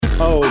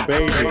Oh,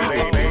 baby.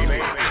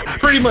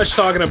 Pretty much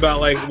talking about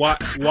like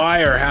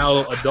why or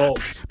how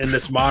adults in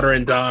this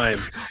modern time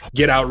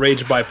get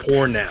outraged by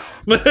porn now.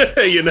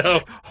 You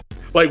know,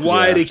 like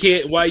why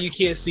you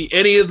can't see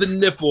any of the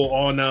nipple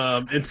on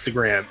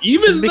Instagram,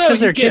 even Is it because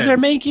their kids are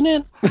making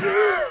it?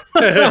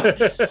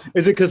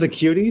 Is it because of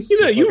cuties?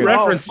 You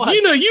reference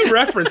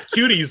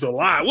cuties a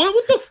lot.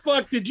 What the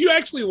fuck? Did you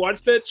actually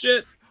watch that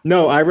shit?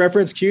 No, I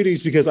reference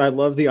cuties because I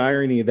love the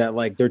irony that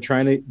like they're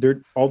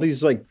all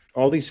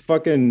these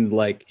fucking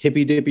like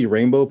hippy dippy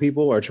rainbow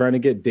people are trying to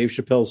get Dave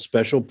Chappelle's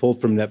special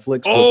pulled from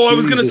Netflix. Oh, I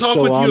was going to talk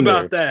with you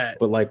about that.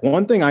 But like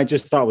one thing I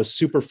just thought was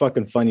super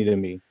fucking funny to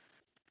me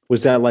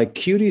was that like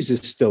Cuties is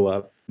still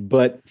up,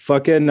 but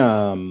fucking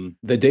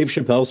the Dave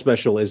Chappelle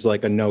special is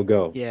like a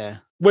no-go. Yeah.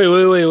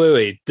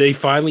 Wait. They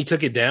finally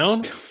took it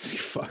down?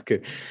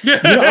 Fucking.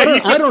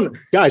 I don't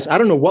guys, I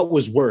don't know what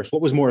was worse.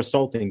 What was more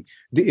assaulting?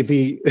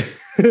 The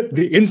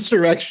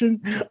insurrection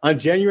on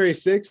January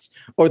 6th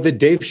or the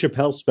Dave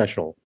Chappelle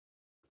special?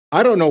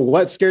 I don't know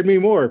what scared me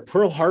more,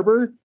 Pearl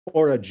Harbor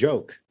or a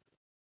joke.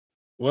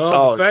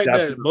 Well, the fact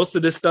that most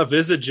of this stuff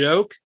is a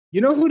joke.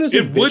 You know who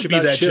doesn't bitch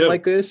about that shit joke.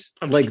 Like this?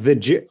 Like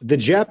the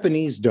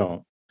Japanese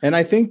don't. And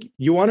I think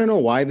you want to know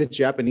why the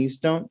Japanese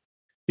don't?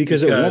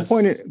 Because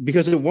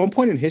at one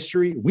point in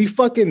history, we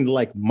fucking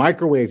like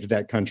microwaved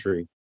that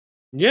country.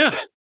 Yeah.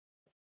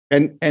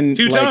 And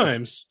two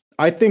times.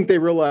 I think they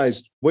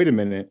realized, wait a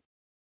minute.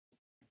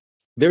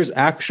 There's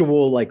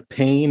actual like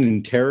pain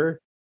and terror.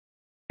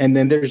 And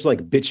then there's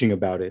like bitching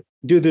about it.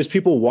 Dude, there's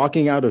people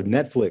walking out of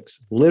Netflix,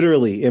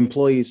 literally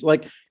employees.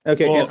 Like,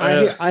 okay, well,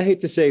 I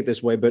hate to say it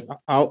this way, but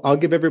I'll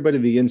give everybody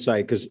the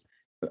insight because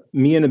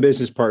me and a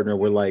business partner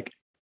were like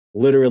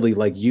literally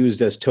like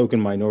used as token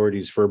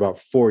minorities for about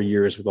 4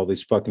 years with all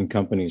these fucking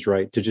companies,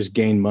 right? To just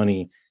gain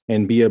money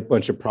and be a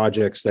bunch of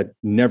projects that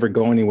never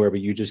go anywhere,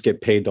 but you just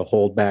get paid to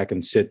hold back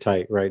and sit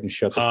tight, right? And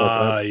shut the fuck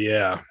up.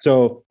 Yeah.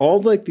 So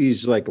all like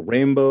these like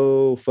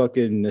rainbow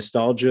fucking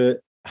nostalgia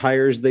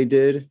hires they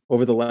did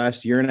over the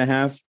last year and a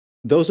half,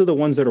 those are the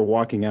ones that are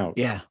walking out.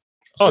 Yeah.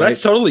 Oh, right?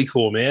 That's totally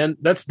cool, man.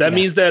 That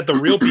means that the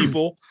real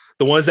people,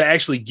 the ones that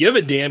actually give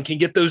a damn, can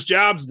get those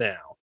jobs now.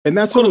 And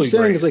that's totally what I'm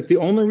saying great. Is like the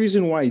only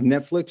reason why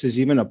Netflix is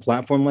even a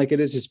platform like it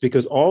is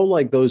because all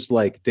like those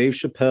like Dave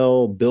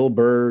Chappelle, Bill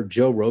Burr,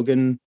 Joe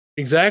Rogan,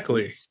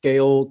 exactly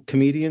scale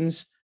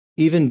comedians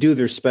even do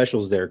their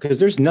specials there because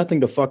there's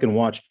nothing to fucking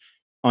watch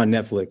on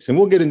Netflix. And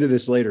we'll get into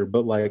this later,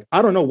 but like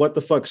I don't know what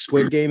the fuck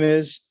Squid Game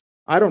is.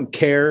 I don't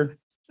care.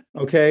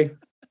 Okay.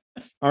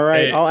 All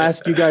right. Hey. I'll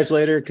ask you guys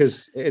later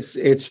because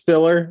it's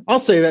filler. I'll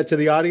say that to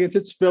the audience.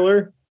 It's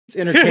filler. It's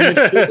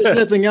entertainment. There's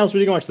nothing else.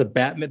 We're gonna watch the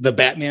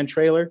Batman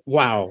trailer.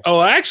 Wow.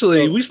 Oh,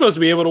 actually, we're supposed to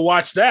be able to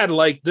watch that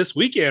like this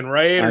weekend,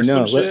 right? Or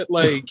some shit.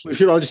 Like we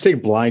should all just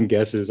take blind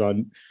guesses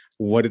on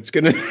what it's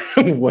gonna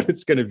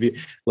be.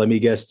 Let me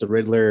guess. The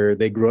Riddler.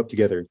 They grew up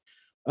together.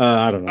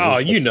 I don't know. Oh,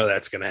 you know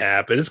that's gonna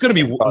happen. It's gonna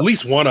be at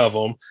least one of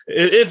them.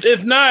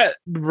 If not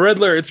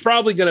Riddler, it's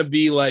probably gonna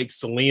be like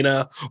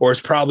Selena, or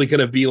it's probably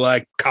gonna be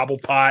like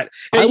Cobblepot.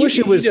 I wish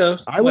it was.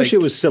 I wish it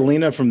was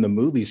Selena from the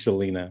movie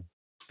Selena.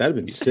 That'd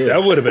have been sick.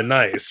 That would have been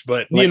nice,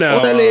 but like,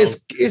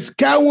 it's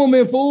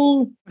Catwoman,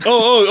 fool.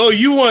 Oh,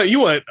 you want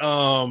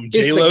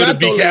J-Lo to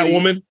be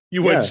Catwoman?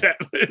 You want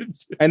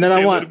and then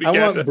I want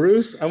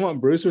Bruce. I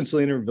want Bruce when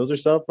Selena reveals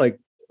herself, like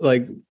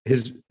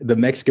the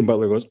Mexican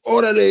butler goes,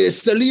 "Orale,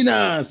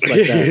 Salinas,"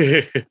 like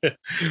that.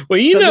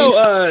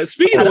 Well,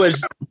 speaking of which,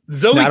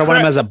 Zoe, I don't want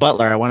him as a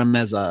butler. I want him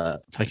as a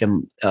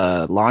fucking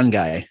lawn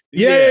guy.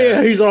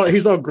 Yeah. He's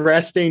all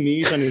grass stained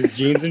knees on his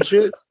jeans and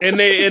shit. and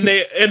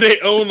they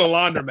own the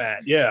laundromat.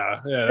 Yeah,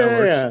 that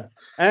works.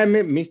 I'm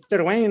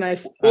Mr. Wayne.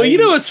 You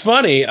know what's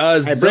funny?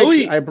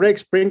 Zoe, I break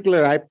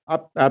sprinkler.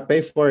 I pay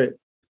for it.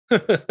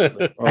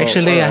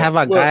 Actually, I have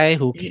a guy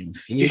who can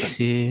fix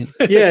it.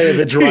 Yeah,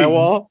 the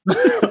drywall.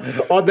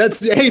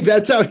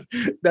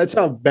 That's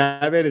how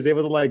Batman is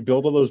able to like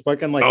build all those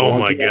fucking like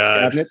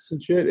cabinets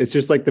and shit. It's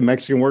just like the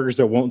Mexican workers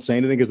that won't say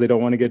anything because they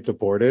don't want to get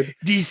deported.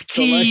 These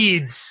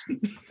kids,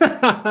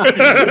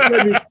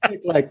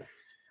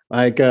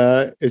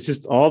 it's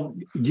just all.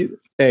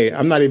 Hey,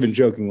 I'm not even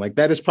joking. Like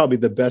that is probably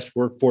the best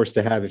workforce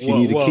to have if you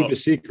need to keep a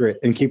secret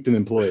and keep them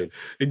employed.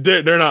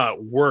 They're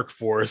not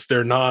workforce.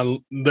 They're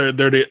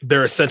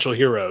essential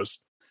heroes.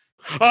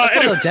 That's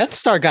how the Death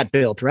Star got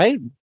built, right?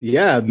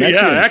 Yeah,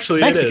 Mexicans. Yeah,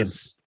 actually, Mexicans. It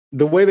is.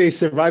 The way they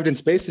survived in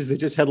space is they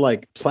just had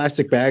like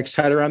plastic bags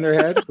tied around their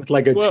head with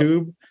like a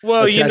tube.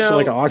 Well, attached to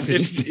like an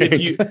oxygen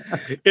tank.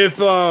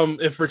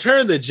 If Return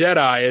of the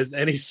Jedi is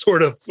any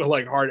sort of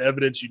like hard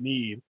evidence you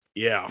need,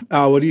 yeah.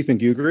 What do you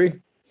think? You agree?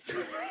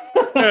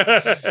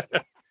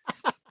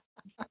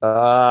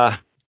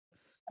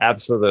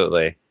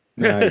 Absolutely.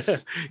 Nice.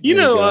 Zoe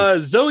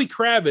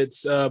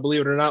Kravitz,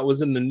 believe it or not,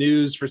 was in the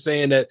news for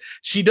saying that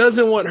she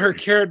doesn't want her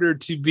character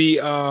to be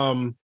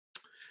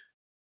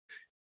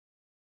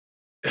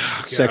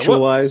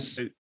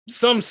sexualized.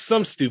 Some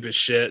stupid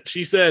shit.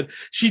 She said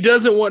she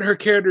doesn't want her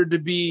character to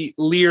be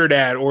leered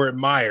at or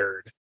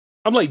admired.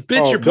 I'm like,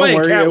 bitch, you're playing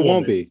Catwoman. It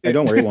won't be. Hey,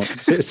 don't worry, it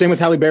won't. Same with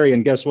Halle Berry,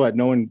 and guess what?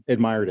 No one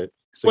admired it.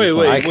 So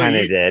Wait, I kind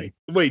of did.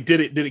 Wait,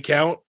 did it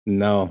count?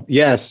 No.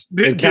 Yes.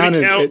 Did it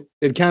count?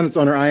 It counts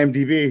on our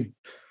IMDb.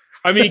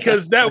 I mean,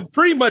 because that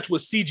pretty much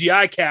was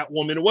CGI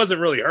Catwoman. It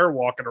wasn't really her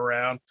walking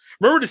around.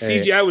 Remember, the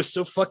CGI was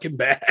so fucking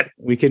bad.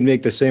 We could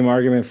make the same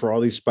argument for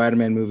all these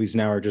Spider-Man movies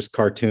now are just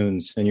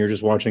cartoons, and you're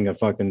just watching a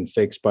fucking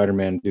fake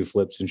Spider-Man do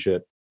flips and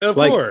shit. Of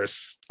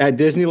course. At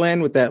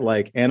Disneyland with that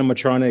like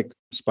animatronic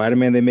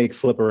Spider-Man they make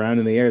flip around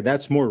in the air,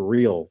 that's more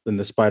real than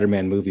the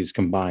Spider-Man movies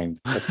combined.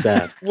 That's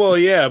sad. Well,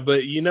 yeah,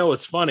 but you know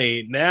what's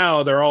funny?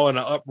 Now they're all in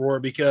an uproar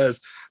because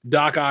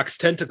Doc Ock's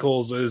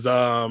tentacles is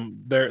they're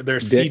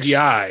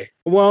CGI.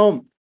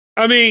 Well,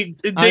 I mean,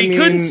 they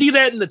couldn't see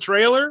that in the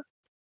trailer.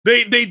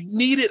 They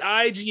needed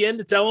IGN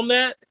to tell them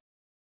that.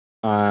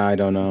 I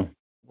don't know.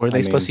 Were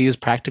they supposed to use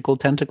practical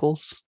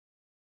tentacles?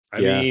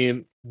 I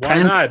mean,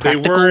 why not?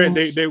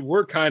 They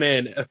were kind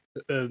of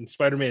in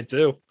Spider-Man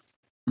 2.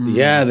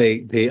 Yeah,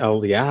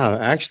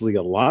 actually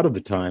a lot of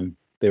the time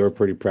they were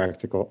pretty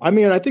practical. I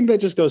mean, I think that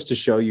just goes to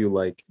show you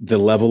like the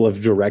level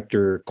of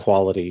director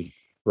quality,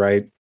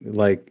 right?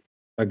 Like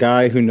a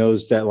guy who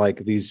knows that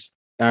like these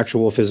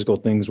actual physical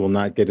things will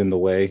not get in the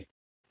way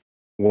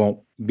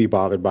won't be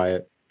bothered by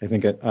it. I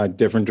think a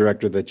different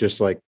director that just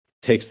like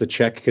takes the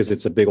check because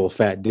it's a big old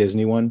fat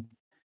Disney one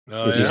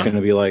is just going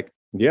to be like,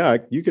 yeah,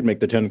 you could make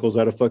the tentacles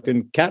out of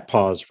fucking cat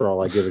paws for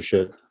all I give a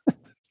shit.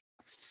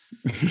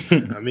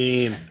 I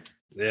mean,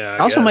 yeah. I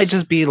also might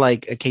just be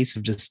like a case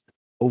of just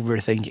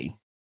overthinking.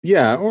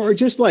 Yeah, or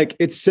just like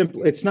it's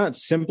simple. It's not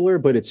simpler,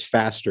 but it's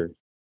faster.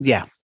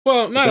 Yeah.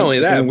 Well, not only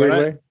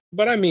that,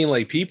 but I mean,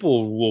 like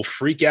people will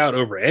freak out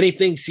over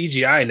anything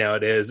CGI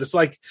nowadays. It's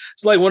like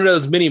one of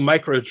those mini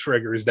micro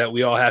triggers that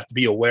we all have to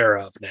be aware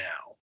of now.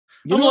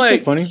 You know what's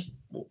so funny?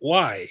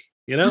 Why?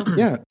 You know?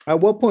 Yeah. At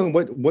what point?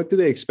 What do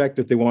they expect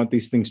if they want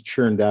these things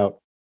churned out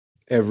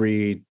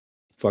every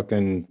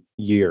fucking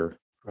year?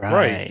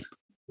 Right.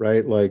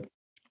 Like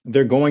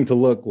they're going to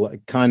look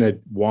like kind of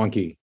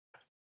wonky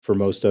for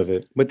most of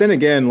it. But then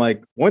again,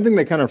 like one thing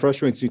that kind of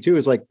frustrates me too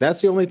is like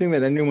that's the only thing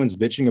that anyone's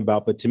bitching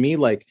about. But to me,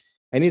 like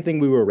anything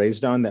we were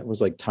raised on that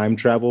was like time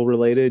travel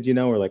related, you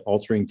know, or like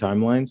altering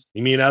timelines.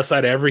 You mean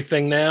outside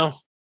everything now?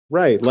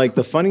 Right. Like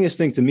the funniest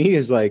thing to me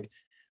is like,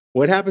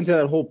 what happened to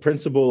that whole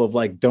principle of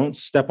like, don't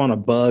step on a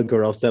bug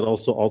or else that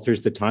also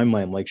alters the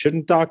timeline? Like,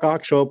 shouldn't Doc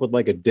Ock show up with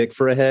like a dick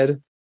for a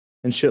head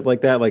and shit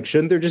like that? Like,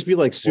 shouldn't there just be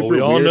like super? Well,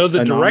 we all know the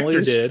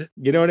anomalies? Director did.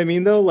 You know what I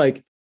mean, though?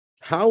 Like,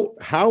 how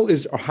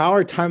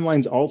are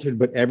timelines altered,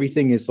 but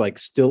everything is like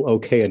still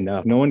okay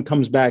enough? No one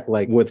comes back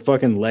like with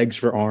fucking legs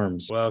for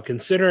arms. Well,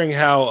 considering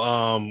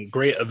how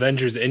great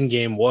Avengers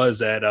Endgame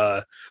was at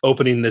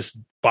opening this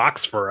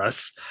box for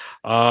us,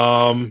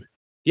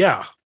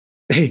 yeah.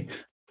 Hey,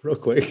 real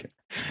quick.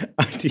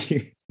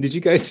 Did you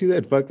guys see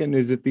that fucking,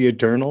 is it the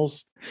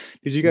Eternals?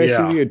 Did you guys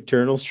see the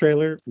Eternals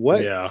trailer?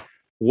 What? Yeah.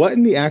 What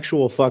in the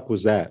actual fuck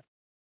was that?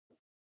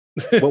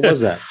 What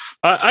was that?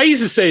 I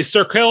used to say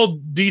Cirque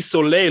du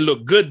Soleil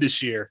looked good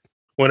this year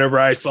whenever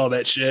I saw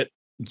that shit.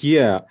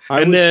 Yeah.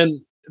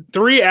 Then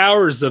 3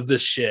 hours of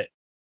this shit.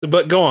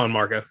 But go on,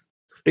 Marco.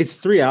 It's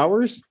 3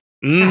 hours?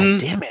 God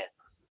damn it.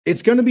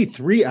 It's going to be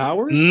 3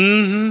 hours?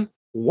 Mm-hmm.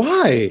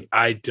 Why?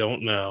 I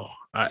don't know.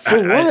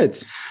 For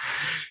what?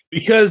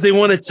 Because they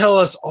want to tell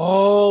us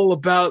all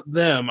about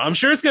them. I'm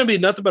sure it's going to be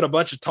nothing but a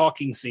bunch of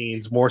talking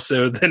scenes more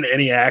so than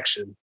any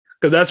action.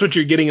 Because that's what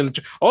you're getting in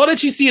all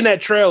that you see in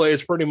that trailer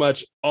is pretty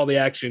much all the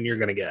action you're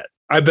going to get.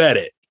 I bet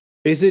it.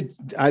 Is it?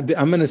 I'm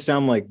going to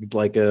sound like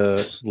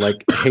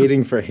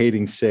hating for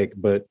hating's sake,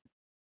 but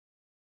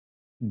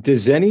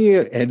does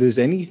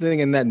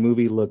anything in that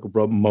movie look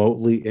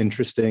remotely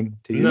interesting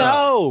to you?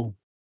 No.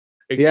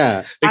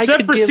 Yeah.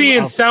 Except for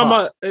seeing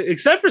Salma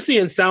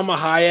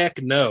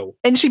Hayek, no.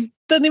 And she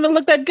doesn't even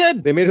look that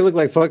good. They made her look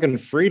like fucking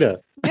Frida.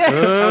 Yeah.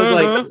 I was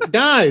like,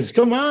 guys,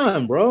 come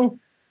on, bro.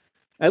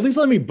 At least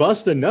let me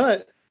bust a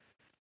nut.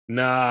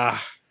 Nah.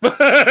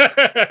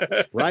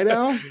 Right,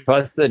 Al?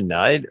 Bust a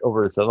nut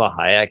over Salma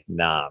Hayek?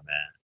 Nah, man.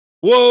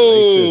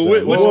 Whoa.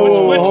 Which,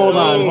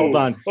 hold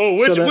on. Oh,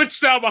 which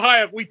Salma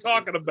Hayek we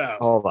talking about?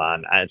 Hold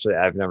on. Actually,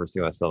 I've never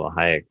seen what Salma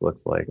Hayek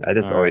looks like. I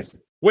just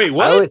always... Wait,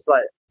 what? I always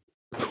like...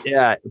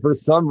 Yeah, for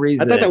some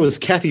reason... I thought that was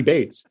Kathy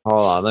Bates.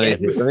 Hold on. Let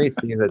me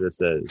see who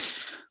this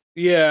is.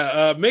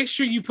 Yeah, make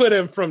sure you put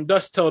him from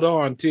Dusk Till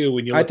Dawn, too,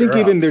 when you look I think her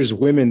even up. there's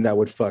women that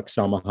would fuck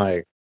Salma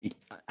Hayek.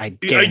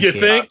 You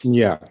think?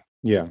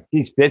 Yeah.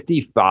 He's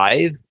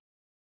 55?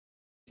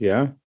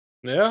 Yeah.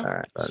 Yeah. All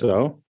right.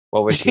 So?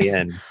 What was she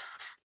in?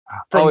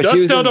 From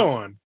Dusk Till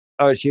Dawn.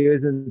 Oh, she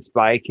was in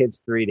Spy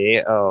Kids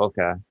 3D. Oh,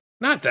 okay.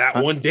 Not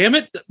that one, damn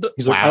it.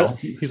 He's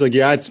like,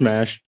 yeah, I'd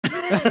smash.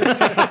 That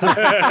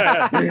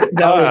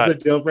was the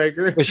deal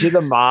breaker. Was she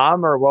the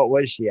mom or what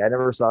was she? I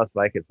never saw a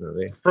Spy Kids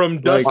movie.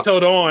 From Dusk Till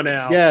Dawn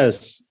now.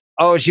 Yes.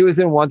 Oh, she was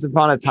in Once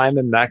Upon a Time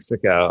in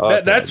Mexico.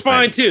 Okay, that's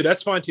fine too.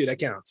 That's fine too. That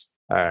counts.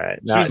 All right.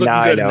 Now She's looking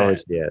I good know in who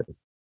that. she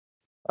is.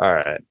 All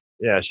right.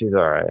 Yeah, she's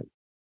all right.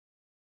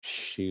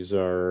 She's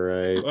all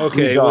right.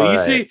 Okay, He's all well,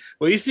 right.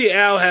 you see,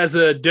 Al has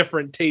a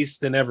different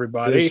taste than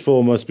everybody. This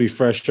fool must be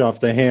fresh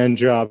off the hand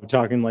job,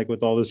 talking like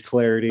with all this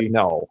clarity.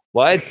 No,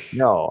 what?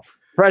 No,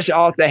 fresh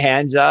off the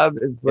hand job.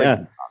 It's like,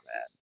 Yeah.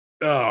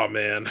 Oh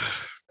man.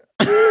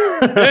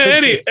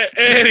 Anyway,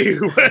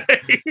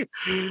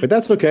 But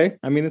that's okay.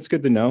 I mean, it's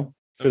good to know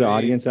for the I mean,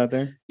 audience out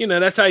there. you know,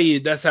 that's how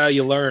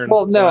you learn.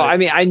 well, no, Like, I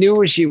mean, I knew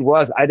who she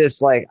was. I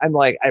just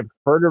I've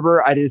heard of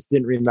her. I just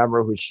didn't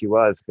remember who she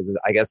was because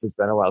I guess it's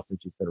been a while since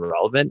she's been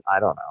relevant.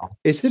 I don't know.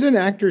 Is it an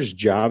actor's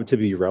job to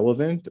be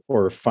relevant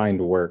or find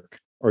work?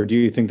 Or do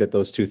you think that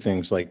those two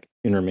things like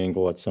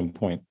intermingle at some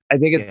point? I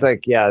think it's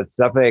it's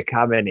definitely a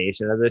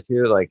combination of the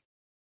two. Like,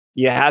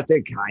 you have to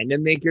kind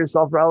of make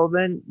yourself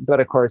relevant, but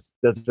of course,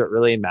 does it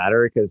really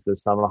matter? Because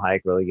does Salma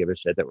Hayek really give a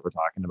shit that we're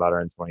talking about her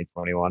in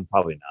 2021?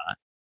 Probably not.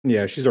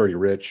 Yeah, she's already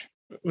rich.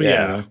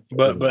 yeah,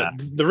 but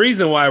the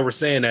reason why we're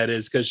saying that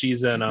is because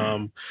she's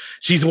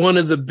one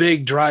of the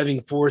big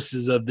driving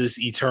forces of this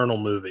Eternal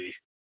movie.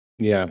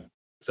 Yeah.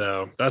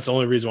 So that's the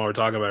only reason why we're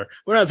talking about her.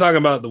 We're not talking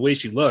about the way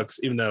she looks,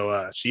 even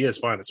though she is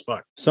fine as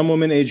fuck. Some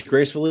women age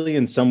gracefully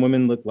and some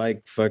women look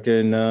like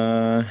fucking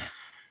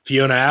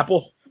Fiona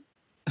Apple.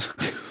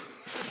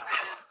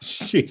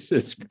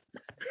 Jesus.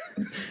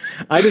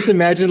 I just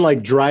imagine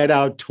like dried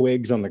out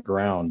twigs on the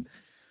ground.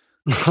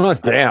 Oh,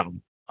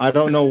 damn. I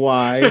don't know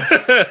why.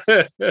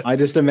 I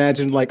just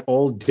imagine like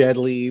old dead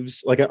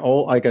leaves, like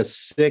a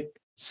sick,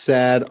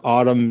 sad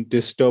autumn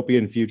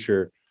dystopian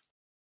future.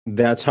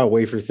 That's how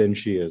wafer thin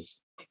she is.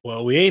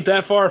 Well, we ain't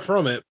that far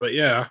from it, but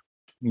yeah.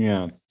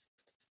 Yeah.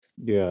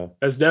 Yeah.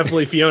 That's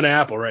definitely Fiona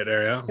Apple right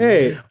there, yeah.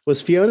 Hey,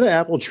 was Fiona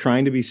Apple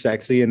trying to be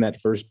sexy in that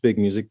first big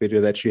music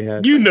video that she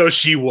had? You know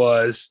she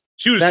was.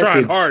 She was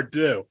trying hard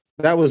too.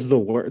 That was the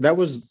word. That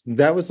was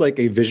like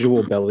a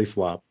visual belly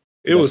flop.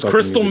 It was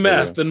crystal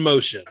meth in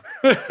motion.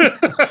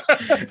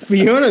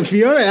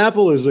 Fiona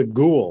Apple is a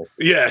ghoul.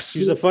 Yes.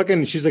 She's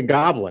a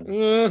goblin.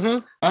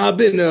 Uh-huh. I've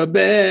been a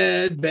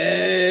bad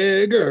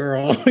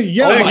girl.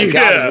 Oh my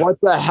God. What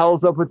the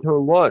hell's up with her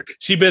look?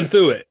 She been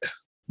through it.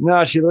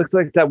 No, she looks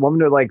like that woman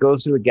who like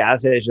goes to a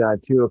gas station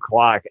at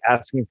 2:00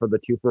 asking for the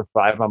 2 for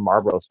 $5 on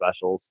Marlboro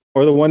specials.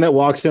 Or the one that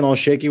walks in all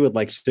shaky with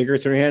like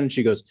cigarettes in her hand and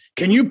she goes,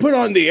 "Can you put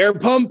on the air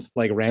pump?"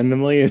 Like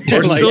randomly.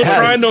 We're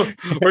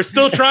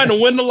still trying to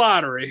win the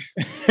lottery.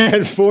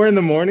 At 4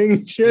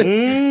 a.m. Shit.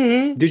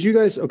 Mm-hmm. Did you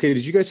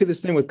guys see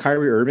this thing with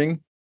Kyrie Irving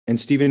and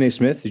Stephen A.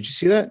 Smith? Did you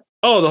see that?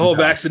 Oh, the whole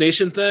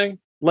vaccination thing?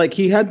 Like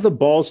he had the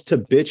balls to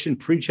bitch and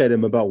preach at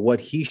him about what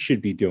he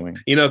should be doing.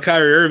 You know,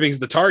 Kyrie Irving's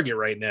the target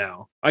right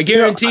now. I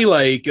guarantee,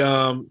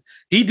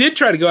 he did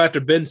try to go after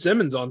Ben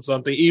Simmons on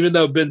something, even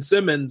though Ben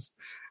Simmons,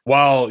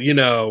 while,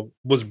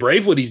 was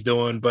brave what he's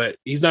doing, but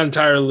he's not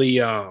entirely,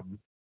 you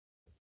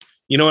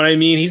know what I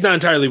mean? He's not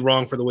entirely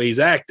wrong for the way he's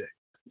acting.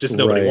 Just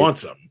nobody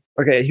wants him.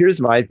 Okay, here's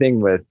my thing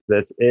with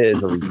this. It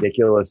is a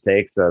ridiculous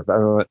take. So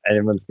if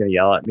anyone's going to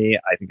yell at me,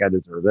 I think I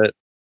deserve it.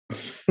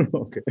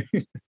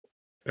 Okay.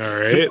 All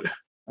right.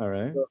 All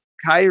right. So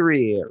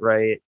Kyrie,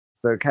 right?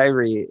 So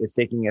Kyrie is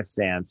taking a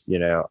stance,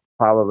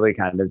 probably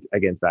kind of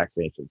against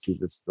vaccinations. He's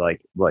just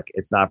like, look,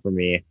 it's not for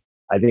me.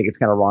 I think it's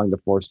kind of wrong to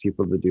force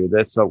people to do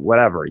this. So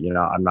whatever,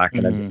 I'm not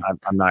gonna,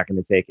 I'm not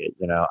gonna take it.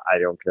 I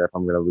don't care if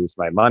I'm gonna lose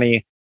my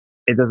money.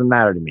 It doesn't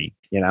matter to me.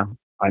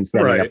 I'm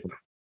standing up.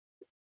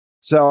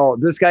 So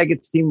this guy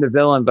gets deemed the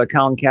villain, but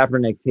Colin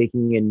Kaepernick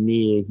taking a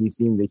knee, he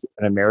seemed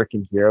an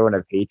American hero and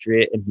a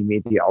patriot, and he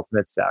made the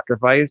ultimate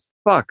sacrifice.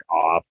 Fuck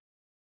off.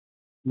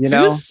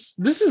 This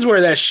is where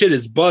that shit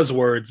is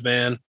buzzwords,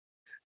 man.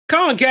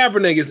 Colin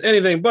Kaepernick is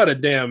anything but a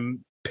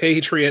damn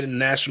patriot and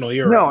national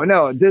hero.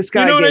 No, this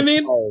guy. You know what I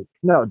mean?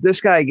 This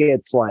guy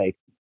gets like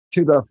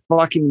to the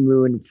fucking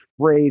moon,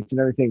 praised and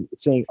everything,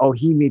 saying, "Oh,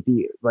 he made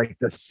the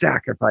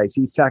sacrifice.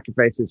 He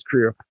sacrificed his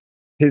career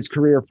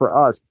for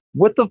us."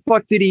 What the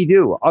fuck did he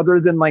do other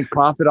than like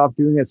profit off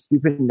doing a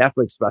stupid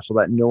Netflix special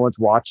that no one's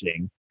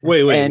watching?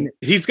 Wait, and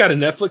he's got a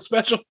Netflix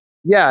special?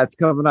 Yeah, it's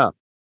coming up.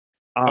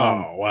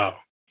 Oh wow.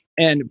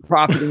 And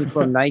profiting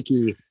from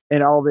Nike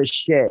and all this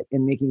shit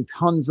and making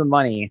tons of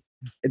money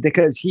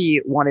because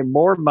he wanted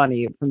more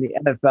money from the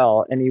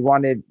NFL and he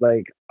wanted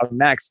like a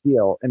max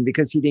deal. And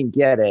because he didn't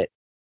get it,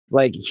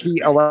 like he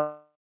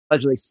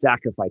allegedly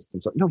sacrificed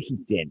himself. No, he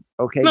didn't.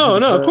 Okay. No,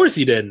 of course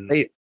he didn't.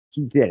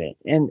 He didn't.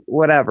 And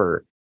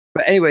whatever.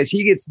 But anyways,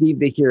 he gets deemed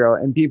the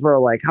hero and people are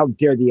like, how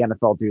dare the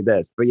NFL do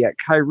this? But yet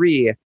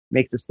Kyrie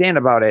makes a stand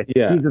about it.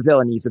 Yeah. He's a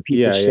villain. He's a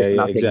piece of shit.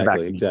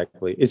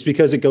 Exactly. It's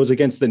because it goes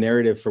against the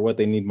narrative for what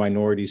they need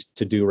minorities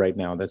to do right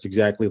now. That's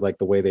exactly like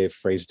the way they've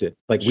phrased it.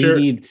 Like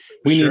we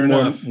need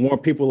more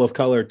people of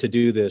color to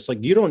do this.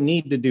 Like you don't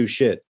need to do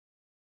shit.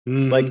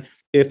 Mm-hmm. Like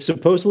if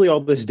supposedly all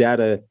this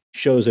data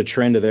shows a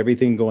trend of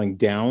everything going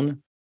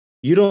down,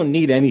 you don't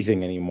need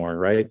anything anymore,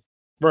 right?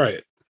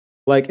 Right.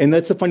 Like, and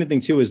that's the funny thing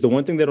too, is the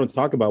one thing they don't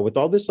talk about with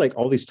all this, like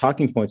all these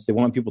talking points they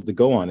want people to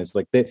go on is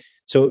like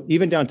so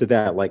even down to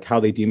that, like how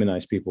they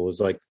demonize people is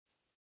like,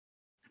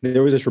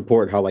 there was this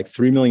report how like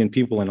 3 million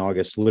people in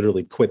August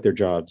literally quit their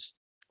jobs,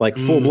 like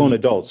full blown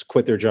adults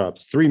quit their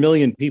jobs, 3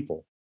 million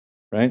people.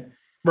 Right.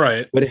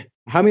 Right.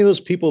 how many of those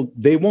people,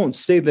 they won't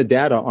say the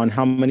data on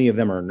how many of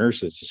them are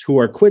nurses who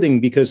are quitting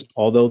because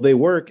although they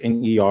work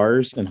in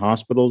ERs and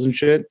hospitals and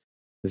shit,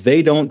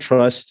 they don't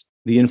trust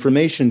the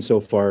information so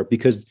far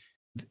because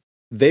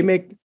they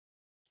make,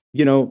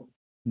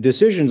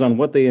 decisions on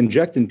what they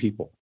inject in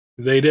people.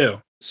 They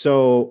do.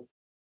 So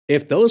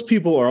if those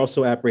people are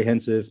also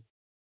apprehensive,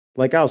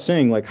 like I was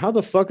saying, like how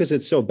the fuck is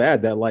it so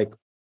bad that like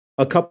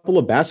a couple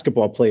of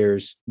basketball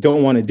players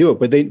don't want to do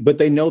it, but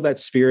they know that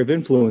sphere of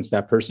influence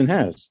that person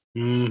has.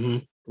 Mm-hmm.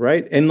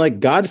 Right. And like,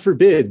 God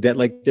forbid that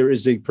like there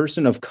is a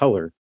person of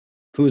color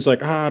who's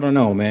like, I don't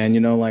know,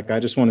 man, like I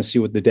just want to see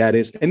what the data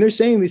is. And they're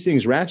saying these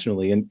things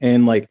rationally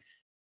and like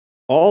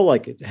all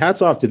like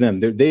hats off to them.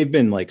 They've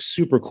been like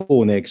super cool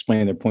when they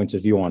explain their points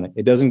of view on it.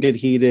 It doesn't get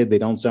heated. They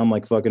don't sound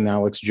like fucking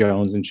Alex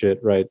Jones and shit.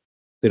 Right.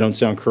 They don't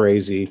sound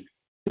crazy.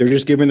 They're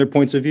just giving their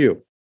points of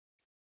view.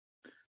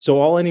 So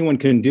all anyone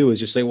can do is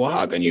just say, well,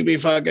 how can you be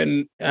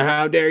fucking,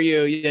 how dare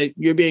you?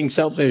 You're being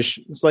selfish.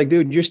 It's like,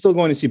 dude, you're still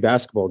going to see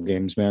basketball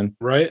games, man.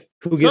 Right.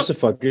 Who gives a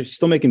fuck? You're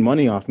still making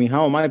money off me.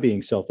 How am I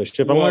being selfish?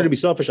 If I wanted to be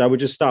selfish, I would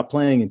just stop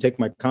playing and take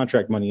my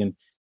contract money and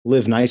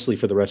live nicely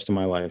for the rest of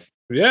my life.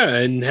 Yeah.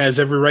 And has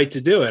every right to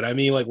do it. I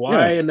mean, like,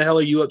 why in the hell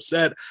are you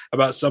upset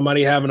about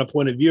somebody having a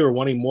point of view or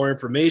wanting more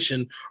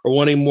information or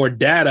wanting more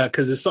data?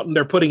 Because it's something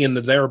they're putting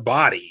into their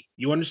body.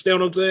 You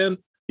understand what I'm saying?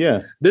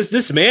 Yeah.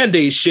 This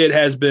mandate shit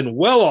has been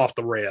well off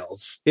the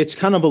rails. It's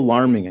kind of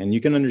alarming. And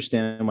you can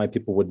understand why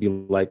people would be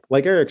like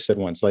Eric said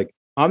once, like,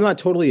 I'm not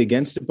totally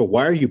against it, but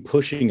why are you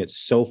pushing it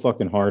so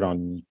fucking hard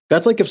on me?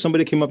 That's like if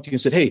somebody came up to you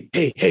and said,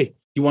 hey,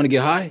 you want to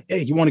get high?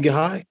 Hey, you want to get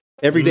high?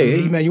 Every day.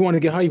 Hey, man, you want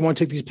to get high? You want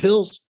to take these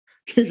pills?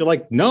 You're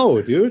like,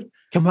 no, dude.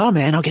 Come on,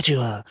 man. I'll get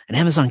you an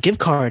Amazon gift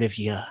card if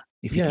you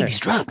take these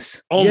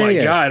drugs. Oh my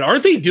God.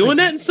 Aren't they doing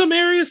that in some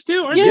areas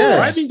too? Aren't they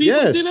driving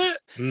people to do that?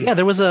 Yeah,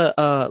 there was a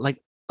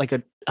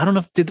I don't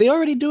know if did they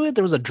already do it?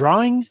 There was a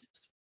drawing.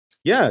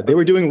 Yeah, they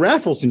were doing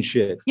raffles and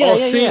shit. Yeah,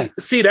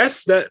 see,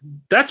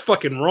 that's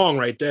fucking wrong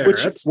right there.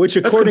 Which that's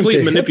according complete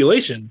to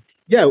manipulation.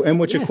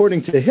 And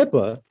according to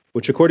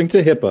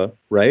HIPAA,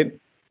 right,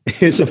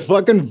 is a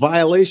fucking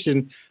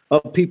violation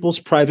of people's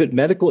private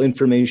medical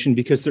information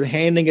because they're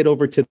handing it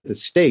over to the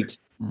state.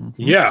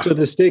 Yeah. So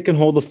the state can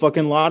hold the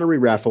fucking lottery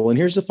raffle. And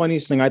here's the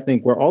funniest thing, I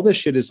think, where all this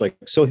shit is like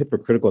so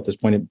hypocritical at this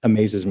point, it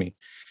amazes me.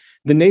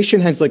 The nation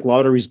has like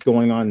lotteries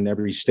going on in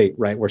every state,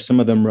 right? Where some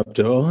of them are up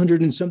to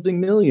 100 and something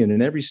million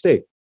in every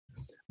state.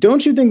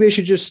 Don't you think they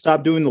should just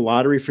stop doing the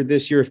lottery for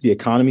this year if the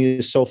economy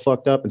is so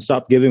fucked up and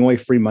stop giving away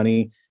free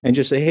money and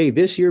just say, hey,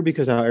 this year,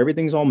 because how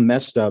everything's all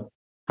messed up,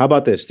 how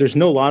about this? There's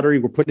no lottery.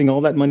 We're putting all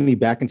that money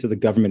back into the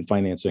government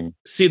financing.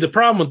 See, the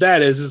problem with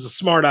that is it's a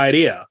smart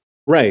idea.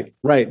 Right.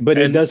 But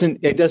it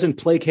doesn't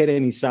placate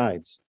any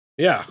sides.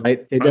 Yeah.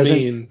 Right. It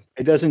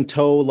doesn't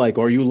toe like,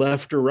 are you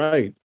left or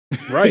right?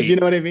 Right. You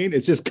know what I mean?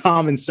 It's just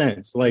common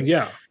sense. Like,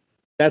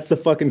 that's the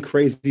fucking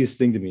craziest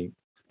thing to me.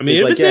 I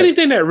mean, if it's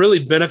anything that really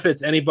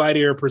benefits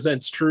anybody or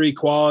presents true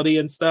equality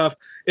and stuff,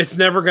 it's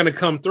never going to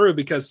come through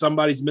because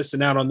somebody's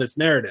missing out on this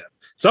narrative.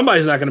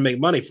 Somebody's not going to make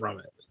money from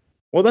it.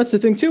 Well, that's the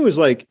thing too, is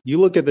like, you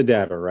look at the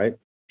data, right?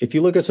 If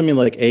you look at something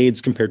like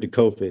AIDS compared to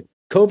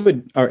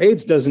COVID or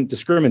AIDS doesn't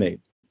discriminate.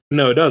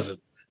 No, it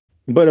doesn't.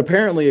 But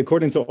apparently,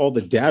 according to all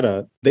the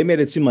data, they made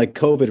it seem like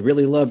COVID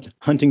really loved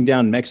hunting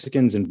down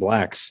Mexicans and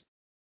blacks.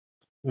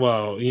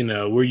 Well,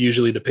 we're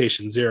usually the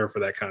patient zero for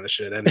that kind of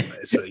shit anyway.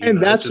 So,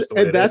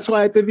 that's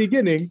why at the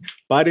beginning,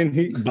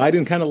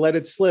 Biden kind of let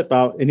it slip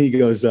out, and he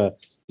goes, the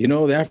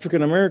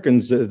African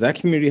Americans, that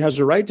community has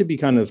a right to be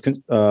kind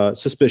of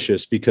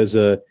suspicious because,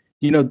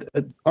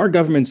 our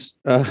government's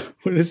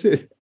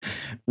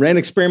ran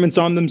experiments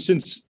on them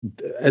since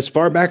as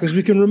far back as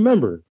we can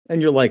remember.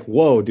 And you're like,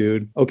 whoa,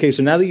 dude. Okay,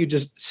 so now that you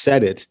just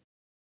said it,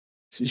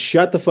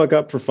 shut the fuck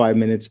up for 5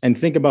 minutes and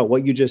think about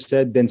what you just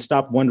said. Then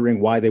stop wondering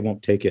why they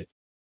won't take it.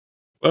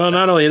 Well,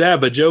 not only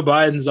that, but Joe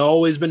Biden's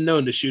always been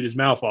known to shoot his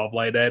mouth off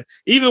like that,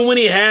 even when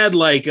he had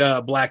like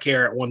black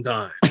hair at one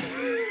time.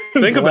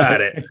 Think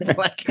about it. I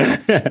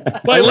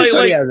always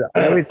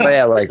thought he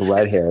had like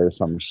red hair or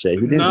some shit.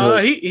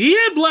 He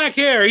had black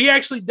hair. He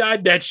actually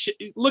dyed that shit.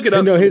 Look it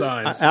up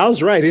sometimes.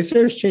 Al's right. His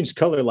hair's changed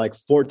color like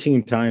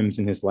 14 times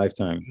in his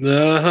lifetime.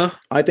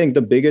 I think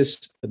the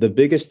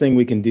biggest thing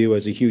we can do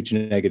as a huge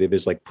negative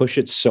is like push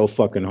it so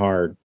fucking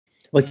hard.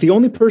 Like the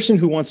only person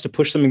who wants to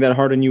push something that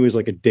hard on you is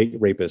like a date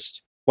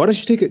rapist. Why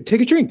don't you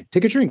take a drink?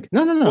 Take a drink.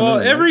 No. Well,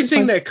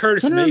 everything that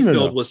Curtis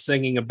Mayfield was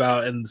singing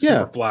about in the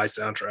Superfly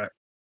soundtrack.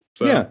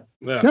 So,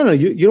 No,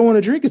 you don't want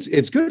to drink.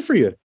 It's good for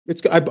you.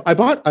 It's I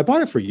bought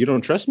it for you. You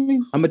don't trust me?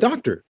 I'm a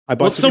doctor. I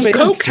bought some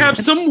coke, have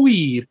some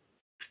weed.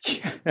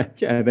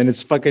 Yeah. Then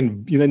it's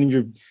fucking. Then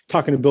you're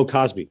talking to Bill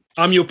Cosby.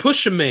 I'm your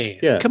pusher man.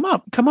 Yeah. Come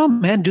on,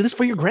 man. Do this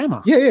for your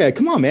grandma. Yeah.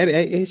 Come on, man.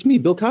 It's me,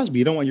 Bill Cosby.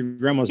 You don't want your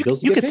grandma's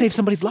bills. You could save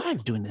somebody's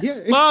life doing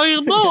this. Yeah, well,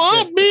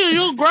 me and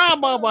your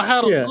grandmama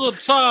had a good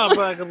time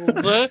back in the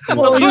day.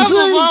 Well,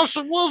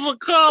 was a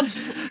cop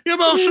You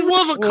know, she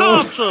wasn't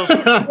conscious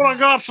when I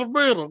got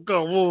submitted.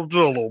 Got a little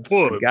jello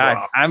pudding.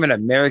 God, I'm an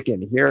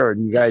American hero.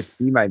 And you guys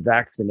see my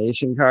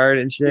vaccination card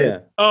and shit? Yeah.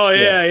 Oh,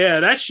 yeah.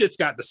 That shit's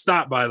got to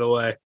stop, by the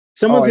way.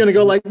 Someone's going to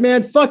go like,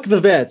 man, fuck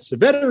the vets.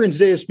 Veterans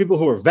Day is people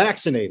who are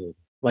vaccinated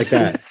like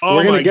that.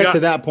 We're going to get to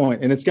that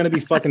point, and it's going to be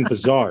fucking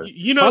bizarre.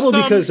 You know,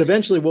 probably because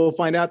eventually we'll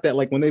find out that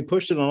like when they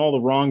pushed it on all the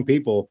wrong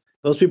people,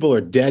 those people are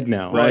dead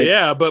now. Well, right?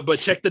 yeah, but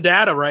check the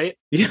data, right?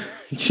 Yeah.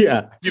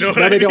 You know what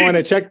now I they mean? don't want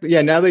to check.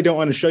 Yeah, now they don't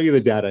want to show you the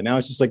data. Now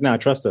it's just like, nah,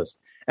 trust us.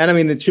 And I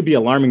mean, it should be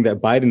alarming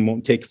that Biden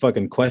won't take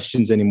fucking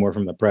questions anymore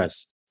from the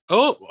press.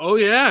 Oh,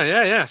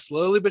 yeah.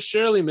 Slowly but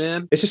surely,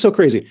 man. It's just so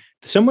crazy.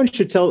 Someone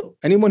should tell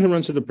anyone who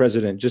runs for the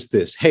president just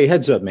this. Hey,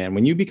 heads up, man.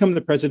 When you become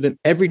the president,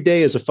 every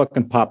day is a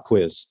fucking pop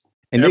quiz.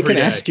 And they can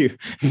ask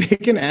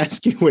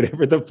you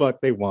whatever the fuck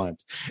they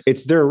want.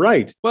 It's their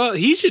right. Well,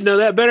 he should know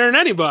that better than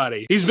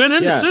anybody. He's been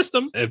in the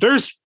system. If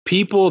there's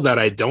people that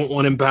I don't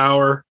want in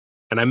power,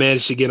 and I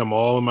managed to get them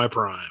all in my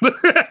prime.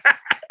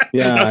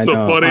 Yeah, that's the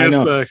funniest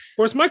thing. Of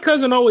course, my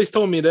cousin always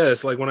told me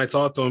this. Like when I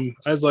talked to him,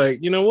 I was like,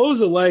 what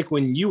was it like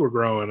when you were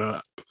growing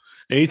up?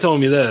 And he told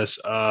me this.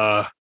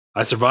 I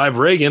survived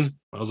Reagan.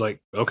 I was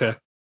like, okay.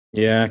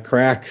 Yeah,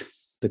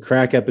 the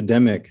crack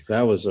epidemic.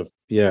 That was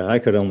I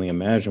could only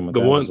imagine what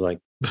that was like.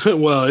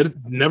 Well, it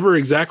never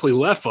exactly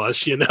left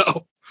us, I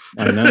know.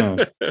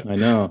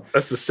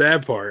 That's the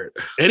sad part.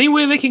 Any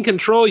way they can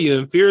control you,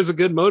 and fear is a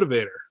good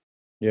motivator.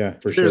 Yeah,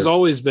 for sure. There's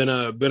always been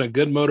a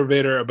good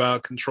motivator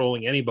about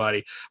controlling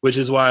anybody, which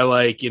is why,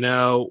 like,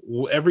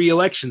 every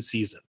election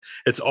season,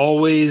 it's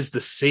always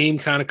the same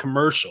kind of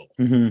commercial,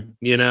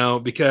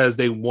 because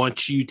they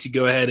want you to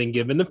go ahead and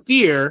give in to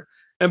fear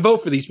and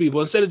vote for these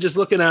people instead of just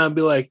looking out and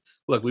be like,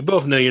 look, we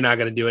both know you're not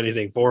going to do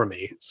anything for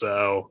me.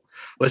 So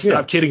let's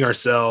stop kidding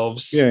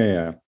ourselves.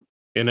 Yeah.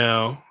 And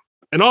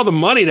all the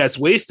money that's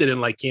wasted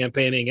in like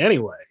campaigning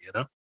anyway,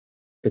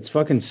 It's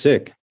fucking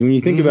sick. When you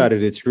think about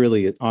it, it's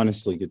really,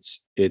 honestly,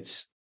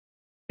 it's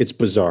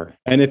bizarre.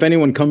 And if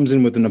anyone comes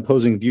in with an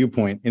opposing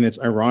viewpoint, and it's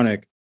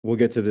ironic, we'll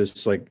get to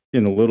this like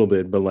in a little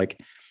bit, but like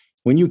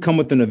when you come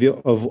with an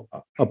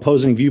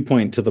opposing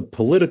viewpoint to the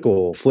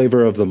political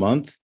flavor of the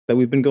month that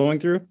we've been going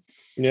through,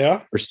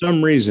 for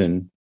some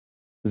reason,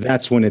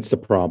 that's when it's the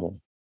problem.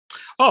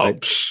 Oh, right?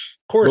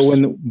 Of course.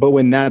 But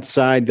when that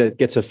side that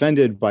gets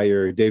offended by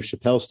your Dave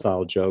Chappelle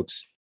style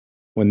jokes,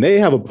 when they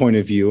have a point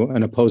of view,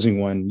 an opposing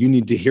one, you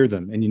need to hear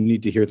them, and you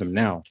need to hear them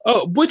now.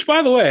 Oh, which,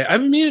 by the way, I've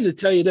been meaning to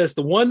tell you this.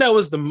 The one that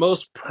was the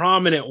most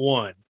prominent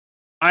one,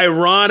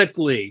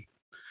 ironically,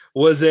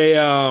 was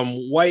a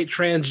white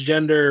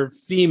transgender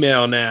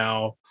female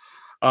now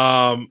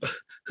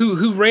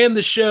who ran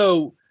the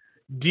show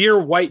Dear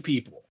White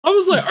People. I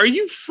was like, are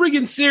you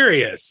friggin'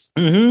 serious?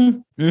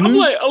 I'm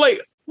like,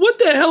 what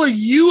the hell are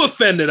you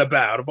offended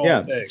about? Of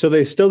all things? So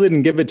they still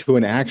didn't give it to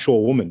an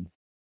actual woman.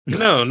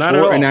 No, not or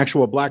at all. An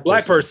actual black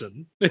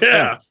person.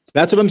 Yeah.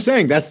 That's what I'm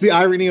saying. That's the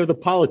irony of the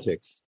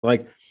politics.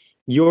 Like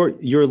you're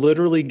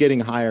literally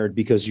getting hired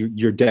because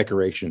you're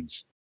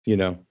decorations,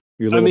 your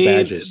little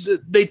badges.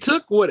 They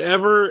took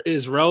whatever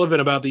is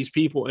relevant about these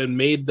people and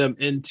made them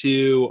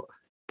into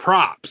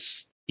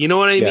props. You know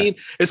what I mean?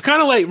 It's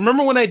kind of like,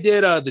 remember when I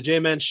did the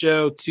J-Man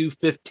show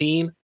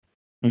 215?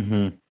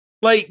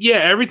 Like,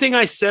 everything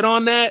I said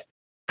on that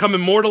coming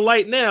more to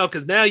light now,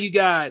 because now you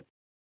got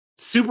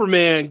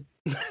Superman.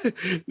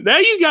 Now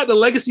you got the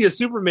legacy of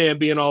Superman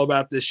being all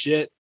about this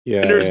shit.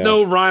 And there's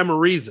no rhyme or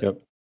reason.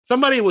 Yep.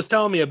 Somebody was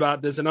telling me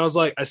about this, and I was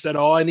like, I said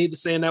all I need to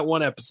say in that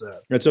one episode.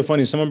 It's so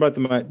funny. Someone brought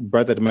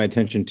that to my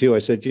attention too. I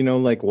said,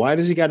 like, why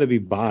does he got to be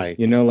bi?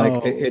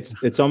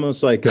 It's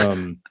almost like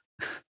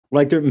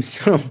like they're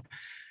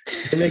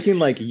making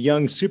like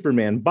young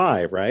Superman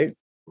bi, right?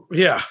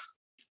 Yeah.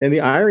 And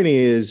the irony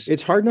is,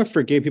 it's hard enough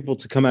for gay people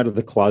to come out of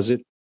the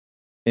closet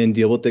and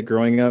deal with it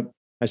growing up.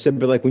 I said,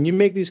 but like when you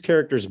make these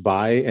characters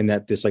bi and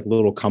that this like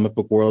little comic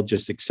book world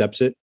just accepts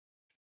it,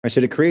 I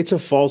said it creates a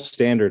false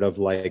standard of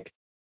like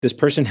this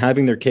person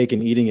having their cake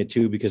and eating it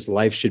too because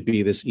life should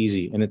be this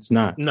easy, and it's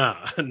not. Nah,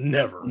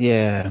 never.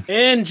 Yeah.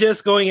 And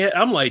just going ahead,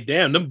 I'm like,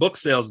 damn, them book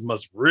sales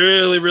must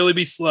really, really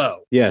be slow.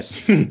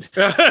 Yes.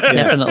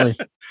 Definitely.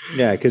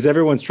 Yeah, because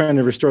everyone's trying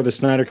to restore the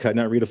Snyder Cut,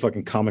 not read a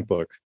fucking comic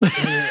book.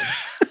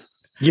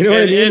 You know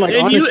what I mean? Like,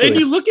 honestly.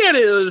 You look at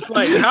it, it's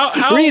like,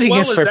 how reading well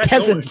is for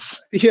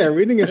peasants. Going? Yeah,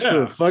 reading is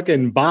for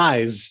fucking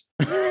buys.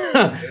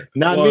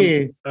 Not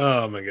me.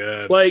 Oh my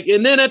God. Like,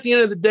 and then at the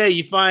end of the day,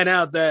 you find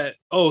out that,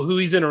 who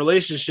he's in a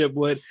relationship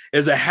with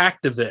is a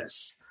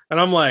hacktivist. And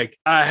I'm like,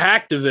 a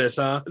hacktivist,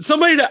 huh?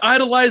 Somebody to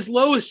idolize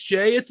Lois,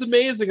 Jay. It's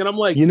amazing. And I'm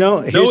like, here's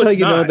how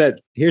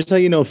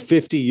you know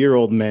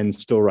 50-year-old men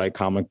still write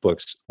comic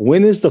books.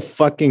 When is the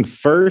fucking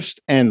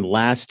first and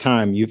last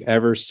time you've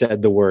ever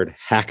said the word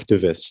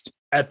hacktivist?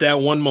 At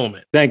that one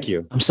moment. Thank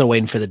you. I'm still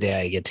waiting for the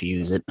day I get to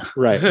use it.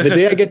 Right. The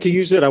day I get to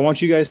use it, I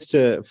want you guys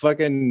to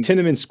fucking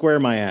Tiananmen Square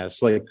my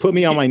ass. Like, put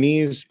me on my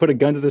knees, put a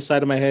gun to the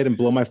side of my head, and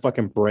blow my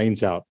fucking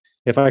brains out.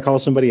 If I call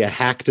somebody a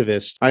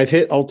hacktivist, I've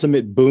hit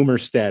ultimate boomer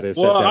status.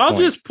 Well, at that I'll point.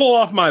 just pull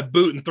off my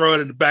boot and throw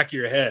it in the back of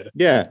your head.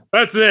 Yeah.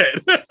 That's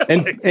it.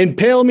 And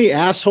pale me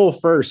asshole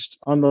first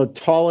on the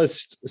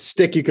tallest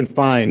stick you can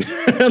find.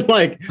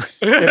 Like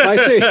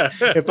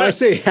if I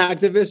say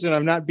hacktivist and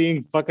I'm not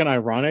being fucking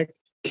ironic,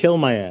 kill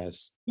my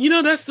ass.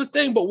 That's the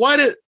thing. But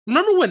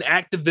remember when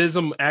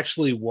activism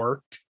actually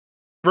worked?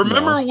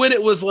 Remember when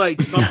it was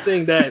like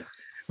something that,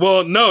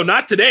 well, no,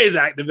 not today's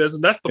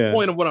activism. That's the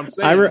point of what I'm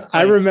saying.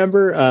 I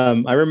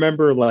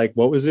remember like,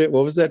 what was it?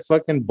 What was that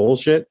fucking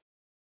bullshit?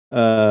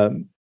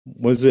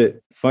 Was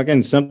it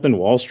fucking something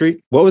Wall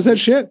Street? What was that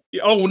shit?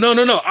 Oh,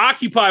 no.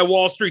 Occupy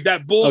Wall Street.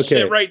 That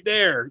bullshit right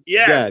there.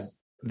 Yes.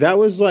 Yeah, that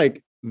was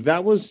like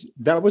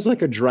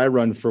a dry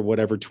run for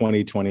whatever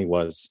 2020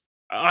 was.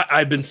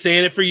 I've been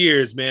saying it for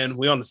years, man.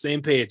 We on the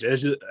same page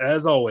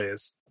as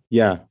always.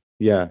 Yeah.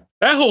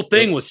 That whole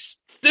thing was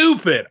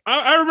stupid.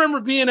 I remember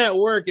being at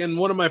work and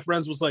one of my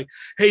friends was like,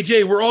 "Hey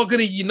Jay, we're all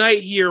going to unite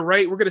here,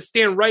 right? We're going to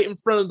stand right in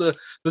front of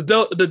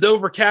the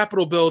Dover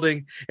Capitol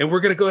building and we're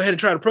going to go ahead and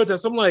try to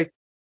protest." I'm like,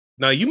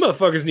 "No, you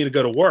motherfuckers need to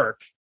go to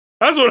work."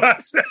 That's what I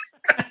said.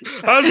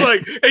 I was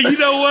like, "Hey, you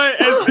know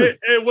what?"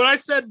 And when I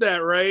said that,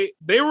 right,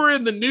 they were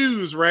in the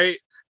news, right,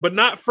 but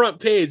not front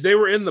page. They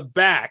were in the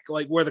back,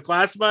 like where the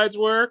classifieds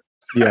were.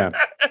 Yeah,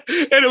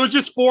 and it was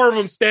just 4 of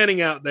them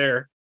standing out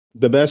there.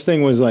 The best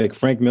thing was like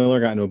Frank Miller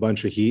got into a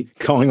bunch of heat,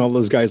 calling all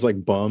those guys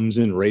like bums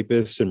and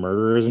rapists and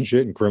murderers and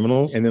shit and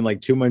criminals. And then like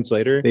 2 months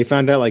later, they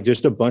found out like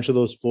just a bunch of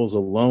those fools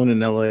alone in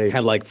LA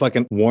had like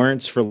fucking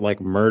warrants for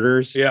like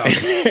murders,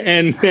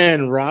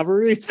 and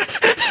robberies,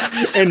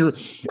 and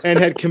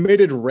had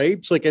committed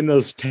rapes like in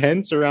those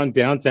tents around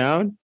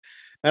downtown.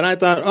 And I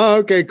thought, oh,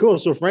 okay, cool.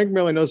 So Frank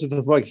Miller knows what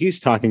the fuck he's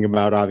talking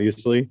about,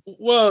 obviously.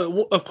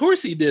 Well, of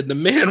course he did. The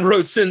man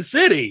wrote Sin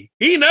City.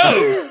 He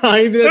knows.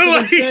 That's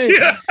what I'm saying.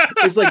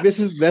 It's like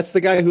that's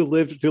the guy who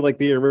lived through like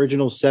the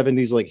original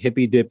 70s, like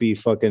hippy dippy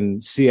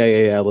fucking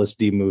CIA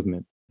LSD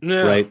movement.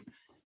 Yeah. Right?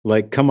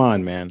 Like, come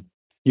on, man.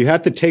 You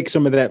have to take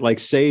some of that like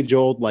sage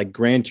old like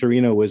Gran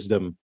Torino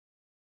wisdom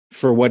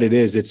for what it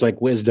is. It's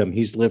like wisdom.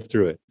 He's lived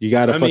through it. You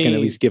got to at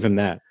least give him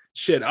that.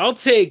 Shit, I'll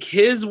take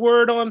his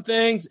word on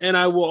things, and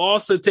I will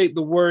also take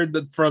the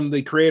word from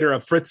the creator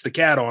of Fritz the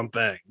Cat on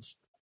things.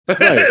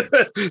 Right.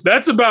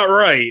 That's about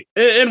right.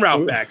 And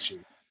Ralph Bakshi.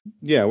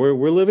 Yeah,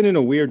 we're living in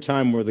a weird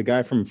time where the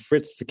guy from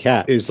Fritz the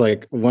Cat is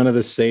like one of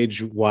the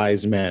sage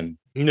wise men.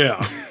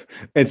 Yeah.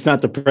 It's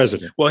not the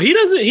president. Well, he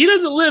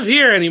doesn't live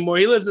here anymore.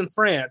 He lives in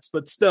France,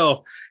 but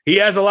still, he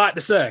has a lot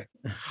to say.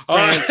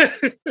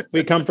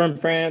 We come from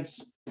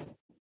France.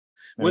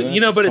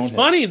 Well, but it's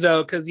funny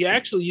though, because he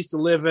actually used to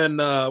live in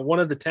one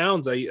of the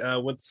towns I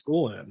went to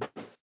school in.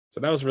 So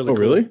that was really cool.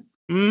 Really?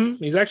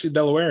 Mm-hmm. He's actually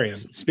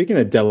Delawarean. Speaking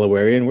of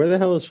Delawarean, where the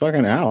hell is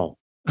fucking Al?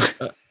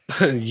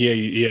 Yeah.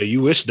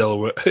 You wish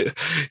Delaware.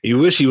 You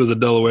wish he was a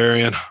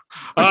Delawarean.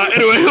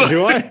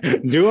 Anyway,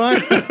 do I?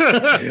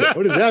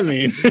 What does that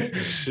mean?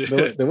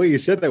 The way you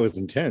said that was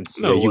intense.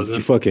 No, it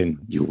wasn't.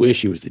 You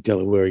wish he was a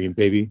Delawarean,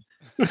 baby.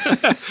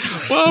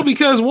 Well,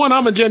 because one,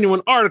 I'm a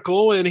genuine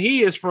article, and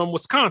he is from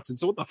Wisconsin.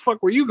 So what the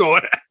fuck were you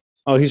going at?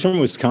 Oh, he's from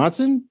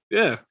Wisconsin?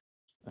 Yeah.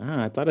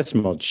 I thought I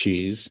smelled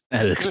cheese.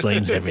 That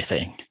explains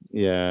everything.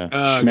 Yeah.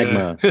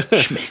 Schmegma.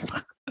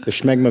 Schmegma. The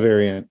Schmegma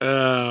variant.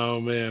 Oh,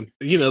 man.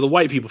 The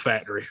white people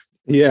factory.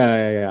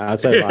 Yeah.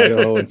 Outside of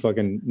Idaho and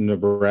fucking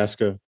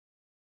Nebraska.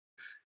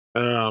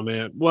 Oh,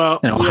 man. Well,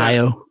 in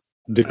Ohio.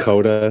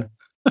 Dakota.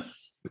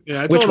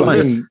 Yeah. Which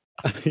one?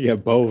 Yeah,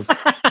 both.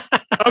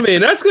 I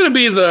mean, that's gonna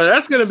be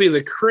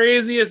the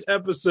craziest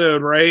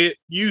episode, right?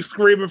 You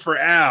screaming for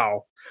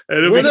Al,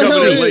 and it'll be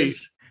coming late.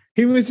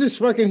 He was just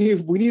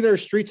fucking. We need our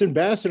streets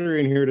ambassador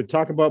in here to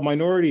talk about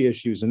minority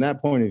issues and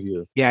that point of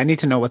view. Yeah, I need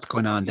to know what's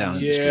going on down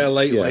in the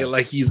streets.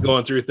 Like he's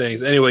going through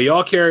things. Anyway,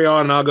 y'all carry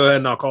on, and I'll go ahead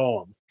and I'll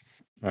call him.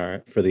 All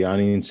right, for the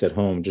audience at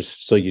home,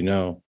 just so you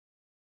know,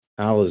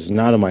 Al is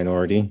not a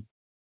minority.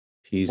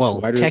 He's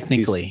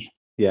technically.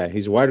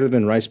 He's whiter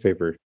than rice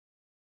paper.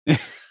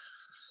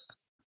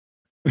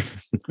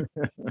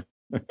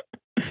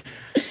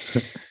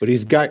 But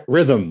he's got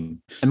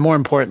rhythm, and more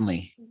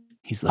importantly,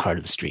 he's the heart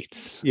of the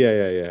streets.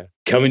 Yeah.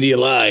 Coming to you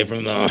live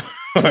from the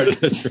heart of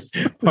the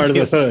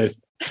hood.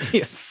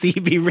 Yes,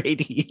 CB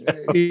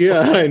radio.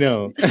 Yeah, I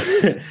know.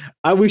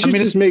 We should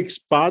just make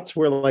spots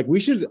where, like,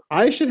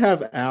 I should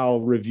have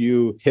Al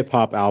review hip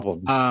hop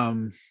albums.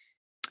 Part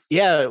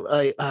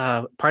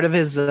of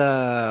his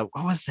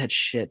what was that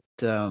shit?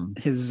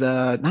 His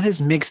not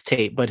his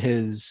mixtape, but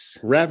his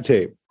rap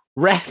tape.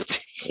 What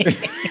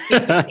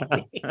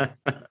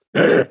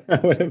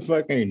a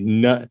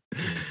fucking nut.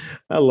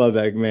 I love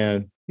that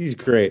man. He's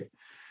great.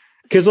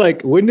 Because,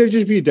 like, wouldn't it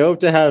just be dope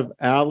to have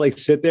Al, like,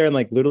 sit there and,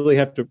 like, literally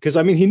have to... Because,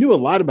 I mean, he knew a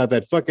lot about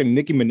that fucking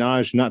Nicki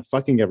Minaj not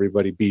fucking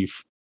everybody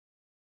beef.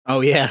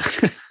 Oh, yeah.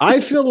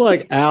 I feel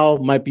like Al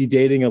might be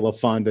dating a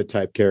LaFonda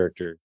type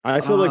character. I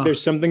feel like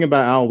there's something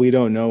about Al we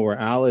don't know, where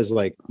Al is,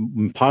 like,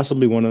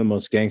 possibly one of the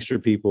most gangster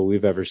people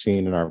we've ever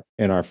seen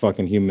in our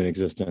fucking human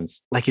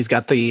existence. Like, he's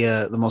got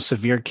the most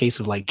severe case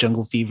of, like,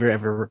 jungle fever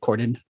ever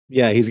recorded.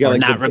 Yeah, he's got,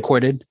 like, not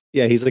recorded.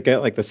 Yeah, he's like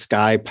got like the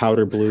sky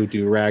powder blue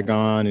do rag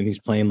on, and he's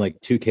playing like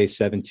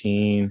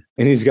 2K17,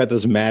 and he's got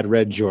those mad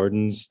red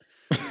Jordans.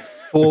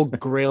 Full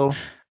grill.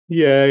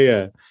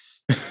 Yeah.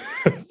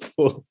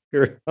 Full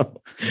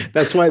grill.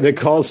 That's why the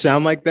calls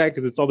sound like that,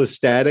 because it's all the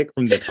static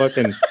from the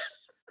fucking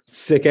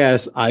sick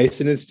ass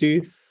ice in his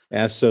teeth.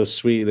 That's so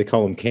sweet. They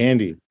call him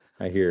Candy,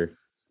 I hear.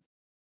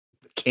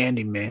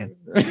 Candy man.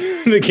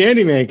 The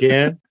Candy Man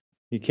can.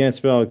 You can't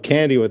spell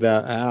candy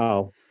without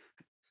Al.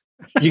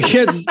 You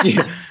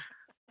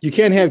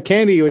can't have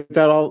candy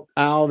without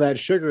all that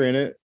sugar in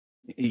it.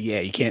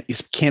 Yeah, you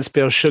can't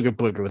spell sugar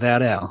booger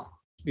without Al.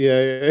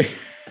 Yeah.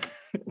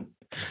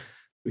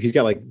 He's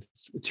got like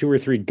 2 or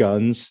 3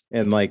 guns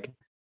and like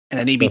And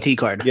an EBT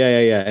card.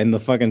 Yeah. And the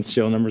fucking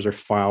serial numbers are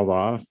filed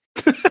off.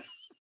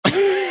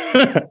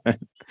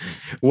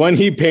 One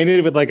he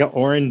painted with like an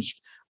orange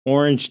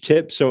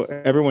tip, so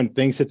everyone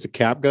thinks it's a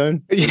cap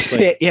gun.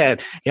 Like, yeah.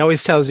 He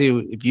always tells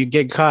you, if you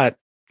get caught,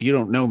 you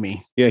don't know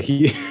me. Yeah,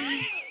 he's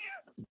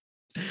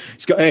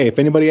go, hey, if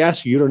anybody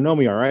asks you, you don't know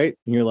me, all right?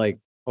 And you're like,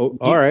 oh,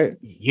 all right.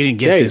 You didn't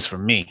get this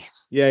from me.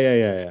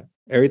 Yeah.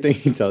 Everything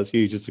he tells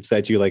you, he just looks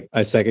at you like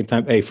a second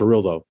time. Hey, for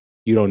real though,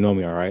 you don't know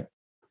me, all right?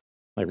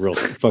 Like real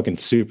fucking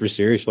super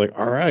serious. You're like,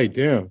 all right,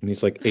 damn. And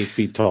he's like 8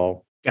 feet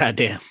tall. God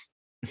damn.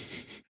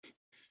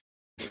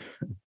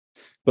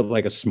 But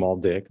like a small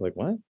dick. Like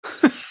what?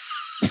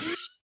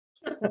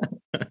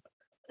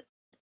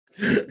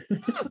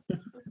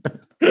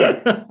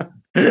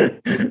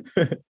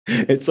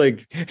 It's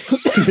like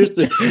just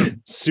a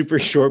super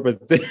short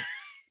but thick,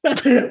 but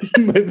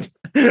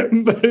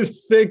a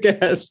thick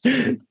ass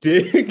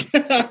dick.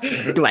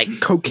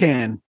 Like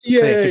cocaine.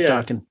 Yeah.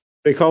 Talking.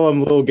 They call him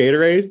Little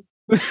Gatorade.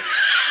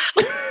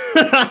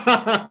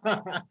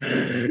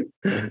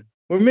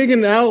 We're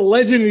making Al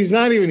legend. He's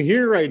not even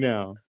here right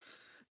now.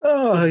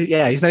 Oh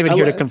yeah, he's not even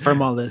here to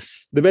confirm all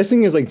this. The best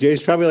thing is like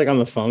Jay's probably like on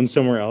the phone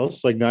somewhere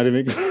else, like not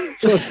even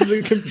close to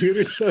the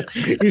computer. So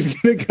he's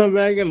gonna come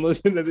back and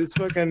listen to this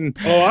fucking.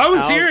 Oh, I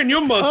was hearing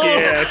your monkey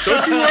ass.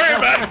 Don't you worry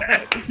about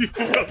that. You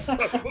dumb son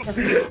of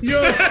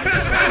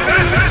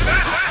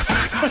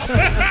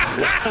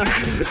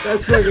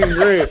That's fucking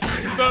great.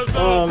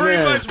 So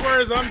pretty much,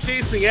 whereas I'm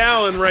chasing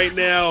Alan right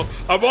now,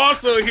 I'm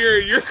also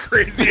hearing your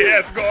crazy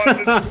ass go on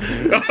this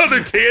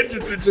other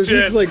tangents and This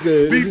shit. is like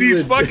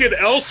these fucking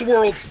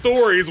Elseworld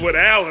stories with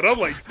Alan. I'm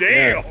like,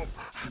 damn. Yeah.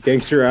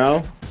 Gangster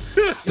Al.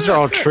 These are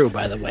all true,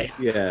 by the way.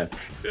 Yeah.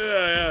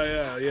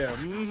 Yeah.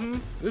 Mm-hmm.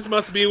 This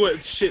must be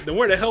what shit. Then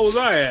where the hell was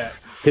I at?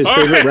 His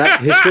favorite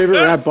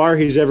rap bar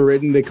he's ever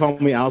written. They call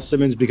me Al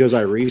Simmons because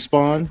I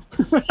respawn.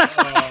 Oh,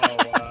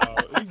 wow.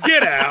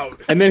 Get out.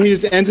 And then he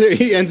ends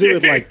it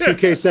with like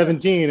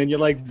 2K17, and you're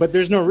like, but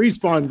there's no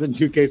respawns in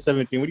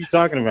 2K17. What are you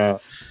talking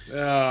about?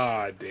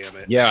 Ah, damn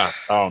it. Yeah.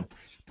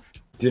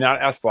 Do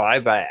not ask why,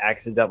 but I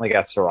accidentally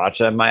got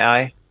sriracha in my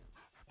eye.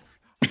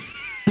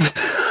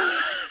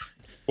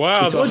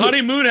 Wow, the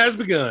honeymoon has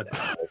begun.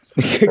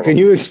 Can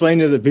you explain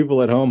to the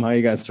people at home how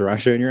you got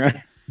sriracha in your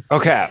eye?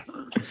 Okay.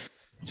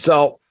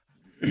 So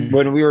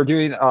when we were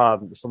doing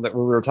something,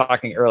 we were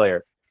talking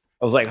earlier,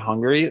 I was like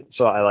hungry,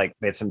 so I like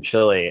made some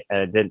chili, and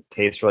it didn't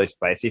taste really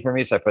spicy for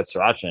me, so I put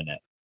sriracha in it.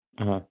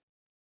 Uh-huh.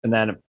 And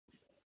then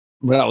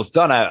when I was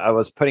done, I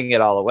was putting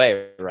it all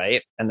away,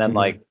 right? And then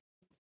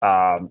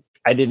I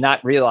did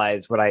not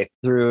realize when I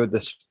threw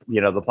this,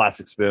 the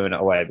plastic spoon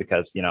away,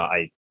 because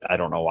I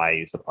don't know why I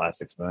used a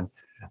plastic spoon,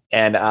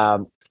 and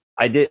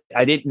I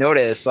didn't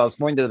notice. So I was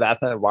going to the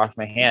bathroom and washed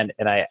my hand,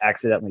 and I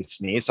accidentally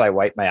sneezed. So I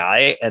wiped my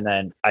eye, and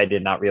then I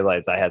did not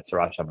realize I had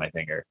sriracha on my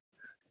finger.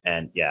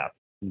 And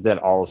then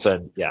all of a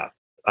sudden,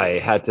 I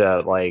had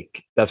to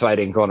that's why I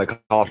didn't go on the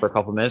call for a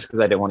couple minutes, because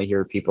I didn't want to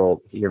hear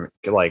people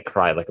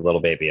cry like a little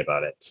baby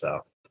about it.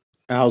 So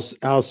Al's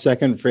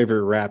second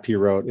favorite rap he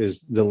wrote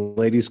is "The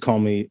ladies call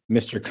me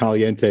Mr.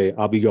 Caliente.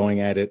 I'll be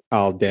going at it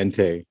al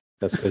dente."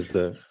 That's because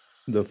the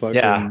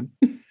fucking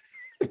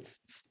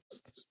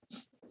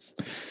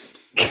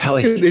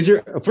Kelly, is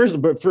your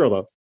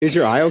is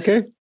your eye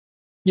okay?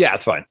 Yeah,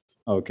 it's fine.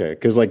 Okay,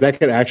 because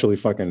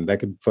that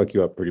could fuck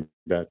you up pretty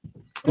bad.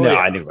 Oh, no, yeah.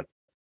 I knew it.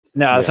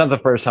 No, it's not the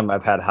first time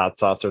I've had hot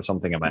sauce or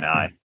something in my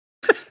eye.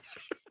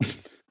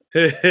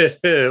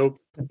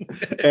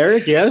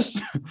 Eric,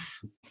 yes.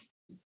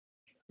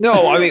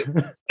 No, I mean,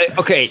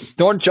 okay,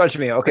 don't judge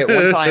me. Okay,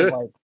 one time,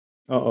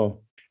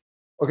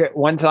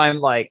 one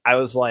time, I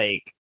was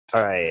like,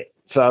 all right.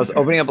 So I was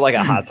opening up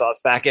a hot sauce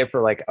packet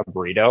for a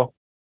burrito.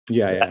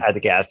 Yeah. At the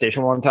gas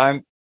station one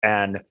time,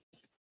 and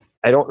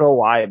I don't know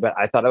why, but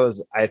I thought I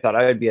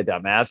would be a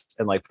dumbass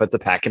and put the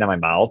packet in my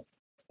mouth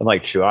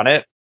and chew on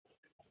it,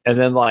 and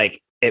then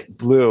it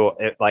blew,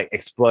 it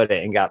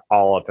exploded and got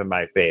all up in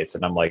my face,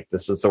 and I'm like,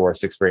 this is the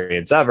worst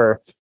experience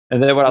ever.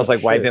 And then when I was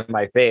wiping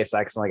my face, I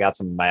accidentally got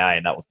some in my eye,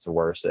 and that was the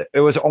worst. It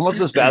was almost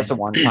as bad as the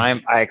one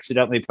time I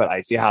accidentally put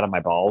icy hot on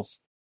my balls.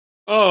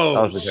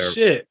 Oh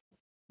shit!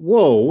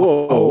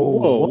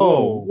 Whoa!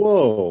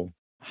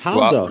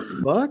 How the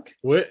fuck?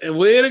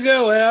 Way to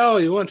go,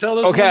 Al! You want to tell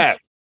us? Okay.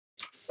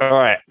 All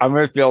right. I'm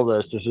going to feel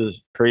this. This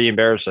is pretty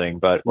embarrassing,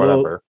 but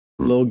whatever.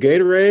 Little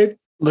Gatorade?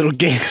 Little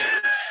game.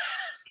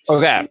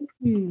 Okay.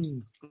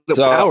 The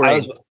So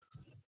Powerade.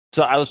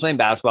 I was playing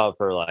basketball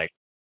for like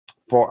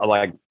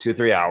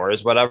 2-3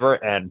 hours, whatever,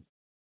 and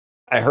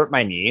I hurt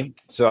my knee.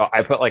 So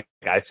I put like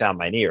ice on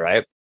my knee,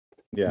 right?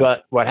 Yeah.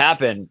 But what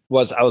happened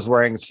was I was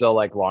wearing still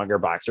like longer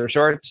boxer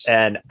shorts,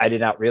 and I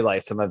did not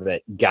realize some of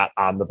it got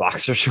on the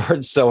boxer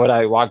shorts. So when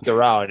I walked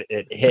around,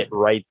 it hit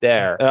right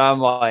there. And I'm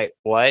like,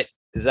 what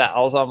is that?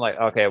 Also, I'm like,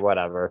 okay,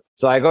 whatever.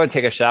 So I go and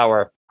take a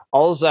shower.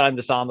 All of a sudden, I'm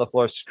just on the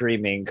floor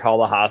screaming, call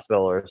the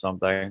hospital or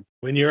something.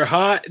 When you're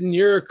hot and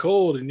you're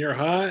cold and you're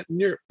hot and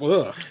you're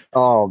ugh.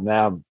 Oh,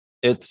 man,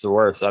 it's the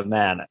worst.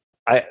 Man,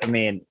 I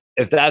mean,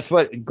 if that's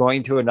what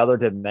going to another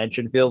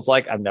dimension feels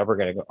like, I'm never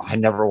going to go. I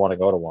never want to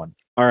go to one.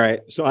 All right.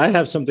 So I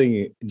have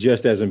something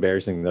just as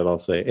embarrassing that I'll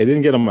say. It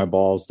didn't get on my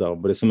balls, though,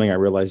 but it's something I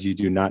realized you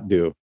do not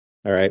do.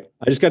 All right.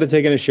 I just got to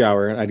take in a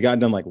shower. And I'd gotten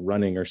done like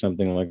running or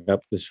something, like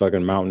up this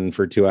fucking mountain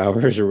for 2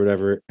 hours or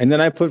whatever. And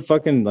then I put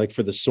fucking like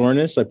for the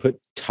soreness, I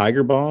put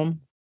Tiger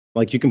Balm.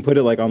 Like you can put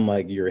it like on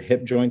like your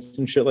hip joints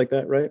and shit like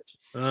that, right?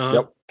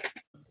 Yep.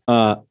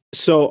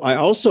 So I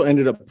also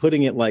ended up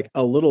putting it like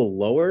a little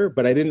lower,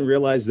 but I didn't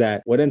realize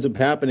that what ends up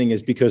happening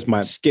is because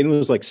my skin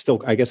was like still,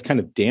 I guess, kind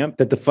of damp,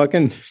 that the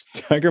fucking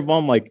Tiger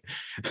Balm, like,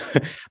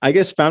 I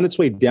guess, found its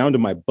way down to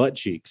my butt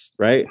cheeks,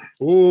 right?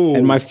 Ooh.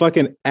 And my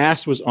fucking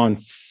ass was on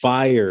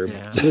fire.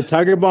 Yeah. So the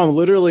Tiger Balm,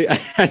 literally, I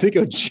had to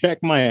go check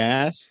my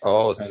ass.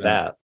 Oh,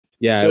 snap.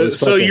 Yeah.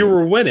 So you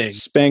were winning.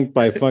 Spanked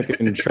by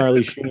fucking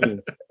Charlie Sheen.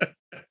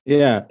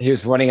 Yeah. He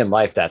was winning in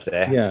life that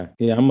day. Yeah.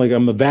 Yeah. I'm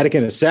a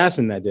Vatican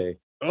assassin that day.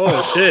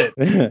 Oh shit.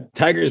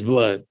 Tiger's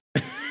blood.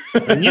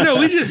 And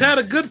we just had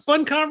a good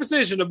fun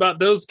conversation about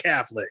those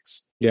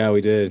Catholics. Yeah,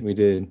 we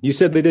did. You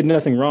said they did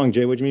nothing wrong,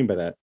 Jay. What do you mean by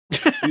that?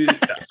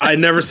 I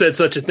never said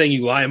such a thing,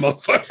 you lying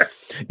motherfucker.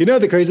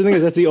 The crazy thing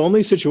is that's the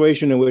only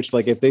situation in which,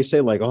 like, if they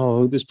say like,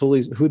 oh, who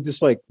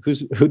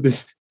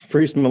this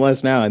priest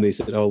molest now, and they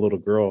said, oh, little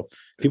girl,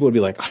 people would be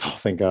like, oh,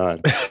 thank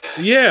God.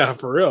 Yeah,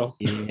 for real.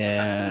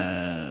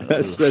 Yeah.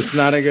 That's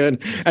not a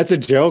good. That's a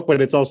joke,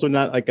 but it's also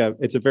not like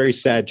it's a very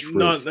sad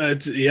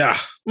truth. Yeah.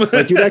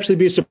 Like you'd actually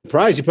be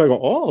surprised. You'd probably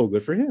go, oh,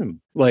 good for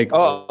him. Like,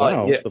 Oh,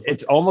 wow, yeah,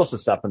 it's almost a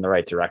step in the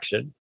right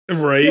direction.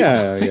 Right.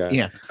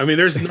 Yeah. I mean,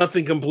 there's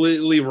nothing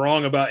completely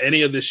wrong about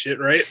any of this shit,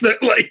 right?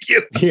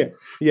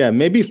 Yeah.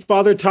 Maybe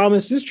Father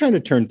Thomas is trying to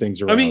turn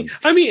things around.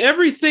 I mean,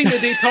 everything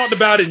that they talked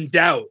about in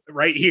Doubt,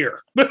 right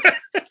here.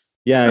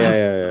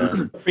 Yeah.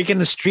 Freak in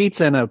the streets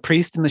and a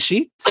priest in the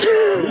sheets.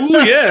 Ooh,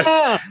 yes.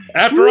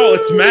 After all,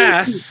 it's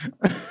mass.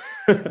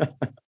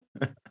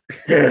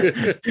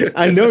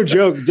 I no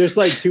joke. Just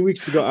like 2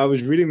 weeks ago, I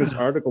was reading this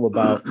article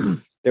about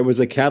there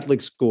was a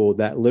Catholic school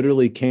that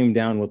literally came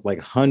down with like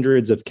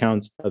hundreds of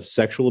counts of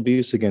sexual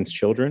abuse against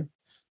children,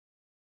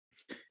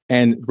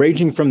 and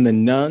ranging from the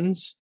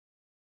nuns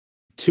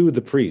to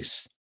the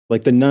priests.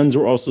 Like the nuns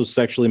were also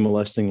sexually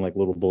molesting like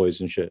little boys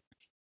and shit.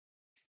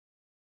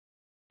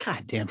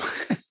 God damn.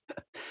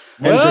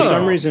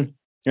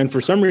 And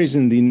for some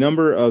reason, the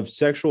number of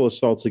sexual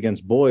assaults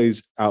against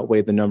boys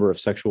outweigh the number of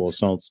sexual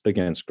assaults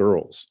against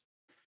girls.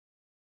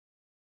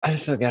 I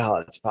just don't get how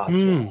that's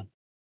possible.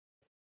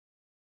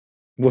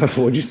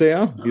 What'd you say,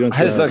 Al?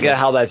 I just don't get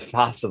how that's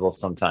possible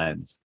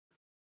sometimes.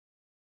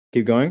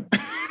 Keep going.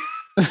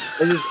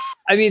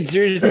 I mean,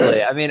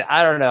 seriously. I mean,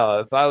 I don't know.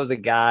 If I was a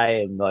guy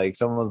and like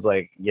someone's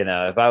like,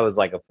 if I was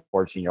like a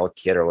 14-year-old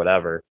kid or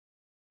whatever,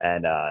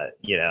 and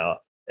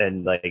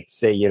and like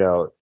say,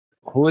 who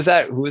was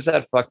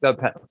that fucked up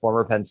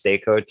former Penn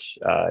State coach?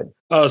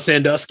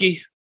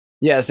 Sandusky.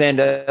 Yeah,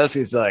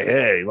 Sandusky's like,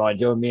 hey, you want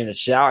to join me in the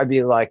shower? I'd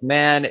be like,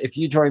 man, if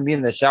you join me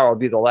in the shower, it'll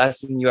be the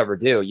last thing you ever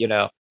do.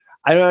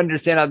 I don't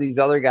understand how these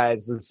other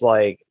guys, it's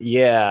like,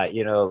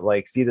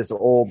 like see this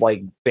old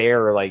like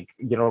bear, like,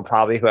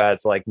 probably who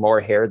has like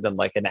more hair than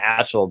like an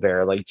actual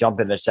bear, like jump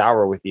in the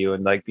shower with you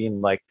and like being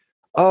like,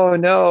 oh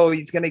no,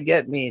 he's going to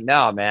get me.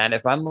 No, man.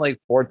 If I'm like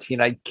 14,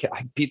 I'd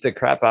beat the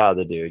crap out of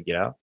the dude,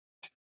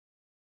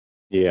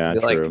 Yeah,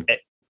 true.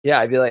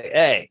 I'd be like,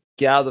 hey,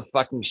 get out of the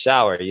fucking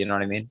shower. You know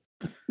what I mean?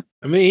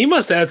 I mean, he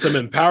must have had some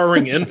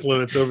empowering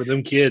influence over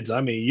them kids.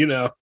 I mean,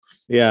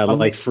 Yeah,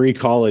 like free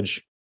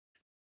college.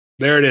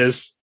 There it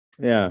is.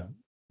 Yeah.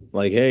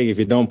 Like, hey, if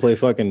you don't play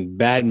fucking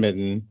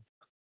badminton.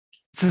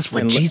 This is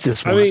what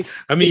Jesus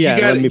wants. I mean, yeah,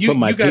 you got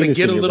to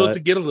get a little butt. to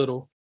get a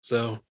little.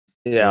 So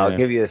yeah, I'll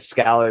give you a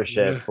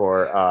scholarship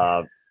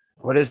for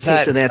what is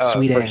that? So that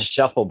sweet ass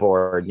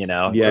shuffleboard,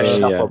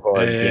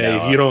 shuffleboard. Hey,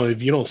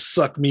 if you don't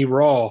suck me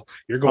raw,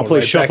 you're going. I'll play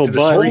right shuffle back to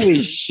butt. Holy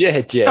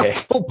shit, Jay!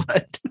 Shuffle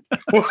butt.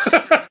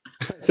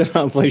 So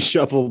I'll play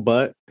shuffle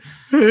butt.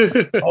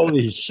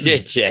 Holy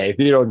shit, Jay! If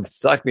you don't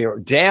suck me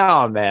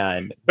down,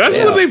 man. That's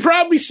what they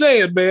probably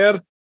saying,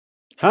 man.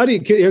 How do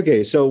you?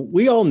 Okay, so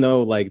we all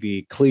know like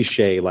the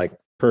cliche like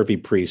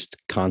pervy priest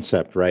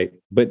concept, right?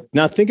 But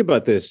now think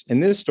about this. In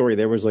this story,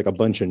 there was like a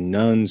bunch of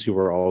nuns who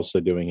were also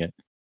doing it.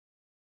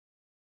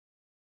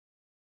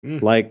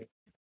 Like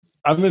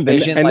I'm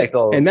envisioning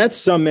and that's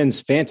some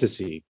men's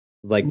fantasy.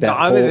 Like that.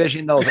 I'm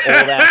envisioning those old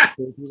ass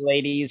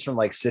ladies from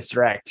like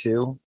Sister Act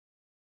 2.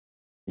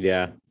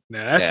 Yeah.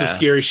 Now that's some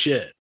scary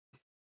shit.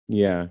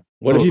 Yeah.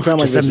 What if you found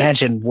like just this?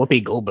 imagine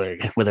Whoopi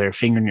Goldberg with her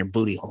finger in your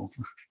booty hole.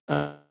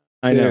 I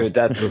know. Dude,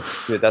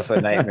 that's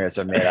what nightmares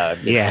are made out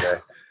of. Yeah.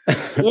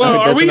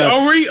 Well, That's enough.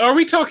 are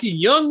we talking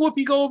young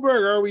Whoopi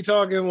Goldberg, or are we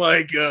talking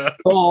like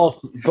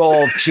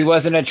Both. She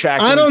wasn't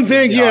attractive. I don't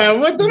think. Yeah.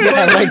 What the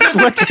fuck? Like,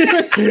 what?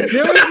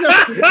 There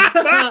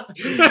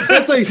was no-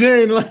 That's like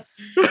saying. Like,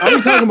 are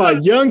we talking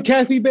about young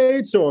Kathy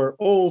Bates or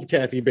old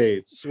Kathy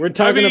Bates? We're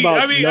talking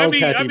about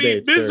Kathy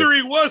Bates.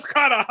 Misery was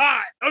kind of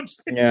hot. I'm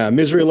just Yeah,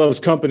 Misery loves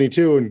company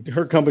too, and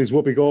her company's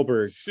Whoopi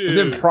Goldberg. Was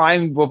it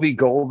prime Whoopi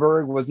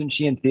Goldberg? Wasn't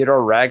she in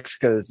Theodore Rex?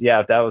 Because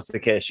if that was the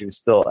case, she was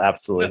still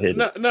absolutely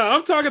hidden. No,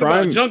 I'm talking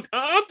Prime-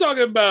 I'm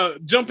talking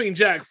about Jumping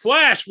Jack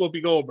Flash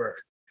Whoopi Goldberg.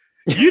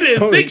 You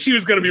didn't think she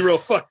was going to be real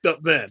fucked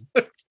up then.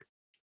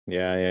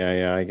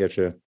 Yeah, I get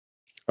you.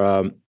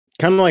 Kind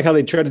of like how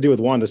they tried to do with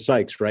Wanda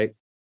Sykes, right?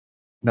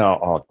 No,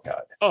 oh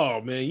god. Oh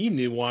man, you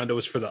knew Wanda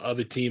was for the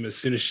other team as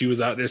soon as she was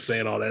out there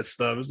saying all that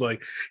stuff. It's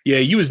like, yeah,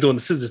 you was doing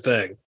the scissor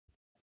thing.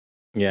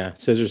 Yeah,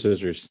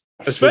 scissors.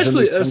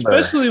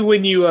 Especially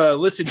when you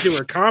listen to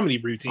her comedy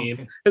routine.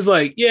 Okay. It's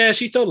like, yeah,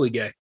 she's totally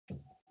gay.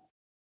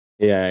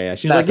 Yeah.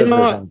 She's Not like, you that know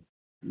there's what? an-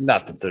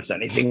 not that there's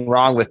anything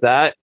wrong with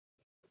that.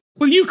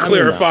 What are you I mean,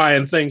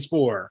 clarifying things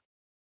for?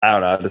 I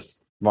don't know. I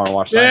just want to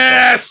watch.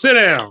 Yeah, sit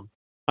down.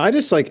 I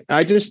just, I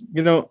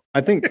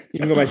think you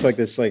can go back to like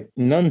this, like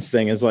nuns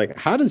thing is like,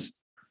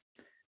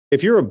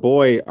 if you're a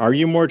boy, are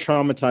you more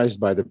traumatized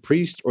by the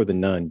priest or the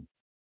nun?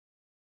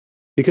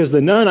 Because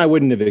the nun, I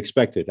wouldn't have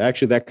expected.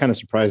 Actually, that kind of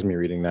surprised me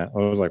reading that. I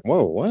was like,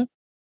 whoa, what?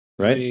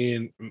 Right. I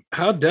mean,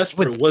 how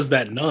desperate was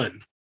that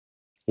nun?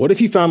 What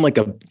if you found like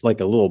a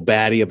little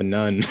baddie of a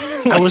nun?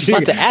 I was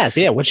about to ask.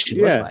 Yeah, what she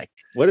look like?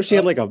 What if she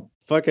had like a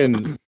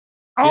fucking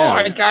Oh, Yeah.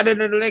 I got an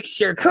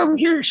elixir. Come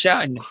here,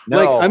 son. No.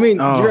 like? I mean,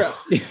 Oh.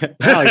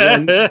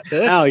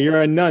 Al,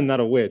 you're a nun, not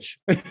a witch.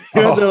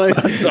 Oh,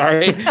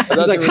 sorry. It's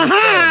like,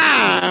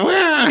 ha.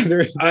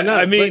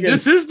 I mean,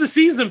 this is the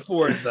season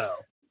for it, though.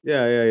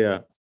 Yeah.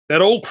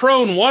 That old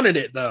crone wanted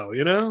it, though.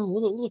 You know,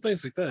 little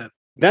things like that.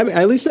 That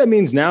at least that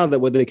means now that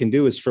what they can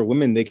do is for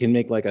women, they can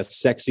make like a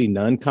sexy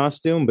nun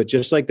costume, but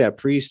just like that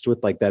priest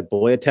with like that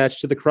boy attached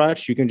to the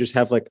crotch, you can just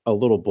have like a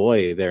little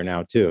boy there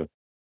now too,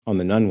 on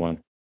the nun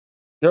one.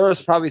 There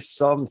was probably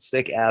some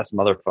sick ass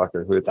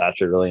motherfucker who was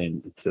actually really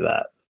into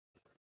that.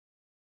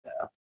 Yeah.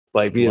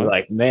 Like being What?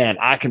 like, man,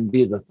 I can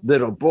be the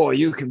little boy.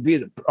 You can be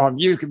the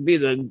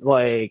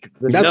like.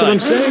 The That's what I'm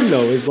nut." saying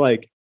though, is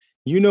like,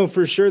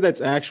 for sure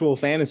that's actual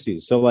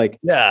fantasies. So like,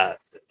 Yeah.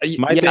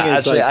 My thing is,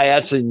 actually, like- I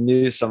actually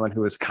knew someone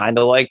who was kind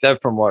of like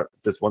that from what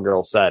this one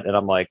girl said, and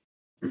I'm like,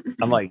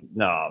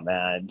 no,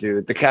 man,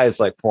 dude, the guy's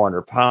like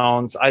 400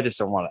 pounds. I just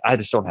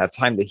don't have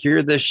time to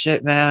hear this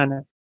shit,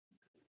 man.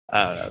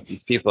 I don't know.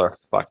 These people are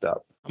fucked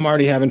up. I'm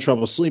already having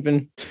trouble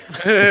sleeping.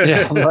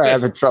 Yeah, I'm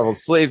having trouble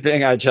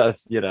sleeping. I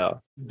just,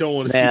 Don't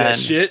want to see Man. that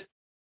shit.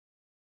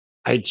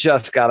 I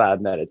just got out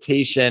of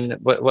meditation.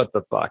 What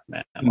the fuck,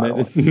 man? I don't-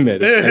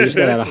 I just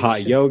got out of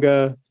hot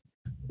yoga.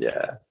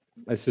 yeah.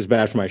 This is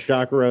bad for my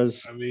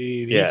chakras. I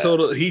mean, Yeah.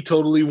 he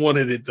totally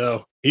wanted it,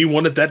 though. He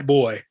wanted that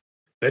boy,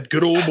 that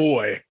good old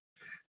boy.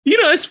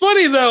 It's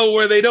funny though,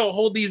 where they don't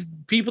hold these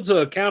people to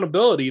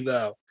accountability,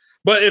 though.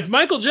 But if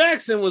Michael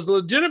Jackson was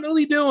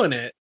legitimately doing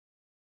it,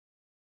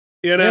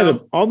 Yeah,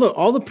 all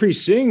the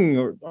priests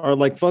sing are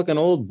like fucking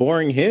old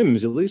boring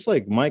hymns. At least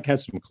like Mike had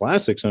some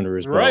classics under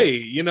his belt.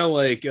 right?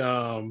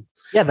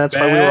 Yeah, that's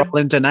why we were Bad, all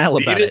in denial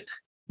beat about it. it.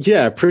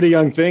 Yeah, Pretty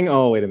Young Thing.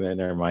 Oh, wait a minute.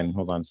 Never mind.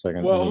 Hold on a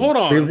second. Well, hold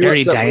on. We Dirty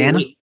reached the- Diana?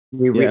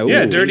 Yeah,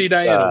 Yeah, ooh, Dirty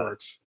Diana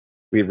works.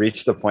 We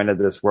reached the point of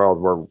this world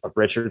where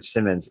Richard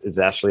Simmons is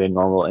actually a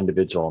normal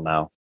individual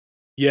now.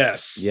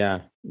 Yes. Yeah.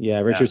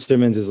 Richard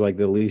Simmons is like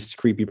the least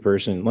creepy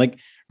person. Like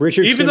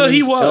Richard Even Simmons, though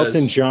he was.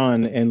 Elton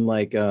John, and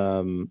like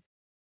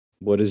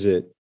what is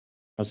it?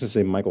 I was gonna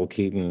say Michael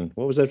Keaton.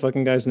 What was that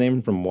fucking guy's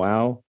name from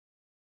WoW?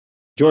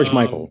 George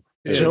Michael.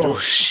 Yeah, Oh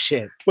George-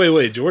 shit!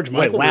 Wait, George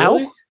Michael. wow?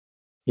 Really?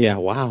 Yeah.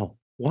 Wow.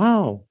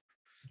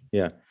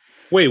 Yeah.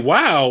 Wait,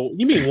 wow.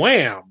 You mean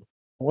Wham?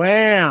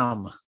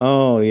 Wham!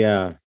 Oh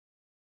yeah.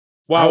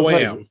 Wow, I was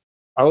like- Wham.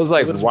 I was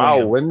like, What is wow,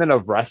 Wham? women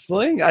of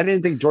wrestling? I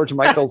didn't think George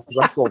Michael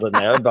wrestled in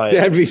there, but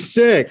That'd be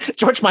sick.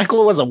 George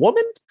Michael was a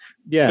woman.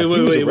 Yeah. Wait,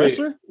 he was a wait.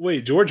 wrestler.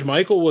 Wait, George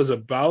Michael was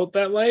about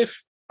that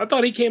life? I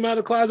thought he came out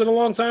of the closet a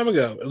long time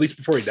ago, at least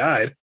before he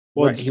died.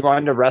 Well, he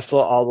wanted to wrestle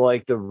all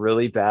like the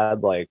really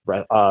bad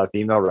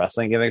female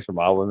wrestling gimmicks from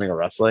Wild Women of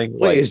Wrestling.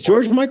 wait, is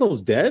George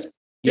Michael's dead?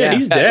 Yeah,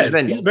 he's Yeah,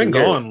 dead. He's been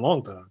years. gone a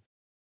long time.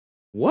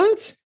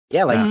 What?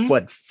 Yeah, like Mhm.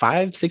 what,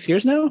 5-6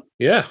 years now?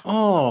 Yeah.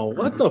 Oh,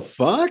 what the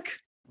fuck?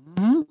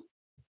 Mm-hmm.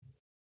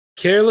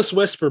 Careless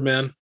whisper,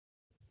 man.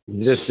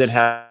 You just didn't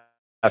have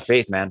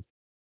faith, man.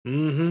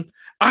 Mm-hmm.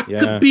 I Yeah.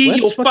 could be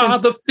Let's your fucking-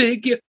 father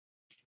figure.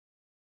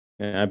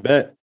 Yeah, I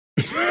bet.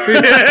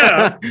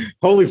 Yeah.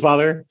 Holy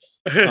Father.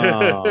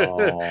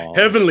 Oh.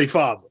 Heavenly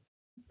Father.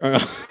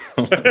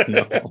 Oh,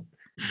 no.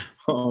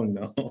 Oh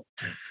no.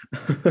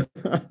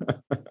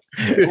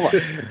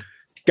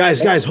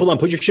 Guys, hold on.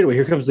 Put your shit away.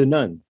 Here comes the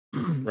nun.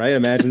 Right?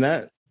 Imagine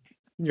that.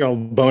 You're all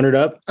bonered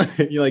up.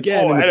 You're like,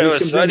 yeah. Oh, and then the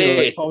priest comes in, you're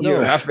Sonny, like, oh you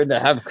no. happen to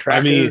have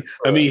crackers?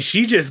 I mean,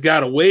 she just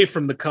got away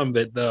from the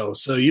convent though,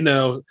 so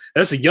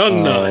that's a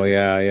young nun. Oh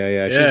yeah.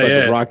 She's Yeah, about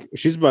yeah. to rock.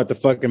 She's about to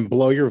fucking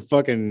blow your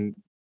fucking.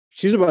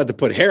 She's about to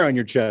put hair on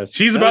your chest.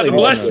 She's That about to lady-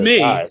 bless Oh, me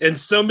God. in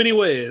so many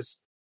ways.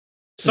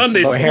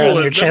 Sunday Blow hair on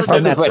school your has chest never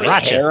on been that this way.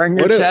 sriracha. Hair on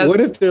your What if, chest?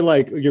 what if they're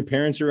like your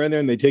parents are in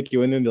there and they take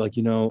you in there and they're like,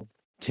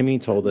 Timmy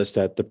told us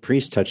that the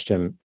priest touched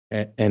him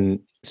and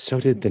so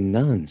did the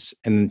nuns.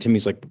 And then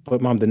Timmy's like,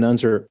 but mom, the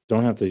nuns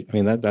don't have to. I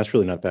mean, that's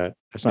really not that.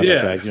 That's not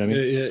that bad. You know what I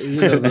mean?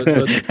 Yeah,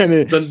 the And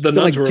then the they're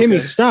nuns like, were Timmy,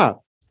 okay.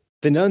 stop.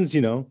 The nuns,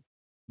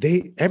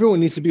 everyone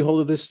needs to be held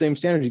to this same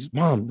standard. He goes,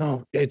 Mom,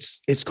 no, it's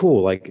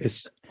cool. Like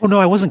it's Oh no,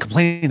 I wasn't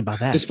complaining about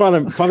that. just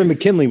Father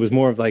McKinley was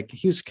more of like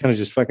he was kind of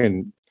just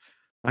fucking.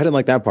 I didn't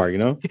like that part,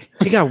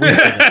 He got weird.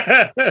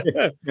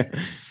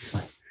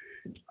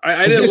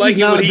 I didn't This like is it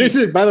not, when he. this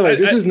is by the way,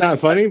 this I- is not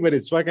funny, but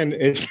it's fucking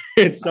it's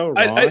so wrong.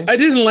 I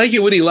didn't like it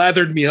when he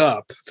lathered me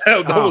up.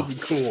 That Oh.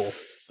 wasn't cool.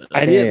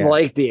 I didn't Yeah.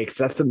 like the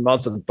excessive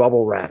amounts of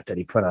bubble wrap that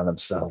he put on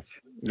himself.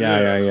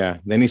 Yeah.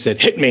 Then he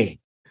said, "Hit me,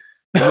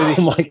 Oh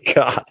my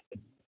god!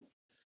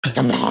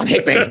 come on,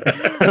 hit me."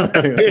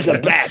 Here's a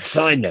bat,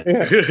 son.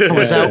 It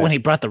was out when he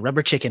brought the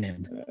rubber chicken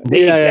in.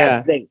 Make Yeah.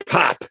 that thing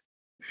pop.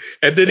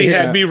 And then he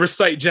Yeah. had me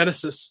recite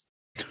Genesis.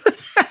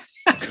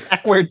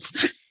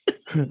 Backwards.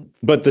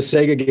 But the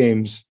Sega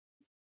games,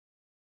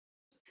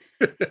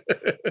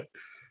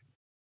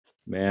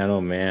 man,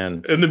 oh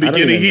man. In the I don't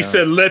beginning, even he know.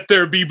 said, "Let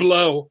there be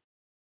blow."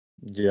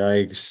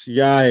 Yikes.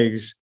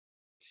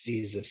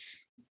 Jesus.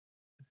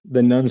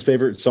 The nun's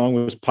favorite song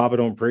was "Papa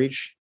Don't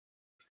Preach."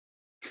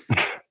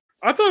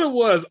 I thought it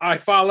was, "I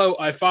follow,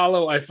 I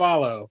follow, I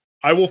follow.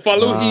 I will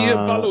follow him,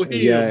 follow him."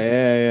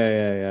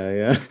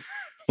 Yeah.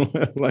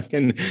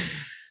 Fucking,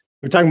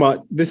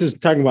 this is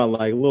talking about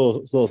like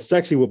little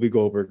sexy Whoopi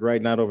Goldberg,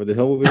 right? Not over the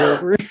hill Whoopi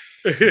Goldberg.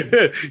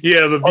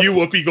 Yeah, the view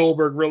Whoopi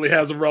Goldberg really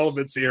has a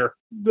relevance here.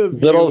 The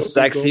Little Whoopi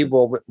sexy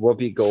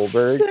Whoopi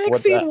Goldberg. What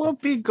Sexy the-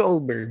 Whoopi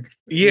Goldberg.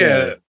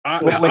 Yeah,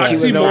 when she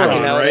was rocking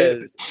Oxymoron, out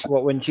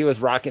right? when she was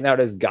rocking out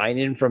as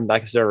Guinan from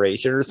Next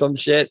Generation or some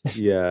shit.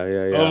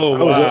 Yeah. Oh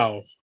I was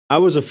wow! I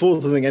was a fool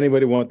to think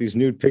anybody want these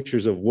nude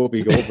pictures of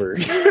Whoopi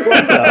Goldberg.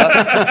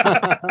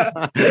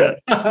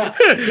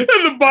 And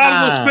the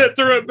bottle of spit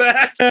threw it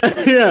back.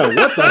 Yeah,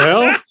 what the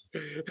hell?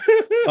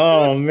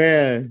 Oh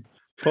man,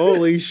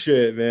 holy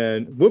shit,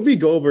 man! Whoopi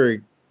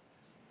Goldberg.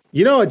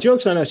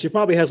 Joke's on us. She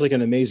probably has like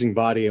an amazing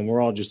body, and we're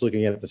all just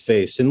looking at the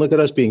face. And look at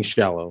us being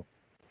shallow.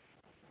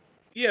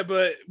 Yeah,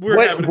 but we're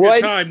having a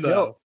good time though.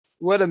 No,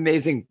 what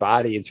amazing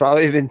body! It's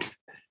probably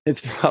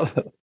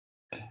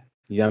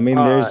Yeah, I mean,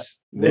 it's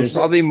there's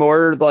probably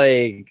more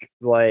like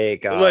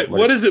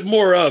What is it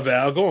more of,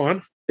 Al? Go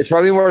on. it's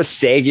probably more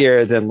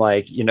saggier than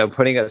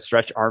putting a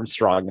Stretch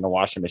Armstrong in a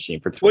washing machine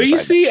for 25 Well, you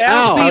see,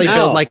 Al Probably seen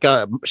it.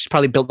 built she's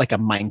probably built like a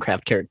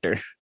Minecraft character.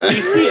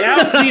 You see,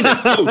 Al seen it.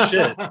 Oh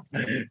shit!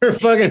 her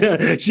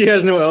fucking. She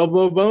has no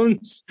elbow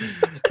bones,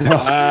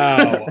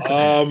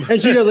 Wow.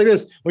 and she goes like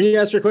this. When you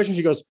ask her a question,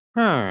 she goes,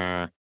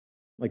 "Huh,"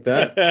 like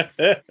that.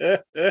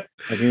 Like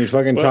when you're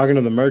fucking Well- talking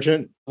to the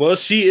merchant. Well,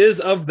 she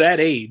is of that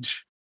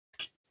age.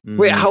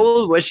 Wait, Mhm. how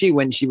old was she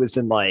when she was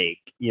in the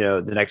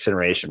Next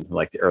Generation from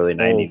the early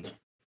 90s? Old.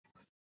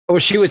 Oh,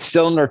 she was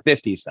still in her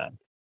 50s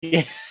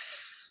then.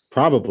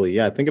 Probably,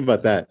 yeah. Think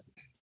about that.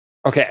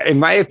 Okay, in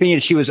my opinion,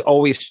 she was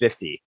always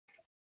 50.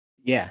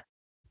 Yeah.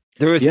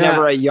 There was Yeah.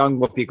 never a young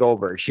Whoopi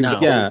Goldberg. She was No.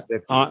 Yeah.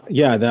 always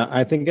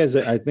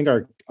 50. I think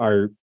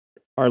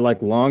our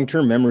like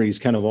long-term memories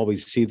kind of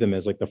always see them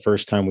as like the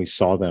first time we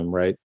saw them,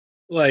 right?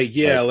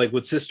 Like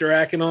with Sister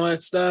Act and all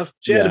that stuff.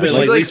 She had to Yeah. be Was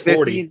like she, at least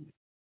 40. 50?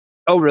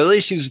 Oh, really?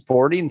 She was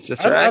 40 in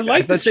Sister Act? I'd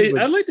like to thought she say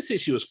was- I'd like to say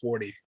she was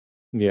 40.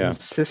 Yeah.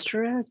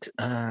 Sister Act?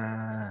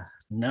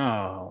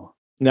 No.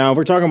 Now, if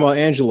we're talking about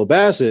Angela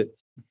Bassett,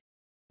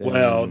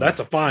 Well, that's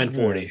a fine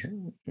 40.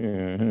 I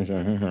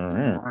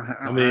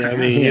I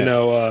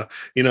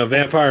mean,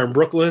 Vampire in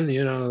Brooklyn,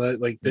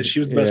 that she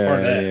was the best part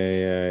of that.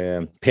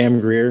 Yeah. Pam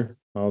Grier,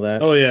 all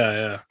that. Oh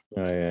yeah.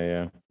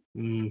 Yeah.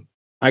 Mm.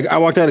 I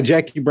walked out of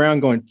Jackie Brown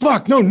going,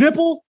 "Fuck, no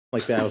nipple!"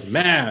 Like that. I was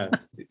mad.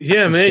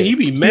 Yeah, man, you'd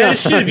be mad as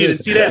shit if you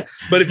didn't see that.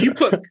 But if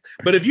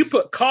you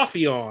put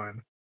coffee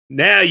on,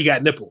 now you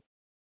got nipple.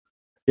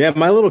 Yeah,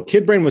 my little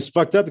kid brain was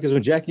fucked up because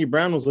when Jackie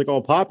Brown was like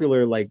all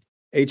popular, like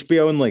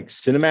HBO and like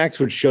Cinemax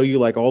would show you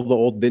like all the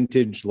old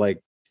vintage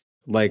like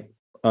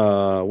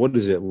what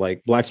is it,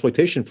 like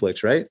blaxploitation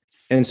flicks, right?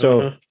 And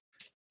so Uh-huh.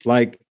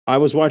 like I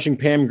was watching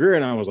Pam Grier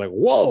and I was like,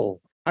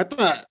 whoa, I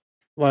thought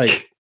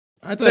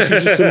she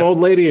was just some old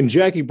lady in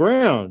Jackie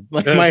Brown.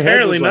 Like my head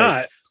Apparently was like,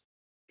 not.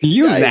 Can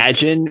you Yikes.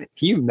 imagine?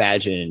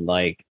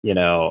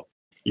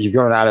 You're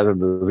going out of a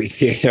movie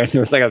theater and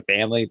there's like a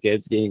family of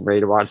kids getting ready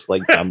to watch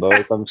like Dumbo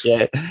or some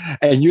shit,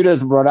 and you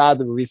just run out of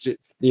the movie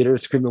theater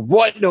screaming,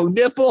 "What? No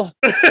nipple?"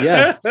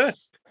 Yeah.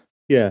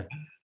 Yeah,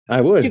 I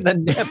would. The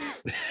nip.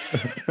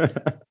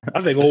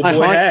 I think old I boy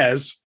honked-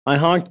 has. I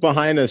honked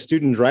behind a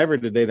student driver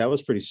today. That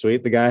was pretty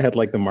sweet. The guy had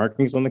like the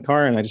markings on the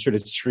car, and I just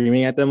started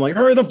screaming at them like,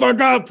 "Hurry the fuck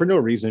up!" for no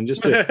reason,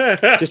 just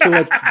to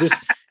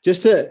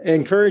just to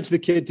encourage the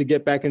kid to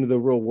get back into the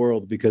real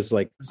world, because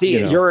like, see,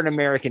 you're an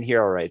American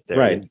hero right there.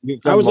 Right.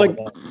 I was like,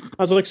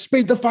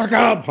 speed the fuck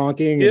up,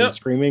 honking and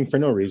screaming for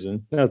no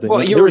reason. Nothing.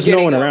 Well, there was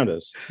no one around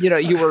us.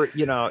 You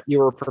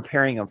were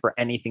preparing them for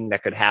anything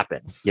that could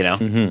happen,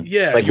 Mm-hmm.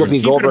 Yeah. like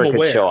Whoopi Goldberg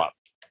could show up.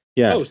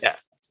 Yeah. Oh,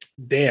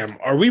 damn.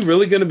 Are we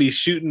really going to be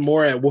shooting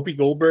more at Whoopi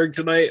Goldberg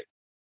tonight?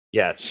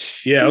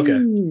 Yes. Yeah.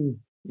 Okay.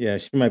 Yeah.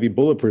 She might be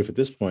bulletproof at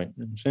this point.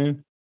 You know what I'm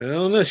saying? I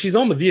don't know. She's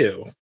on The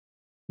View.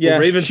 Yeah.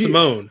 Raven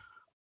Simone.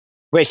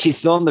 Wait, she's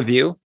still on The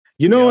View?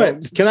 You know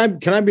what? Can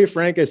I be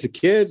frank? As a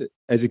kid,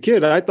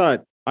 I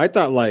thought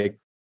like,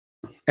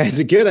 as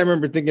a kid, I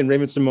remember thinking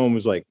Raven Simone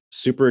was like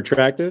super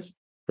attractive,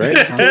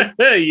 right?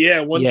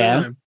 Yeah. One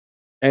time.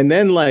 And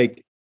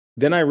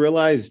then I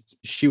realized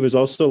she was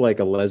also like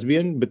a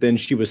lesbian, but then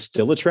she was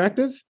still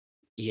attractive.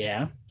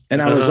 Yeah.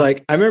 And I was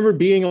like, I remember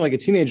being like a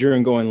teenager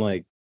and going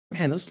like,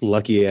 man, those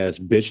lucky ass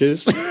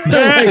bitches.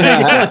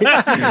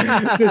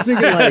 Just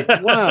thinking like,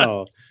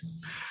 wow.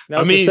 That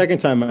was the second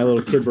time my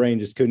little kid brain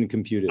just couldn't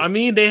compute it. I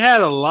mean, they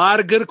had a lot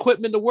of good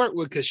equipment to work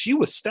with because she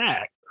was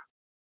stacked.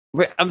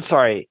 Wait, I'm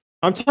sorry.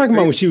 I'm talking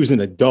about when she was an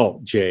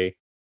adult, Jay.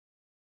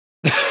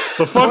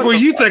 The fuck were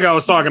you think I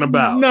was talking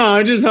about? No,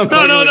 I'm just no.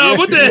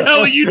 What the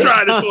hell are you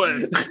trying to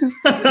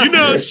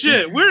twist?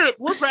 Shit.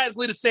 We're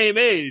practically the same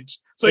age.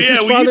 So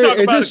when you talk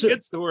about a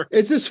kid store,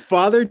 is this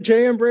Father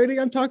Jay and Brady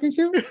I'm talking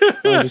to?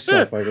 I'm just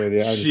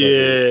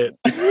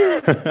shit.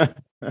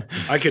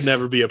 I could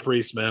never be a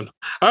priest, man.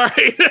 All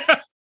right.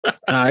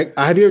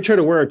 Have you ever tried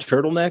to wear a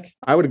turtleneck?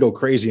 I would go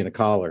crazy in a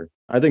collar.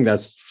 I think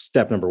that's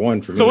step number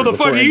one for me. So what the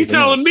fuck are you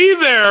telling me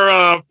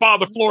there,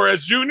 Father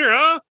Flores Jr.,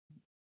 huh?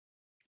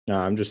 No,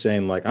 I'm just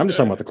saying, I'm just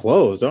talking about the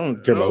clothes. I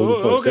don't care about who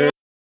the folks are.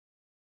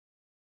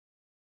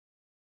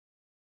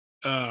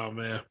 Oh,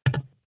 man.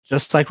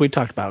 Just like we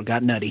talked about,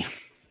 got nutty.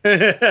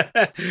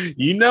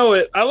 You know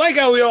it. I like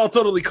how we all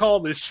totally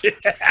call this shit.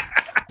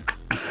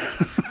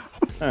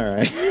 All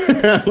right.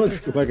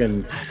 Let's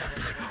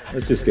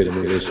just get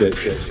into this shit.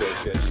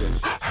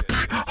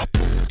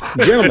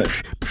 Gentlemen,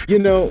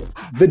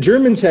 the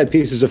Germans had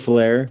pieces of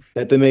flair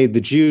that they made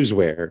the Jews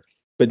wear,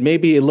 but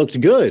maybe it looked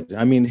good.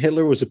 I mean,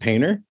 Hitler was a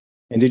painter.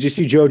 And did you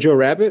see Jojo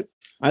Rabbit?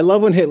 I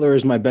love when Hitler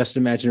is my best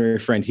imaginary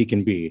friend he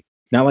can be.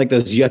 Not like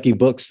those yucky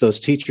books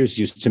those teachers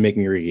used to make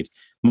me read.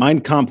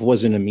 Mein Kampf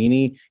wasn't a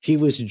meanie. He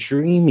was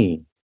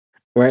dreamy.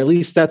 Or at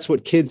least that's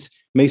what kids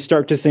may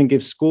start to think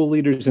if school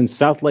leaders in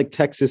Southlake,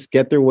 Texas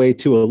get their way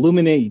to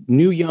illuminate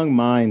new young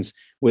minds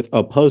with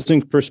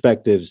opposing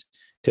perspectives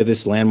to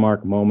this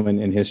landmark moment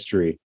in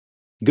history.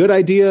 Good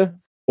idea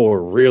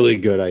or really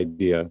good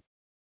idea?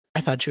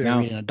 I thought you were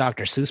reading a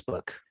Dr. Seuss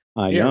book.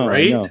 I know,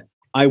 right?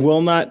 I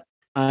know.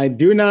 I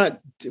do not.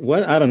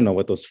 What? I don't know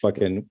what those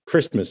fucking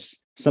Christmas.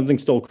 Something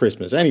stole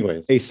Christmas.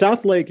 Anyways, a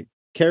Southlake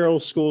Carroll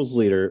Schools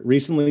leader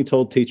recently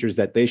told teachers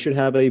that they should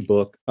have a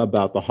book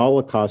about the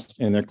Holocaust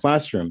in their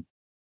classroom.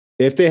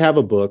 If they have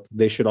a book,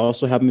 they should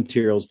also have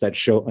materials that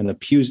show an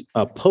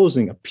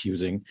opposing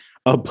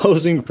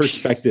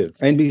perspective.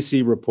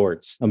 NBC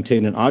reports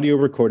obtained an audio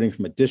recording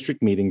from a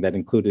district meeting that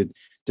included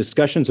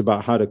discussions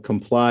about how to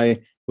comply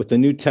with the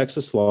new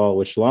Texas law,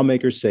 which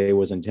lawmakers say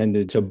was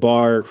intended to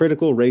bar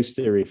critical race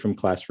theory from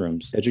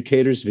classrooms.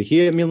 Educators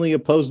vehemently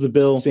opposed the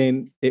bill,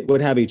 saying it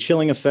would have a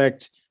chilling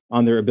effect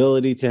on their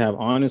ability to have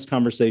honest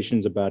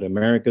conversations about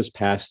America's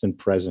past and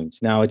present.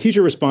 Now, a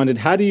teacher responded,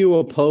 "How do you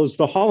oppose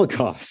the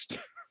Holocaust?"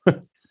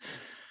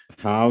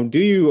 How do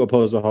you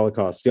oppose the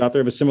Holocaust? The author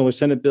of a similar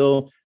Senate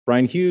bill,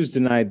 Brian Hughes,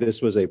 denied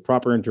this was a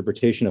proper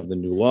interpretation of the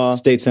new law.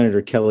 State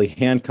Senator Kelly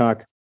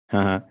Hancock,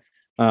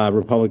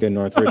 Republican,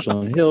 North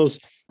Richland Hills,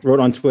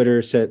 wrote on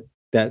Twitter, said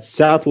that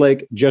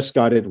Southlake just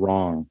got it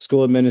wrong.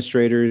 School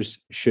administrators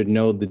should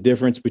know the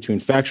difference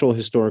between factual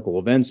historical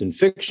events and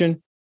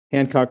fiction.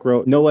 Hancock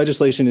wrote, no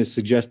legislation is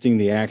suggesting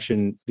the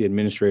action the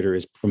administrator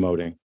is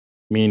promoting,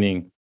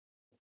 meaning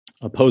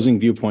opposing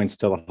viewpoints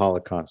to the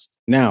Holocaust.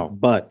 Now,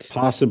 but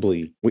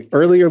possibly,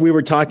 earlier we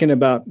were talking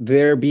about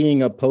there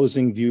being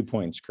opposing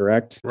viewpoints,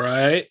 correct?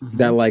 Right.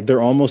 That they're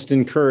almost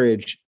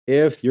encouraged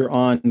if you're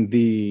on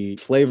the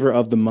flavor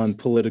of the month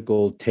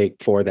political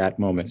take for that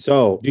moment.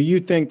 So do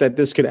you think that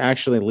this could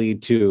actually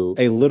lead to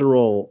a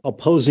literal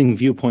opposing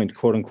viewpoint,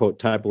 quote unquote,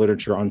 type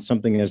literature on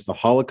something as the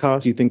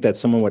Holocaust? Do you think that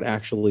someone would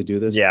actually do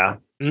this? Yeah.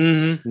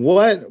 Mm-hmm.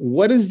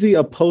 What is the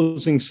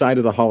opposing side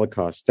of the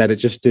Holocaust? That it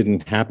just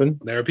didn't happen?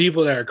 There are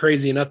people that are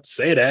crazy enough to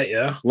say that,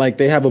 yeah. Like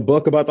they have a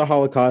book about the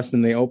Holocaust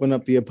and they open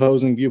up the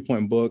opposing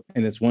viewpoint book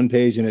and it's one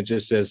page and it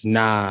just says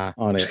nah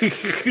on it.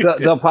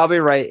 They'll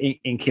probably write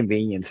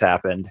inconvenience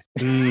happened.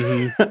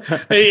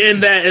 Mm-hmm. Hey,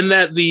 and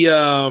that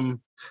the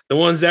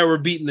ones that were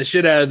beating the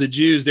shit out of the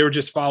Jews, they were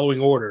just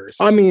following orders.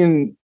 I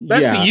mean,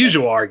 that's the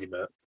usual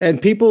argument. And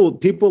people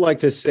like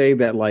to say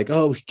that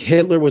oh,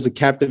 Hitler was a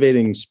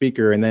captivating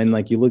speaker, and then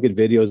you look at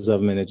videos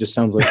of him and it just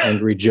sounds like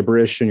angry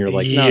gibberish, and you're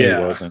like, no,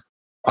 he wasn't.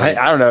 I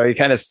don't know. He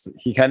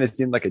kind of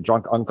seemed like a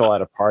drunk uncle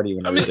at a party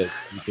when I read it.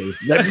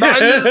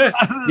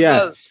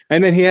 Yeah,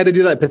 and then he had to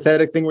do that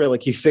pathetic thing where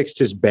he fixed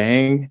his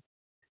bang.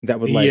 that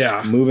would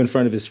like move in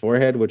front of his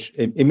forehead, which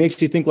it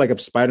makes you think like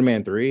of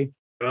Spider-Man 3,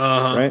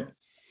 right?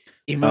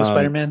 Emo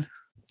Spider-Man.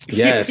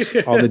 Yes,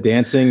 all the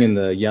dancing and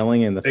the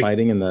yelling and the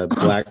fighting and the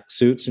black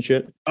suits and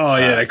shit. Oh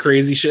yeah,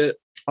 crazy shit.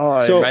 Oh,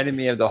 it reminded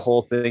me of the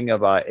whole thing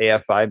about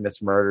AFI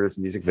Miss Murder's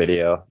music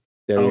video.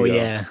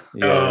 Yeah.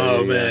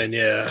 Man,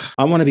 yeah.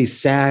 I want to be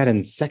sad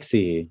and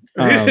sexy.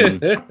 How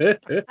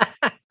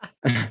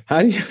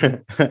do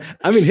you?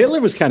 I mean,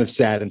 Hitler was kind of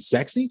sad and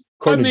sexy,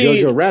 according to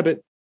Jojo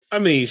Rabbit. I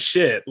mean,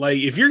 shit. Like,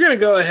 if you're gonna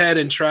go ahead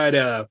and try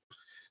to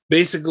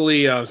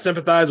basically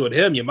sympathize with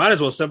him, you might as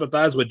well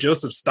sympathize with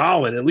Joseph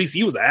Stalin. At least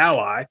he was an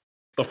ally.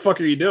 The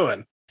fuck are you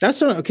doing? That's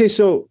not okay.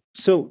 So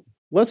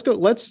let's go.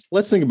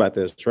 Let's think about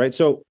this, right?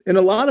 So in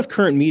a lot of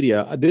current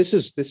media, this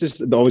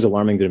is always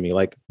alarming to me.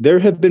 Like, there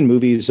have been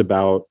movies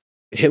about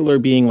Hitler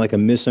being like a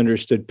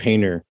misunderstood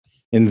painter,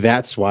 and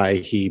that's why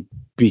he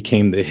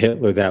became the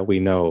Hitler that we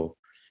know,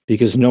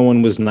 because no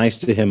one was nice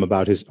to him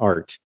about his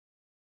art,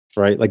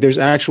 right? Like, there's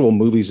actual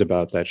movies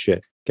about that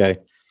shit. Okay,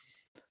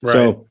 right.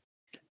 So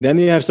then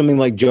you have something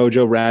like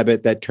Jojo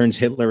Rabbit that turns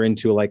Hitler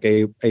into like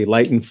a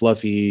light and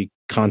fluffy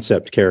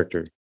concept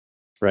character,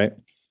 right?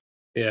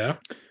 Yeah.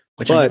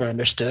 Which I never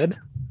understood.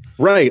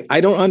 Right. I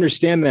don't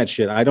understand that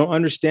shit. I don't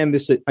understand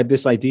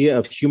this idea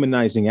of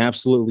humanizing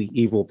absolutely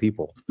evil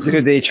people.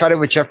 Dude, they tried it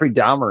with Jeffrey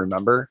Dahmer,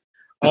 remember?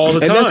 All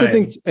the time.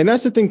 And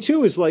that's the thing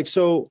too, is like,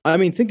 so, I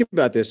mean, think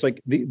about this,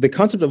 like the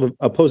concept of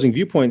opposing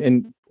viewpoint,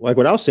 and like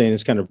what I was saying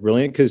is kind of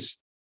brilliant, because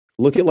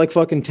look at like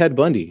fucking Ted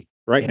Bundy,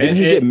 right?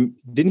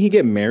 Didn't he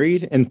get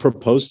married and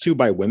proposed to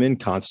by women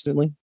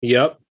constantly?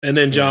 Yep. And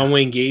then John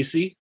Wayne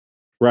Gacy.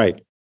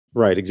 Right.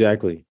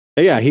 Exactly.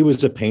 Yeah, he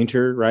was a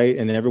painter, right?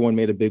 And everyone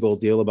made a big old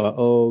deal about,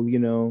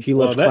 he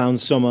loved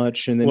clowns so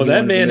much. And then,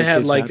 that man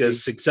had like a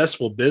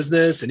successful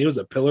business, and he was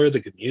a pillar of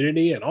the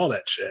community and all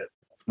that shit.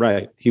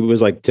 Right. He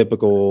was like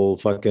typical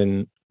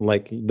fucking,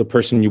 like the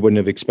person you wouldn't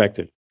have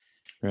expected.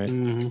 Right.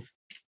 Mm-hmm.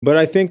 But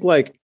I think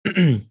like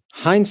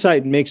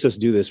hindsight makes us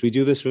do this. We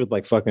do this with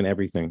like fucking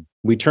everything.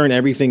 We turn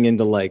everything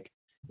into like,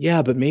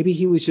 yeah, but maybe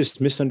he was just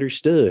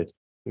misunderstood.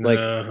 Like,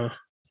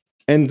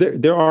 and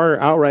there are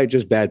outright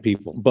just bad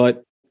people,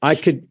 but I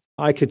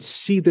could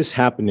see this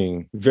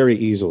happening very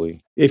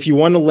easily. If you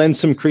want to lend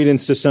some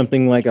credence to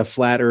something like a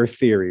flat earth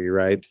theory,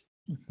 right?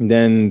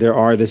 Then there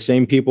are the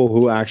same people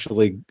who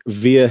actually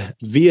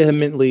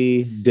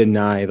vehemently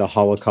deny the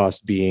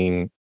Holocaust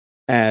being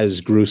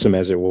as gruesome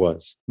as it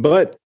was.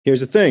 But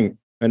here's the thing.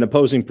 An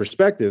opposing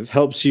perspective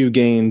helps you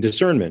gain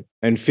discernment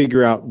and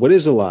figure out what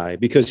is a lie.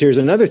 Because here's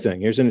another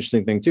thing. Here's an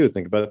interesting thing too.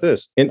 Think about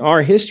this. In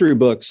our history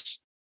books,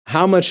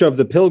 how much of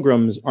the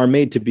pilgrims are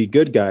made to be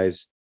good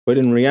guys? But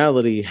in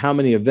reality, how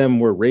many of them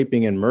were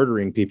raping and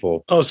murdering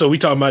people? Oh, so we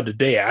talking about the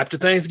day after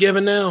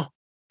Thanksgiving now?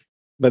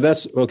 But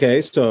that's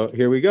okay. So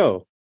here we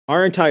go.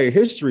 Our entire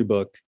history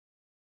book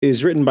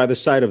is written by the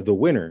side of the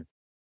winner,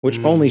 which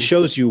only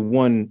shows you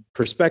one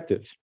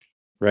perspective,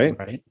 right?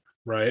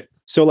 Right.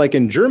 So like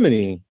in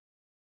Germany,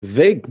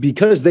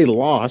 because they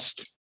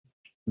lost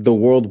the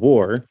World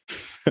War,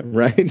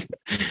 right?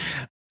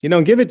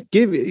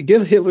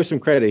 Give Hitler some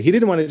credit. He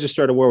didn't want to just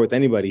start a war with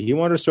anybody. He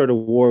wanted to start a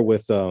war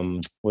with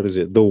the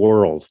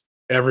world.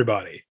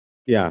 Everybody.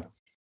 Yeah.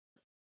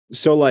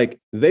 So like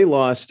they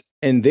lost,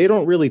 and they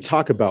don't really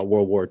talk about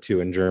World War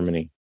II in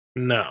Germany.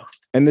 No.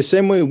 And the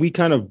same way we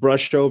kind of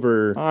brushed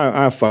over,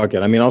 fuck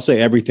it. I mean, I'll say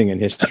everything in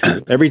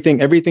history.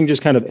 everything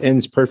just kind of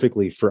ends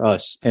perfectly for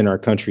us in our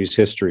country's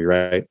history,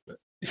 right?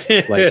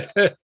 Like,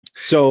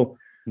 so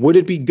would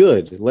it be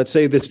good? Let's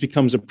say this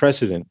becomes a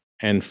precedent.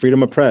 And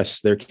freedom of press,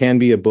 there can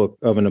be a book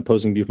of an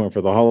opposing viewpoint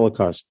for the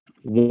Holocaust.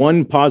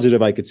 One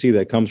positive I could see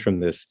that comes from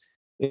this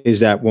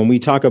is that when we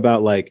talk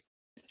about, like,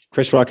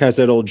 Chris Rock has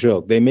that old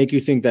joke, they make you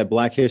think that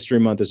Black History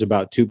Month is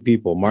about two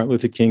people, Martin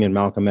Luther King and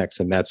Malcolm X,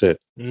 and that's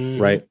it,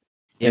 right?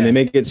 Yeah. And they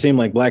make it seem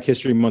like Black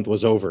History Month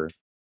was over.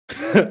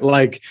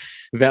 like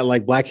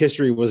Black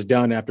history was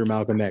done after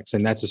Malcolm X,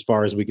 and that's as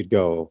far as we could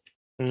go,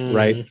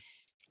 right?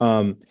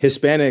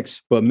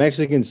 Hispanics, but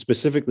Mexicans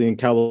specifically in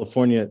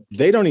California,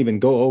 they don't even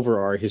go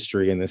over our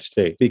history in this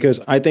state, because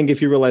I think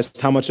if you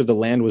realized how much of the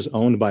land was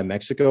owned by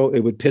Mexico, it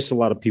would piss a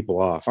lot of people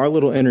off. Our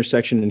little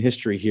intersection in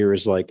history here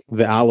is like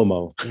the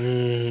Alamo.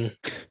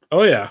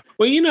 Oh yeah.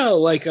 Well,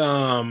 like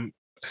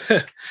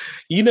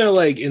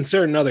like in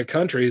certain other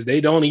countries, they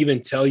don't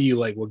even tell you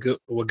like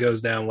what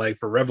goes down, like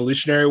for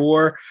Revolutionary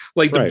War.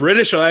 Like the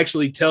British will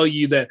actually tell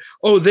you that,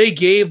 they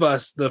gave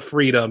us the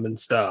freedom and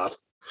stuff.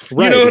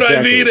 Right, you know what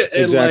I mean? And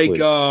exactly.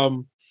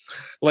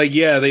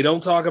 They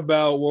don't talk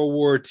about World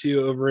War II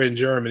over in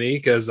Germany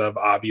because of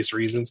obvious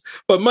reasons.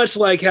 But much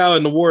like how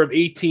in the War of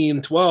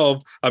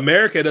 1812,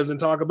 America doesn't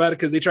talk about it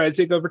because they try to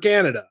take over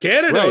Canada.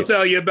 Canada don't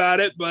tell you about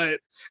it,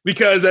 but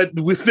because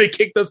they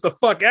kicked us the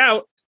fuck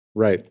out.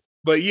 Right.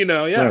 But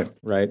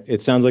Right. It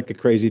sounds like a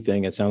crazy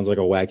thing. It sounds like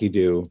a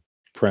wacky-do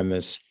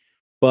premise.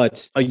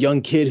 But a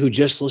young kid who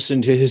just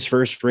listened to his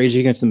first Rage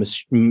Against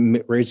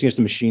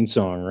the Machine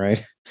song,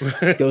 right?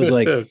 Goes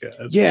like,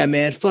 yeah,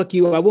 man, fuck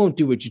you. I won't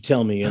do what you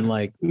tell me. And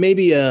like,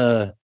 maybe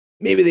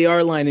they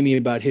are lying to me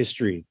about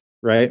history.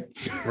 right?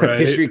 Right.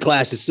 History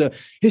classes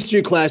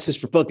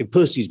for fucking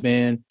pussies,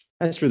 man.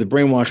 That's for the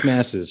brainwashed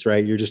masses,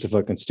 right? You're just a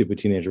fucking stupid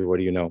teenager. What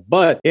do you know?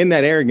 But in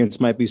that arrogance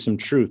might be some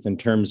truth in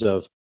terms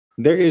of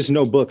there is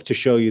no book to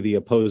show you the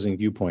opposing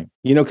viewpoint.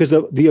 You know, because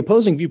the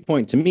opposing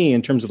viewpoint to me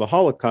in terms of the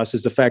Holocaust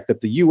is the fact that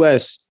the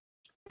U.S.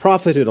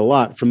 profited a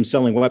lot from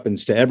selling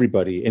weapons to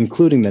everybody,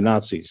 including the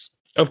Nazis.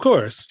 Of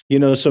course. You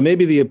know, so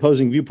maybe the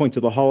opposing viewpoint to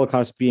the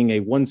Holocaust being a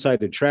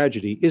one-sided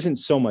tragedy isn't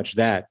so much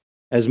that,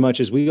 as much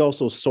as we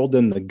also sold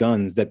them the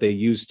guns that they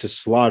used to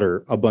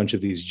slaughter a bunch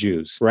of these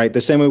Jews, right? The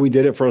same way we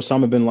did it for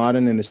Osama bin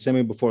Laden, and the same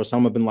way before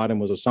Osama bin Laden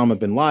was Osama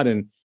bin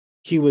Laden,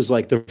 he was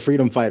like the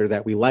freedom fighter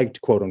that we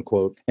liked, quote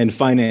unquote, and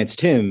financed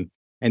him.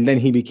 And then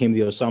he became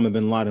the Osama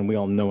bin Laden we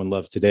all know and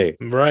love today.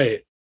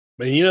 Right.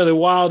 But you know, the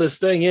wildest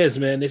thing is,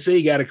 man, they say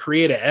you got to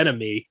create an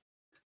enemy,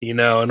 you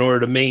know, in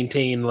order to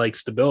maintain like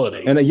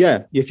stability. And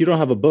yeah, if you don't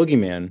have a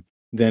boogeyman,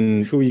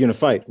 then who are you going to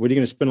fight? What are you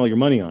going to spend all your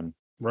money on?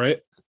 Right.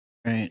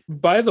 Right.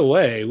 By the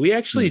way, we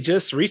actually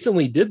just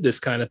recently did this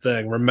kind of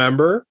thing.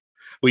 Remember?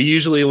 We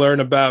usually learn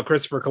about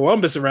Christopher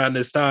Columbus around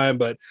this time,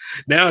 but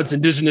now it's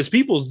Indigenous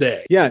Peoples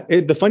Day. Yeah.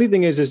 The funny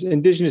thing is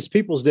Indigenous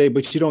Peoples Day,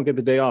 but you don't get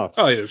the day off.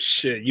 Oh,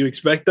 shit. You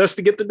expect us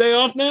to get the day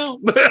off now?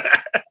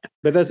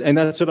 But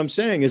that's what I'm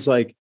saying is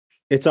like,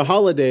 it's a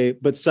holiday,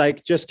 but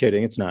psych, just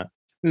kidding. It's not.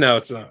 No,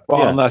 it's not.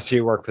 Well, Yeah. unless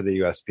you work for the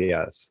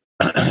USPS,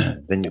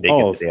 then they get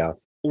the day off.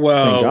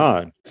 Well, Thank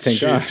God. Thank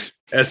shit. God.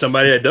 As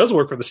somebody that does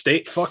work for the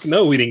state, fuck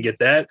no, we didn't get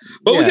that.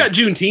 But we Yeah. got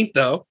Juneteenth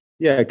though.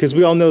 Yeah, because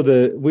we all know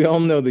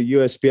the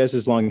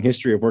USPS's long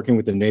history of working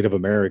with the Native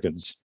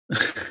Americans.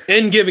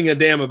 And giving a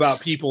damn about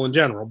people in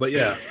general. But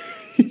yeah.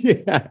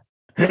 Yeah.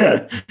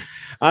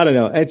 I don't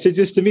know. It's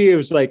just to me, it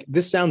was like,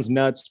 this sounds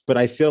nuts, but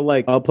I feel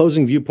like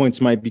opposing viewpoints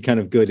might be kind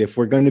of good if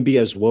we're going to be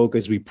as woke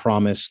as we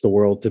promise the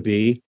world to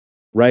be,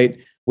 right?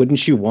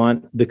 Wouldn't you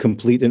want the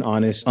complete and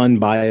honest,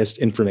 unbiased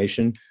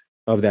information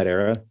of that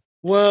era?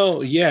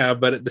 Well, yeah,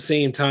 but at the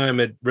same time,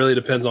 it really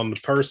depends on the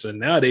person.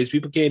 Nowadays,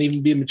 people can't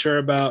even be mature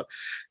about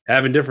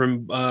having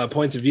different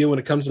points of view when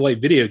it comes to like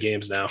video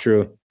games now.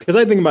 True. Because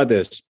I think about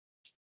this.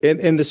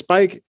 In the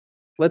spike,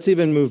 let's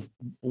even move,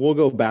 we'll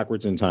go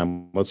backwards in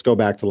time. Let's go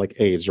back to like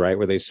AIDS, right?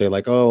 Where they say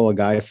like, oh, a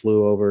guy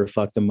flew over,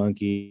 fucked a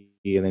monkey,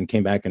 and then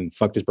came back and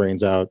fucked his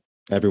brains out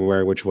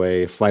everywhere, which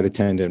way, flight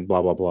attendant,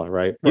 blah, blah, blah,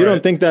 right? You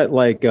don't think that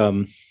like,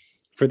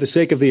 for the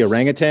sake of the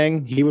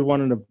orangutan, he would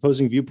want an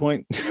opposing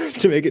viewpoint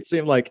to make it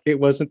seem like it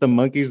wasn't the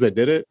monkeys that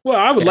did it? Well,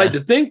 I would like to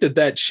think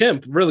that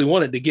chimp really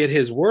wanted to get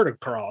his word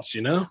across,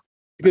 you know?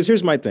 Because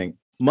here's my thing.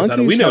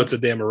 Monkeys We know have, it's a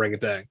damn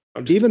orangutan.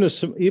 even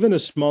a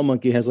small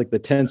monkey has like the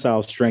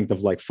tensile strength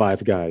of like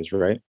 5 guys,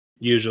 right?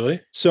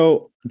 Usually.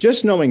 So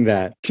just knowing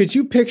that, could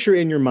you picture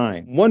in your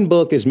mind, one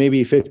book is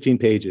maybe 15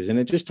 pages and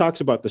it just talks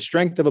about the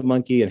strength of a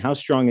monkey and how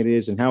strong it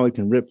is and how it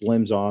can rip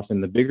limbs off.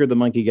 And the bigger the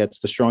monkey gets,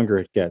 the stronger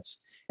it gets.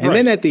 And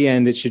then at the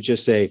end, it should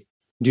just say,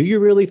 do you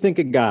really think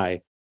a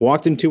guy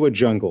walked into a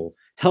jungle,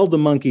 held the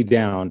monkey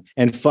down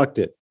and fucked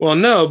it? Well,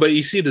 no, but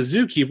you see, the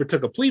zookeeper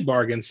took a plea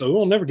bargain, so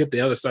we'll never get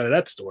the other side of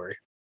that story.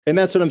 And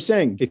that's what I'm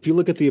saying. If you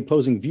look at the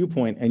opposing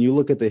viewpoint and you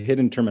look at the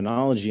hidden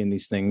terminology in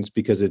these things,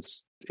 because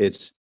it's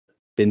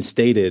been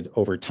stated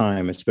over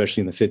time, especially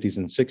in the 50s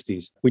and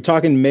 60s, we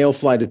talk in male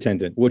flight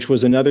attendant, which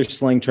was another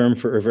slang term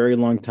for a very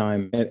long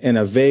time and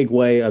a vague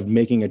way of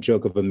making a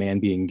joke of a man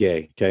being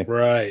gay. Okay.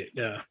 Right.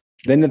 Yeah.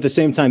 Then at the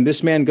same time,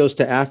 this man goes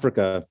to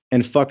Africa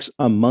and fucks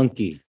a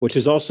monkey, which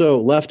is also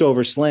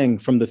leftover slang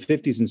from the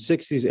 50s and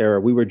 60s era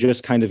we were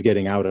just kind of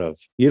getting out of.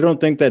 You don't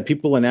think that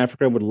people in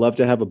Africa would love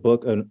to have a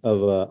book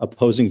of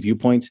opposing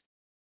viewpoints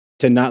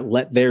to not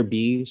let there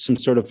be some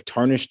sort of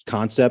tarnished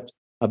concept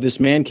of this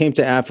man came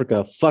to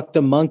Africa, fucked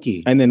a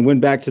monkey, and then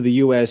went back to the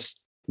U.S.,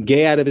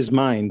 gay out of his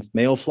mind,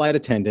 male flight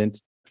attendant.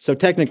 So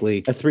technically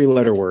a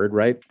 3-letter word,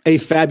 right? A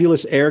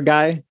fabulous air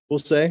guy, we'll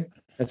say.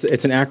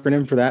 It's an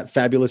acronym for that,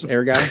 fabulous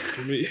air guy.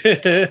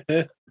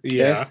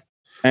 Yeah. Okay?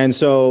 And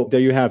so there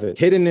you have it.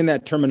 Hidden in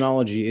that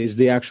terminology is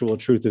the actual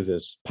truth of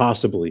this,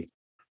 possibly,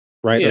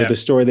 right? Yeah. Or the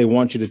story they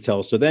want you to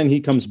tell. So then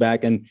he comes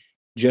back and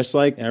just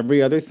like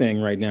every other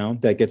thing right now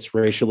that gets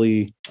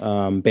racially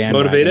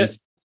Motivated,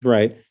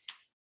 right?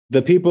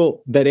 The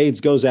people that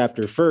AIDS goes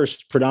after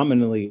first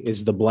predominantly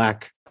is the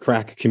Black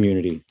crack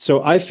community.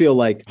 So I feel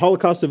like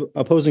Holocaust of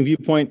opposing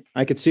viewpoint,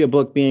 I could see a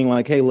book being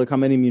like, hey, look how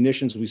many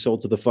munitions we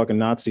sold to the fucking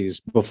Nazis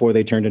before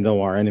they turned into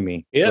our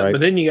enemy. Yeah, right?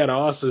 but then you got to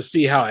also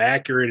see how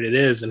accurate it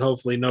is, and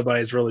hopefully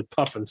nobody's really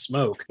puffing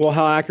smoke. Well,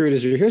 how accurate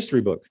is your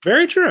history book?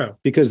 Very true.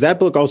 Because that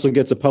book also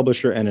gets a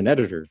publisher and an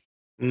editor.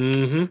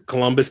 Mm-hmm.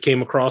 Columbus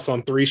came across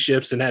on 3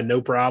 ships and had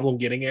no problem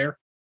getting air.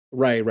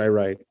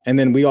 Right. And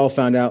then we all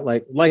found out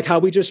like how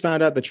we just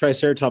found out the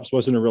Triceratops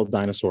wasn't a real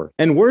dinosaur.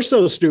 And we're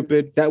so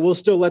stupid that we'll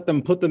still let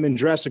them put them in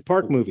Jurassic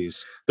Park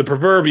movies. The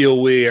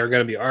proverbial we are going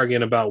to be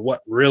arguing about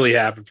what really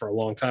happened for a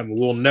long time. And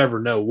we'll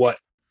never know what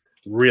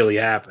really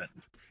happened.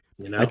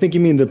 You know? I think you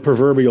mean the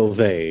proverbial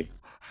they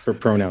for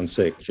pronoun's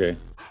sake, Jay.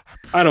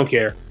 I don't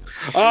care.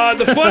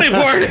 The funny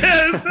part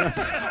is...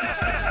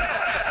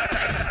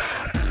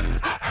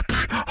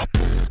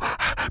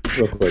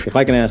 real quick, if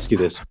I can ask you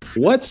this,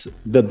 what's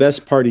the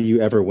best party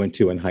you ever went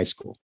to in high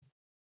school?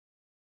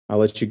 I'll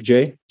let you,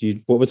 Jay.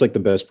 What was like the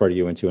best party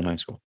you went to in high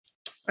school?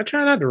 I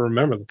try not to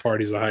remember the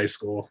parties of high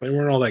school. They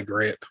weren't all that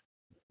great.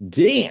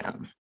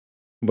 Damn.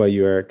 What about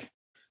you, Eric?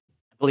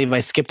 I believe I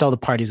skipped all the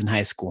parties in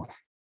high school.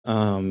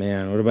 Oh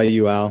man, what about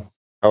you, Al?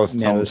 I was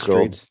Man of the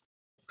homeschooled. streets.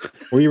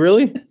 Were you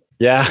really?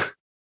 Yeah,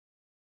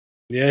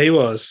 Yeah, he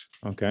was.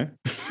 Okay.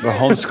 the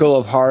homeschool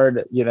of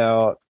hard,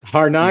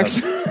 Hard knocks.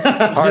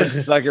 hard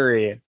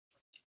thuggery.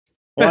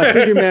 Well, I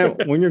figure, man,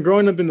 when you're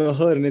growing up in the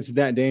hood and it's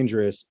that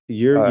dangerous,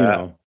 you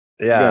gotta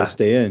Yeah,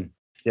 stay in.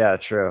 yeah,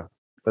 true.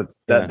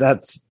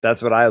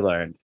 That's what I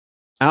learned.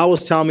 Al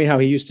was telling me how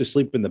he used to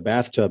sleep in the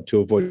bathtub to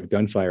avoid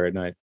gunfire at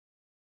night.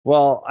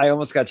 Well, I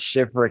almost got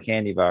shit for a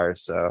candy bar.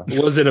 So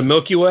Was it a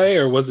Milky Way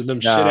or was it them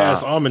No, shit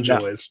ass almond no.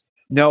 joys?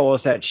 no, it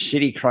was that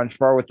shitty Crunch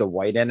Bar with the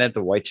white in it,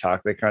 the white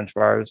chocolate Crunch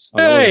Bars. Oh,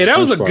 Hey, that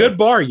was a Crunch good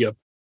bar. You.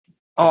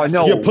 Oh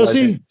no, You it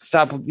pussy!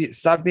 wasn't.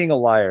 Stop being a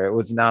liar. It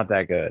was not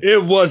that good.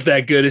 It was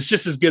that good. It's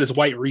just as good as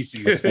White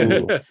Reese's.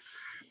 Ooh.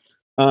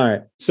 All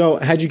right. So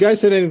had you guys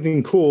said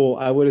anything cool,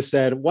 I would have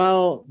said,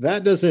 well,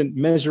 that doesn't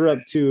measure up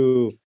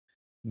to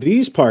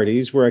these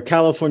parties where a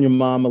California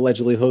mom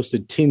allegedly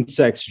hosted teen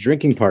sex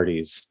drinking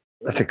parties.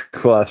 That's a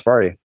cool ass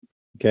party.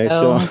 Okay.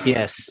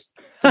 Yes.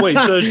 Wait,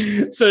 so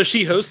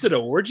she hosted a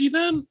orgy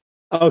then?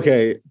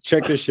 Okay,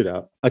 check this shit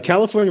out. A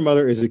California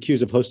mother is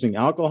accused of hosting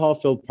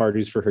alcohol-filled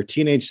parties for her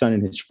teenage son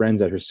and his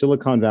friends at her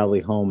Silicon Valley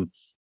home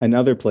and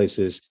other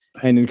places,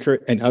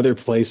 and other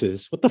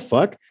places. What the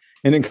fuck?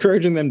 And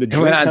encouraging them to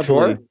drink went on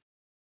heavily. tour?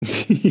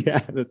 Yeah,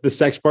 the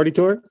sex party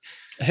tour.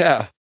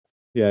 Yeah.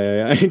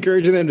 Yeah.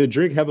 Encouraging them to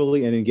drink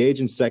heavily and engage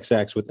in sex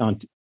acts with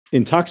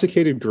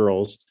intoxicated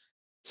girls.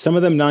 Some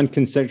of them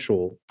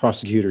non-consensual.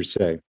 Prosecutors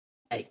say.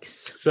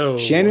 Yikes. So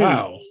Shannon-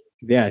 wow.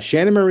 Yeah,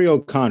 Shannon Marie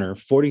O'Connor,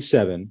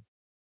 47,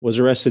 was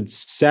arrested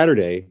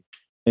Saturday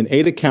in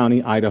Ada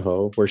County,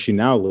 Idaho, where she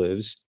now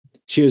lives.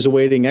 She is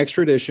awaiting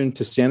extradition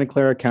to Santa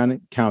Clara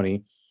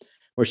County,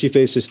 where she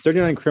faces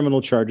 39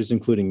 criminal charges,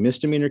 including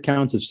misdemeanor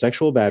counts of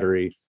sexual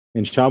battery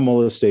and child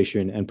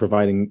molestation and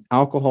providing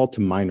alcohol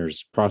to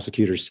minors,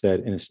 prosecutors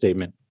said in a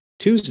statement.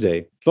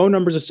 Tuesday, phone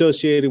numbers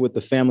associated with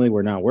the family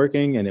were not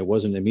working, and it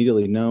wasn't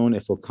immediately known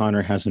if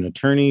O'Connor has an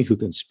attorney who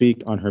can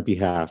speak on her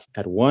behalf.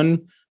 At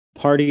one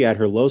party at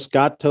her Los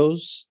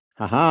Gatos,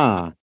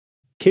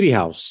 kitty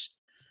house,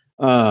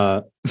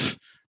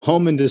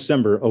 home in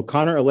December,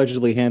 O'Connor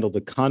allegedly handled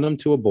a condom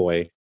to a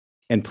boy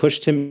and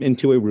pushed him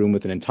into a room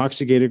with an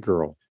intoxicated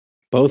girl.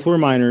 Both were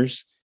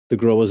minors. The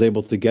girl was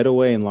able to get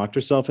away and locked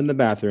herself in the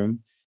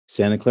bathroom.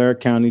 Santa Clara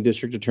County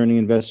District Attorney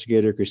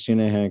Investigator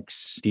Christina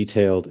Hanks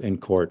detailed in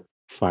court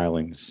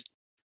filings.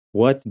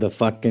 What the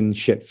fucking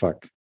shit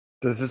fuck?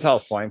 This is how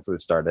swine flu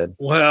started.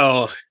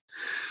 Well,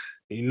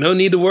 no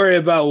need to worry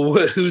about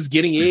who's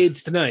getting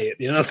AIDS tonight.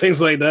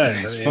 Things like that.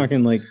 It's I mean,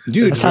 fucking like,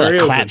 dude, That's how very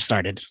the open. clap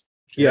started.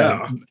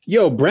 yeah.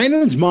 Yo,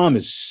 Brandon's mom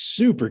is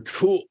super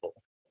cool.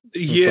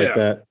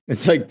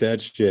 It's like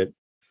that shit.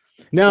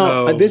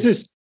 Now, So-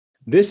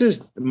 this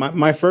is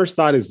my first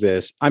thought is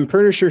this. I'm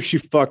pretty sure she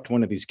fucked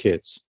one of these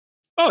kids.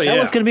 Oh yeah. That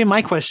was going to be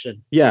my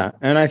question. Yeah.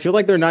 And I feel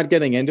like they're not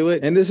getting into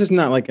it. And this is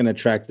not like an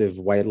attractive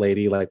white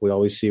lady like we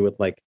always see with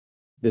like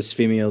this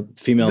female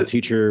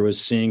teacher was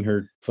seeing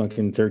her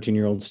fucking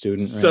 13-year-old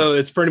student. Right? So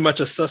it's pretty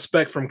much a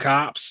suspect from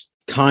Cops.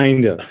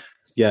 Kind of.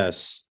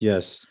 Yes.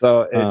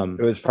 So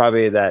it was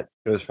probably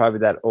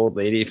that old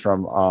lady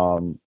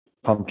from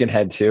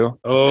Pumpkinhead too.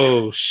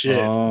 Oh shit.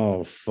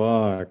 Oh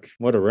fuck.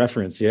 What a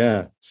reference.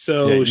 Yeah.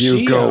 So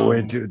she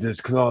into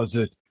this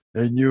closet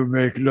and you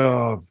make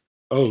love.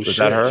 Oh Was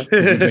shit. that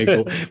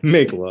her?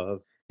 make love.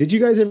 Did you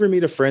guys ever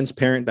meet a friend's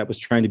parent that was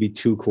trying to be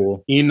too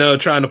cool?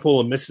 Trying to pull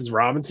a Mrs.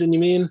 Robinson, you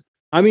mean?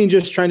 I mean,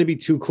 just trying to be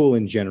too cool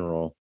in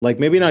general. Like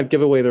maybe not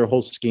give away their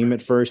whole scheme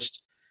at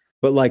first,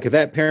 but like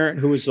that parent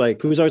who was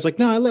always like,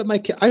 no,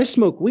 I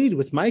smoke weed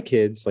with my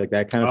kids, like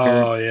that kind of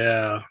parent. Oh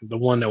yeah. The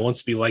one that wants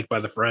to be liked by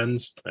the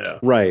friends. Yeah.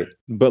 Right.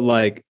 But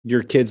like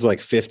your kid's like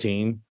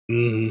 15.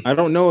 Mhm. I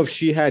don't know if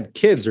she had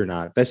kids or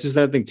not. That's just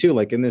that thing too.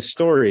 Like in this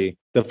story,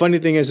 the funny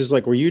thing is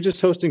like, were you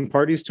just hosting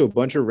parties to a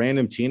bunch of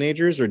random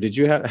teenagers, or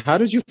how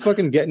did you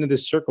fucking get into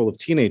this circle of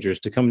teenagers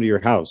to come to your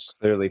house?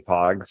 Clearly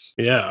Pogs.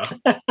 Yeah.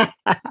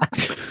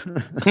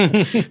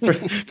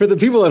 for the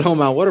people at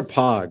home out, what are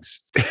pogs?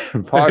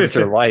 Pogs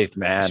are life,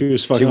 man. She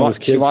was fucking all those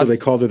kids, so wants- they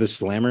called her the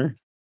slammer.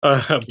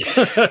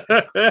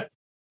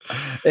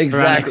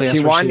 Exactly. That's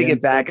She where wanted she to get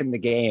ends back in the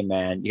game,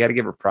 man. You got to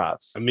give her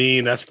props. I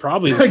mean, that's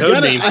probably the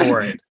code name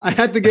for it. I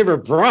had to give her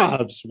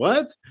props.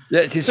 What?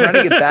 Yeah, she's trying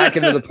to get back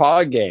into the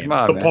Pog game. Come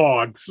on, The man.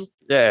 Pogs.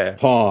 Yeah,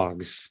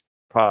 Pogs.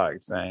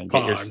 Pogs, man.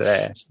 Get your Pogs.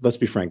 say. Let's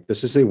be frank.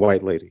 This is a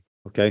white lady.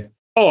 Okay.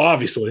 Oh,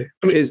 obviously.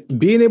 I mean, Is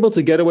being able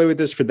to get away with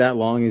this for that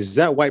long, is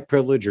that white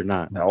privilege or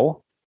not?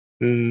 No.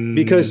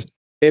 Because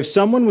if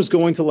someone was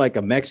going to like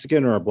a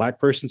Mexican or a black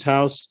person's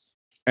house,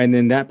 and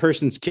then that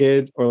person's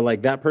kid or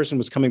like that person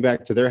was coming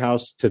back to their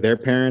house to their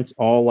parents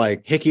all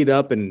like hickeyed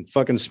up and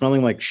fucking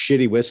smelling like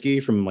shitty whiskey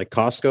from like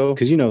Costco,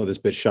 because this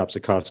bitch shops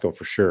at Costco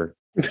for sure.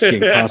 She's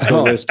getting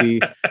Costco whiskey,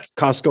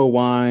 Costco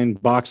wine,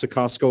 box of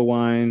Costco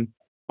wine,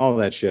 all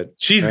that shit.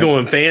 She's right?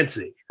 going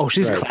fancy. Oh,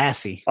 she's Right.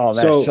 classy. Oh,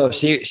 So- so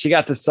she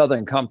got the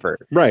Southern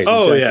comfort. Right. Oh,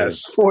 exactly.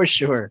 yes. For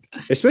sure.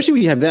 Especially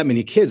when you have that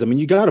many kids. I mean,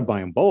 you got to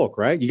buy in bulk,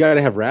 right? You got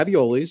to have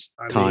raviolis,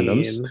 I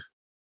condoms. mean,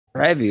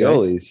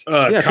 Raviolis.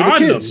 Yeah, for the condoms.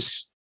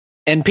 kids.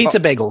 And pizza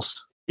bagels.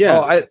 Yeah.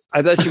 Oh,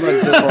 I thought you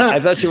went. I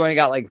thought you went and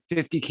got like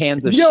 50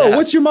 cans of. Yo, Chef.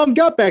 what's your mom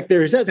got back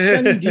there? Is that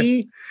Sunny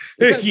D?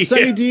 Is that Yeah.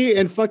 Sunny D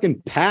and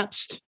fucking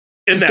Pabst?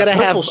 And She's that gotta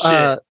have purple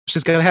shit.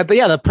 she's gotta have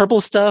the purple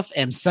stuff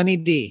and Sunny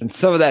D. and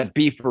some of that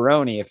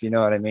beefaroni, if you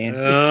know what I mean?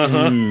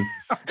 Uh-huh.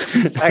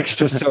 Mm.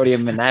 Extra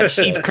sodium in that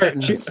shit. Beef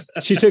curtains.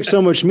 She took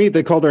so much meat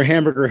they called her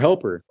hamburger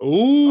helper.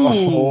 Ooh.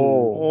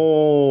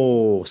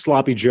 Oh,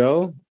 sloppy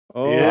Joe.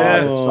 Oh,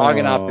 Yeah,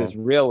 Stroganoff is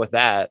real with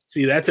that.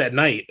 See, that's at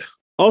night.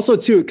 Also,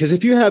 too, because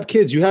if you have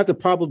kids, you have to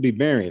probably be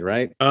married,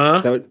 right?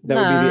 That would be the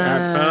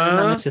Not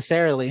Uh,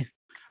 necessarily.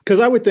 because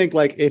I would think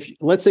like if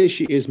let's say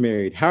she is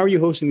married, how are you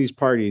hosting these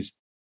parties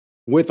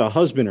with a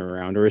husband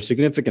around or a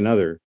significant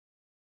other?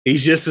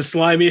 He's just as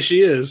slimy as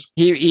she is.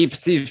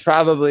 He's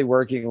probably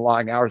working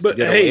long hours to But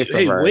get hey, away from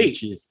hey, her. wait.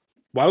 She's-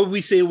 Why would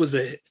we say it was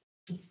a?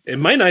 It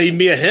might not even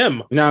be a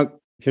him. Now,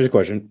 here's a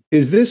question: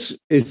 Is this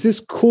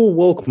cool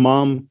woke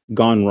mom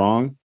gone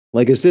wrong?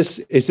 Like, is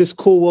this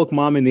cool woke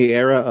mom in the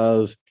era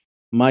of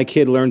my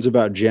kid learns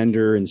about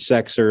gender and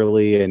sex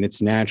early and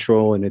it's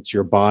natural and it's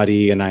your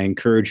body and I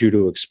encourage you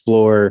to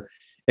explore,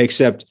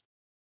 except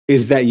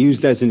is that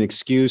used as an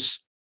excuse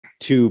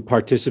to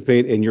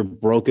participate in your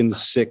broken,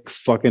 sick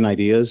fucking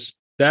ideas?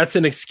 That's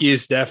an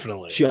excuse,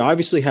 definitely. She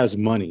obviously has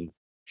money.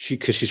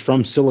 Because she's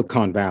from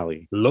Silicon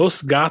Valley.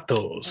 Los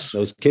gatos.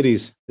 Those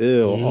kitties.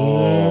 Ew.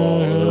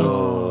 Mm.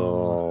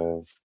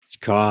 Oh,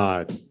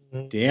 God.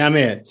 Damn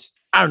it.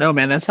 I don't know,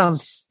 man. That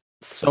sounds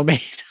so mean.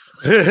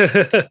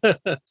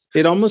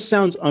 It almost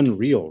sounds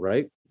unreal,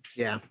 right?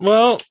 Yeah.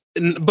 Well,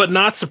 but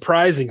not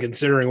surprising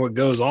considering what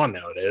goes on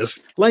nowadays.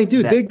 Like,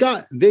 dude,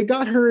 That- they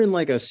got her in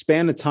like a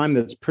span of time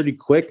that's pretty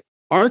quick.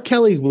 R.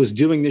 Kelly was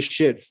doing this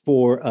shit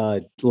for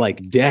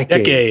like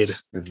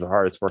decades. He's the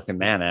hardest working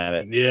man at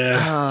it.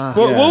 Yeah. Uh,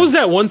 What was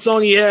that one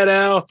song he had,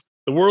 Al?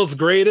 The world's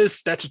greatest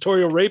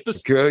statutory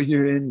rapist? Girl,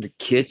 you're in the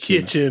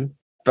Kitchen.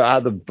 by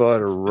the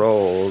butter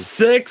rolls.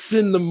 6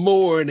 in the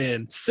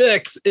morning,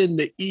 6 in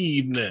the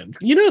evening.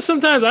 You know,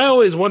 sometimes I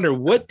always wonder,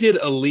 what did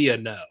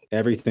Aaliyah know?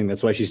 Everything.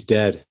 That's why she's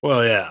dead.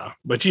 Well, yeah,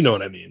 but you know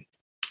what I mean.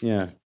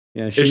 Yeah.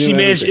 Yeah. If she knew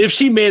managed, everything. if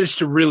she managed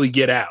to really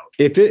get out.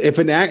 If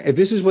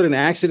this is what an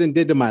accident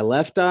did to my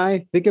left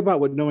eye, think about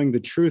what knowing the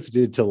truth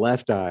did to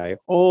left eye.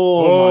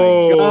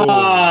 Oh.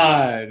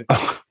 My God.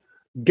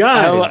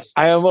 Guys.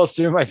 I almost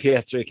threw my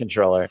PS3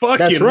 controller. Fucking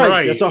That's right.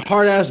 right. That's a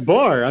hard ass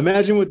bar.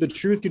 Imagine what the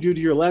truth could do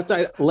to your left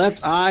eye. Left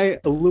eye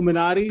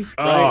Illuminati.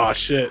 Right? Oh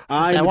shit.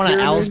 Eye is that the one of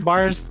pyramid. Al's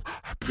bars?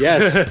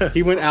 Yes,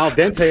 he went al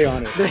dente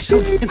on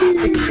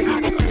it.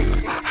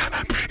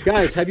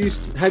 Guys, have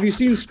you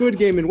seen Squid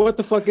Game and what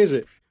the fuck is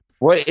it?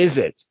 What is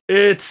it?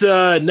 It's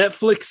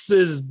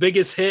Netflix's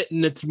biggest hit,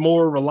 and it's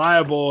more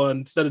reliable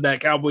instead of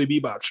that Cowboy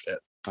Bebop shit.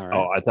 All right.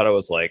 Oh, I thought it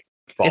was like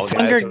Fall It's Guys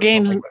Hunger or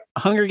Games. something.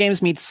 Hunger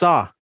Games meets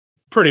Saw.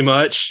 Pretty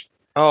much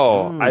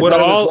Oh, I What thought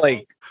it all- was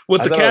like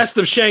with I the thought it was- cast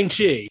of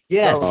Shang-Chi.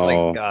 Yes.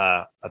 Oh.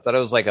 I thought it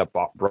was like a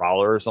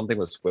brawler or something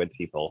with squid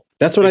people.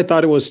 That's what I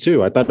thought it was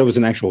too. I thought it was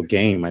an actual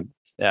game.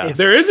 Yeah. If-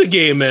 There is a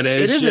game in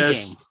it. It It's is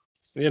just, a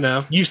game. you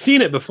know, you've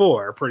seen it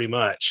before, pretty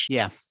much.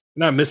 Yeah.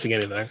 Not missing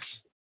anything.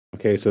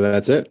 Okay, so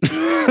that's it.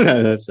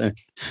 That's it.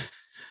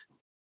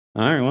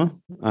 All right. Well,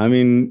 I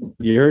mean,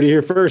 you heard it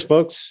here first,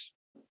 folks.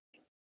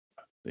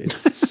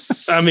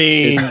 It's, I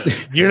mean,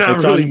 you're not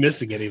it's really on-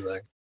 missing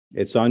anything.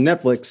 it's on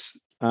Netflix.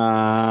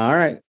 All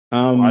right.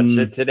 Watch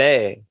it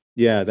today.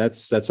 Yeah,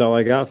 that's all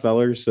I got,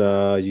 fellers.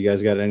 You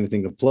guys got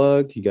anything to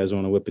plug? You guys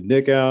want to whip a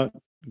dick out?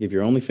 Give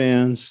your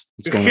OnlyFans.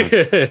 What's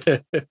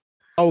going on?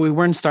 Oh, we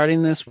weren't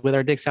starting this with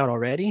our dicks out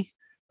already?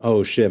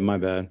 Oh shit, my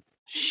bad.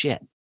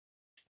 Shit.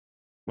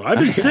 Well, I've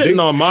been sitting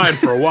on mine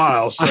for a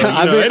while, so you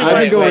I've know, been- it I've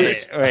might- been going-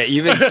 Wait,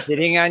 you've been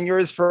sitting on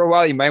yours for a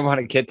while. You might want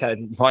to get that.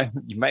 You might.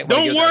 Want to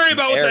Don't give that worry some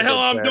about what air the hell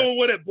good I'm there. doing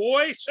with it,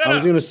 boy. Shut I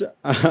was up. gonna say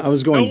I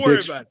was going Don't worry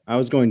dicks. about it. I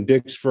was going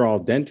dicks for al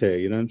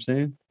dente. You know what I'm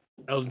saying?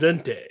 El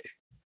dente.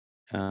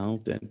 Al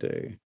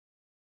dente.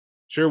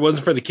 Sure, it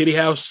wasn't for the kitty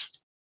house.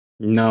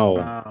 No,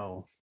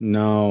 Oh.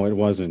 no, it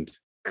wasn't.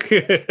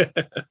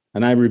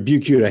 And I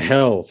rebuke you to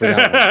hell for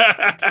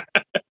that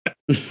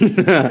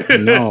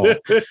one. No,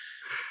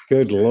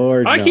 good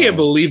lord. I no. can't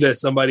believe that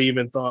somebody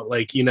even thought,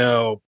 like, you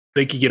know,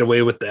 they could get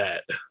away with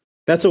that.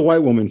 That's a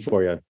white woman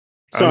for you.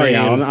 I Sorry,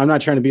 Al. mean- I'm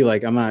not trying to be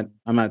like I'm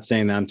not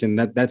saying that. I'm saying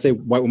that's a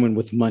white woman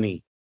with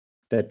money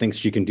that thinks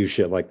she can do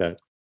shit like that.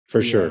 For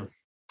Yeah. sure.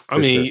 I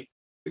For mean,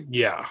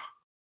 yeah.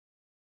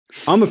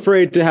 I'm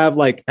afraid to have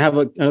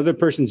another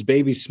person's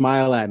baby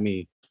smile at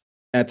me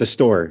at the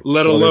store.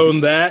 Let Well,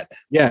 alone that.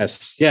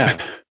 yes, yeah.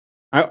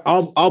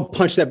 I'll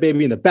punch that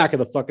baby in the back of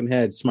the fucking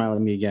head, smiling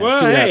at me again. Well,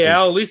 See what hey, happens.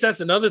 Al, at least that's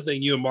another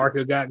thing you and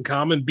Marco got in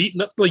common: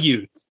 beating up the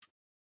youth.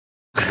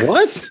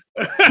 What?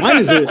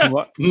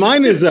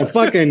 Mine is a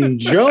fucking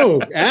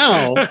joke.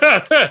 Ow.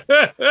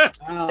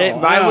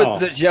 Mine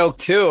was a joke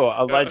too,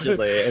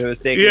 allegedly. It was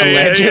taken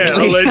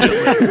allegedly.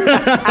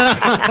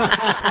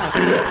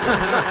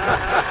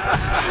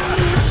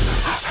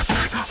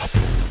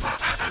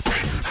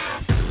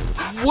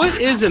 What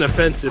isn't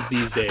offensive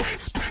these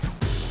days?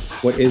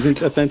 What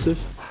isn't offensive?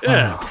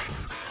 Yeah.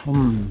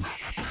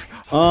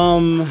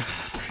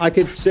 I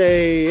could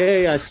say,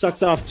 hey, I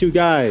sucked off 2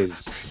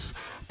 guys.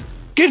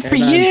 Good for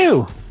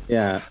you.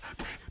 Yeah.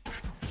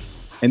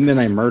 And then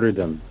I murdered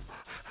them.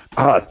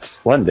 Oh, it's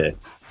splendid.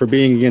 For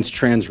being against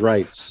trans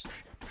rights.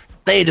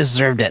 They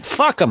deserved it.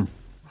 Fuck them.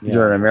 Yeah.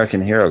 You're an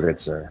American hero, good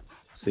sir.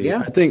 See,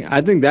 yeah.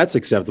 I think that's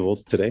acceptable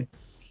today.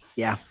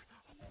 Yeah.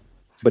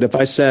 But if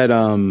I said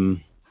I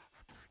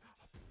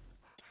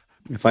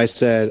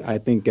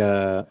think that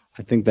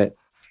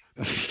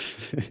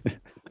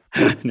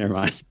never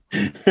mind.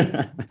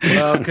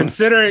 Well,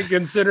 considering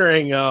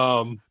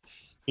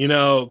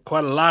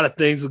quite a lot of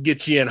things will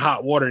get you in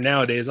hot water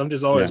nowadays. I'm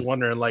just always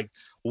wondering, like,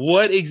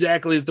 what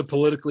exactly is the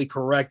politically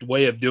correct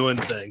way of doing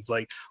things?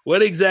 Like,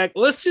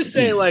 let's just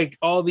say, like,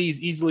 all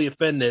these easily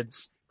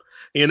offendeds,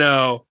 get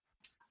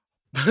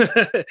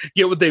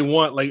what they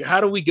want. Like,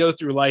 how do we go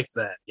through life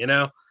then,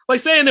 like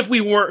saying if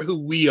we weren't who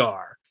we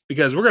are,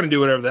 because we're going to do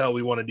whatever the hell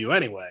we want to do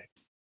anyway.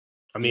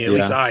 I mean, at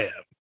least I am,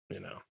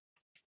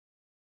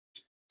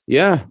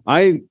 Yeah,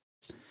 I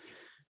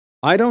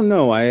don't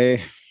know.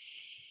 I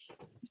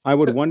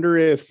would wonder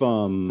if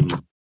I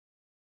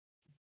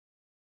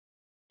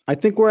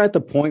think we're at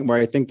the point where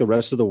I think the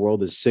rest of the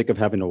world is sick of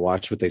having to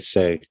watch what they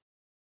say.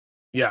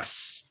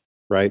 Yes.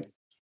 Right.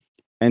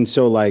 And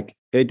so like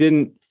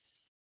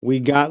we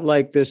got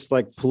like this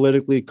like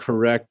politically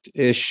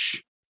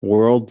correct-ish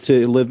world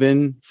to live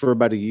in for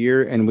about a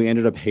year, and we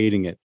ended up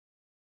hating it.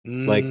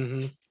 Like,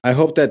 I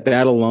hope that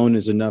alone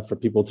is enough for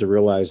people to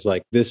realize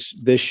like this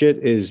shit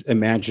is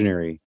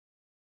imaginary.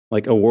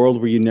 Like a world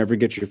where you never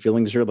get your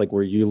feelings hurt, like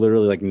where you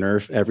literally like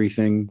nerf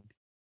everything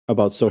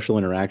about social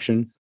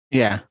interaction.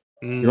 Yeah.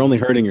 You're only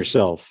hurting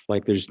yourself.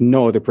 Like there's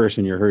no other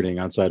person you're hurting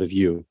outside of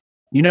you.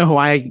 You know who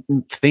I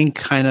think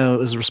kind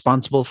of is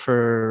responsible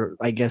for,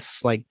 I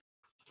guess, like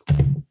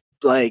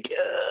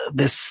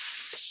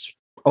this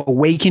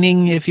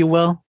awakening, if you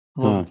will,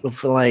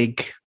 of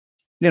like,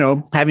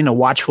 having to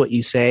watch what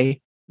you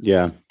say.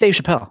 Yeah. It's Dave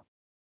Chappelle.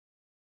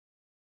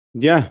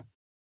 Yeah.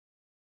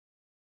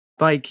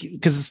 Like,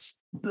 because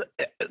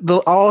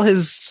all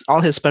his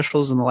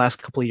specials in the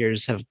last couple of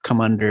years have come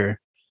under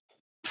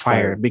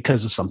fire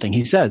because of something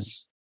he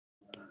says.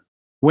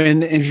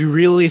 If you're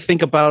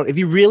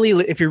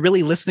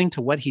really listening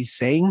to what he's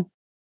saying,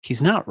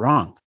 he's not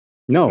wrong.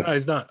 No,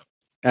 he's not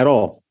at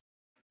all.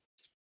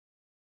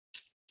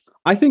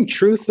 I think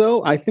truth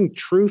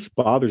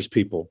bothers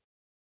people.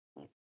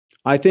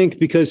 I think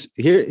because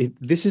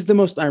this is the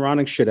most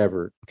ironic shit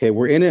ever. Okay,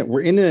 we're in an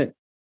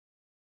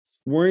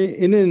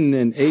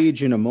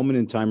age, in a moment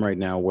in time right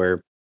now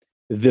where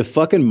the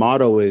fucking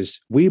motto is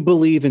we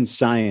believe in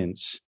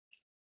science.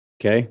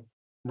 Okay.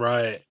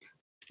 Right.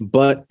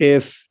 But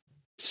if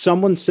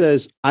someone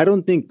says, I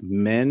don't think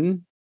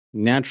men,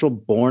 natural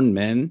born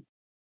men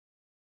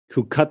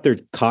who cut their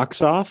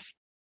cocks off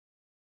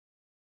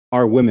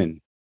are women.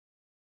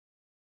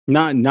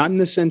 Not in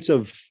the sense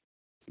of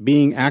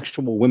being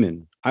actual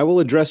women. I will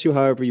address you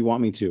however you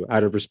want me to,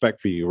 out of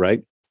respect for you,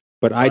 right?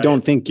 But I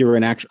don't think you're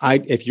an actual.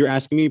 If you're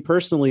asking me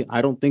personally,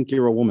 I don't think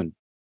you're a woman.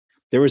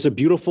 There was a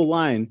beautiful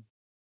line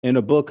in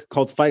a book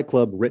called Fight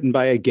Club, written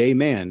by a gay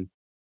man,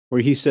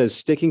 where he says,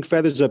 "Sticking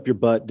feathers up your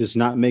butt does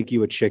not make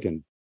you a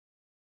chicken."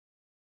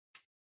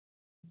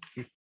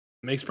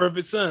 Makes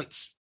perfect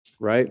sense,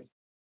 right?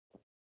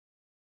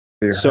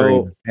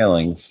 So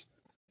feelings.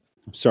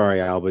 I'm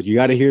sorry, Al, but you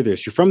got to hear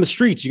this. You're from the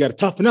streets. You got to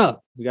toughen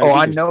up.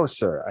 I know,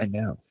 sir. I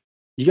know.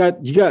 You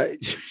got to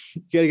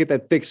get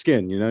that thick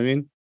skin. You know what I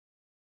mean?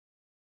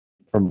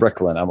 From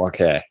Brooklyn, I'm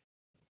okay.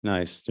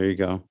 Nice. There you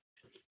go.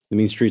 The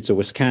mean streets of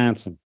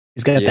Wisconsin.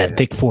 He's got that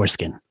thick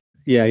foreskin.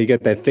 Yeah, you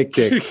got that thick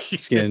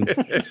skin.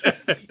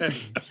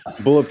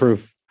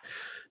 Bulletproof.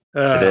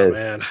 Oh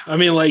man. I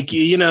mean, like,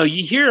 you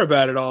hear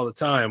about it all the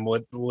time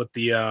with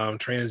the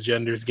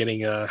transgenders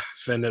getting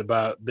offended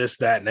about this,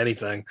 that, and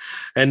anything.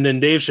 And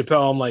then Dave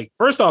Chappelle, I'm like,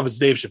 first off, it's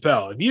Dave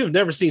Chappelle. If you have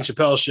never seen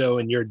Chappelle's show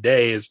in your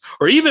days,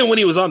 or even when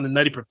he was on The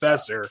Nutty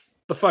Professor,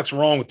 the fuck's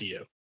wrong with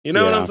you? You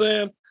know what I'm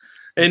saying?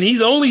 And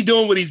he's only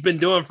doing what he's been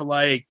doing for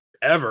like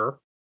ever.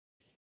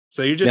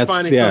 So you're just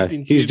finding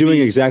something. He's doing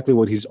exactly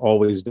what he's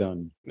always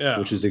done, yeah,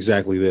 which is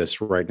exactly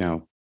this right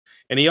now.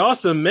 And he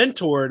also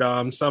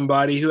mentored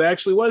somebody who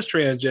actually was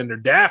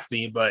transgender,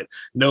 Daphne, but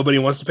nobody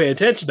wants to pay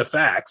attention to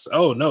facts.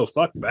 Oh no,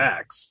 fuck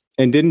facts.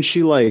 And didn't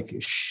she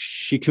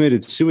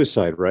committed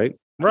suicide, right?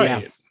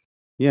 Right.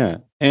 Yeah.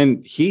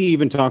 And he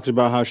even talked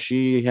about how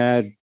she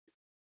had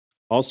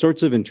all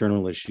sorts of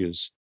internal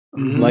issues.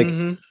 Mm-hmm.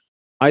 Like,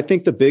 I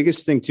think the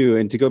biggest thing too,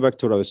 and to go back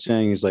to what I was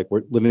saying, is like,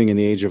 we're living in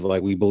the age of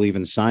like, we believe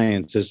in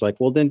science. Is like,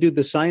 well, then dude,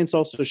 the science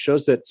also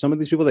shows that some of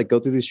these people that go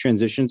through these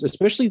transitions,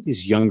 especially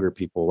these younger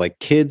people, like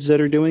kids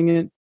that are doing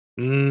it,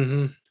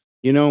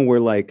 You know, where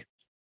like,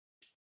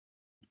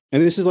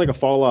 and this is like a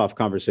fall off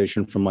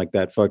conversation from like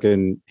that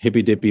fucking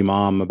hippy dippy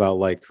mom about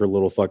like her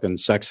little fucking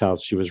sex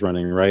house she was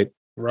running, right?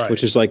 Right.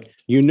 Which is like,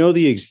 you know,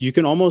 you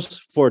can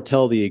almost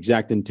foretell the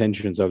exact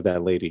intentions of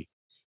that lady.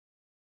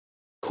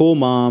 Cool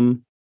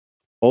mom,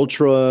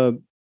 ultra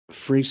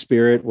free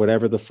spirit,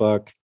 whatever the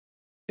fuck.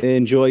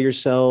 Enjoy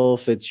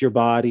yourself. It's your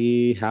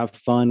body. Have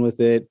fun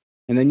with it.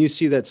 And then you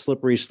see that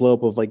slippery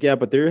slope of like, yeah,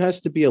 but there has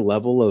to be a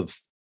level of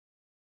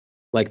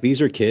like, these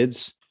are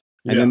kids.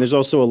 And then there's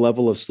also a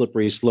level of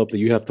slippery slope that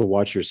you have to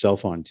watch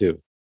yourself on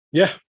too.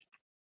 Yeah.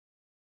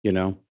 You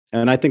know,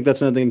 and I think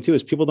that's another thing too,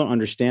 is people don't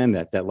understand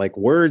that like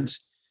words,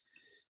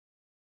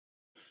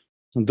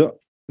 this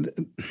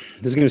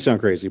is going to sound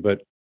crazy,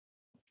 but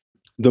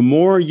the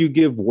more you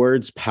give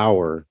words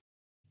power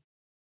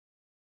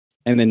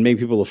and then make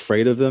people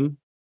afraid of them,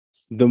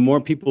 the more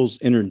people's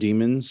inner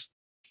demons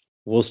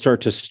will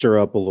start to stir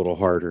up a little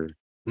harder,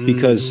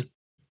 because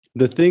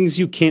the things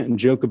you can't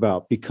joke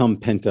about become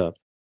pent up.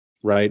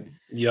 Right.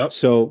 Yep.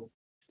 So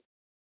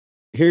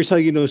here's how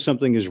you know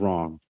something is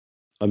wrong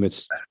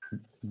amidst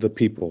the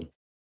people.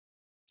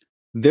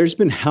 There's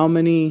been how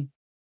many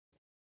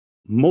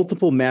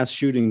multiple mass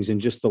shootings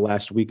in just the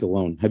last week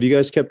alone? Have you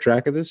guys kept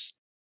track of this?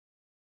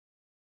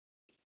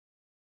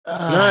 No,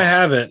 I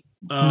haven't.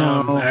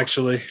 No,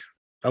 actually,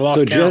 I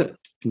lost count.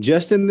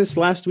 Just in this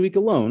last week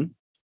alone,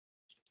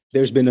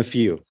 there's been a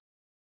few.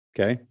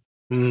 Okay.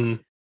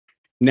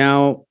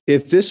 Now,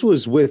 if this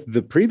was with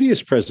the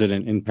previous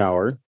president in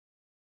power,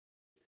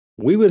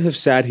 we would have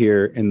sat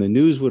here and the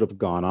news would have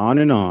gone on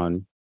and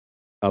on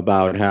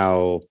about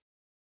how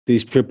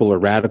these people are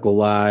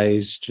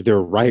radicalized,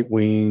 they're right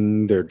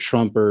wing, they're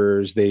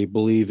Trumpers, they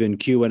believe in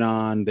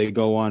QAnon, they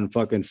go on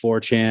fucking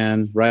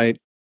 4chan, right?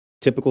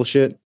 Typical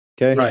shit.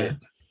 Okay. Right.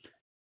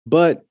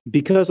 But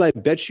because I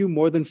bet you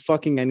more than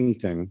fucking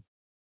anything,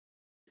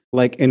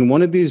 like in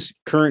one of these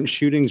current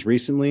shootings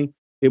recently,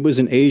 it was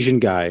an Asian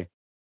guy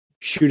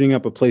shooting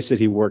up a place that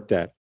he worked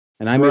at.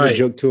 And I made a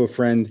joke to a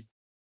friend.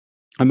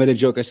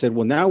 I said,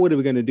 well, now what are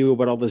we going to do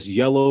about all this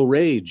yellow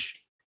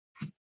rage?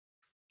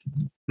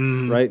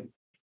 Right.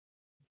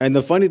 And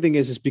the funny thing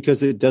is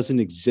because it doesn't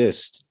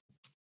exist.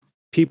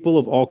 People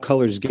of all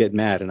colors get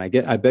mad. And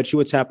I bet you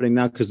what's happening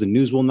now, because the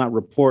news will not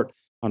report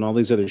on all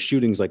these other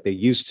shootings like they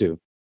used to,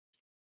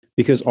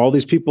 because all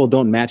these people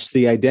don't match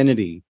the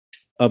identity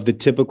of the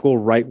typical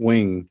right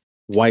wing,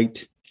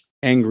 white,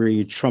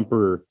 angry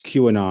Trumper,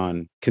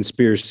 QAnon,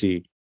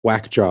 conspiracy,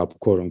 whack job,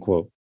 quote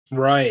unquote.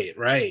 Right.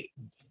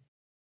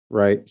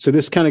 Right. So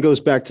this kind of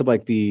goes back to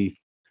like the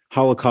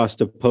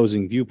Holocaust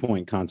opposing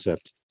viewpoint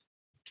concept.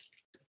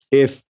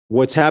 If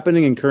what's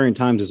happening in current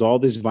times is all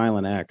these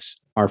violent acts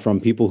are from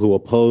people who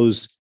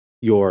oppose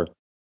your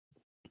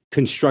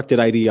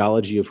constructed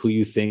ideology of who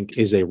you think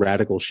is a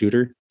radical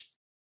shooter,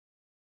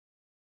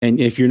 and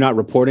if you're not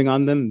reporting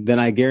on them, then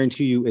I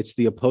guarantee you it's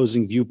the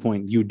opposing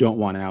viewpoint you don't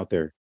want out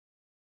there.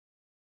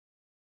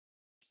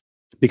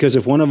 Because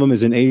if one of them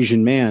is an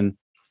Asian man,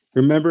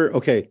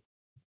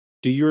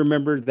 do you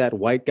remember that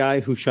white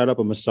guy who shot up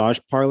a massage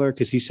parlor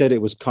because he said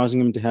it was causing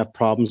him to have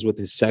problems with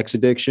his sex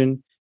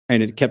addiction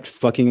and it kept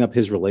fucking up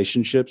his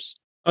relationships?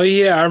 Oh,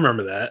 yeah, I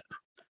remember that.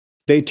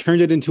 They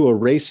turned it into a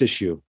race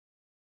issue.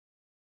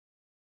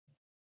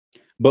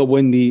 But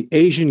when the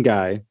Asian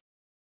guy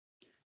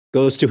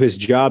goes to his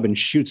job and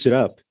shoots it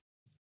up,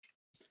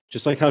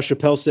 just like how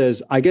Chappelle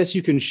says, I guess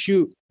you can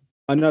shoot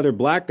another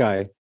black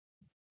guy,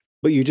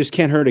 but you just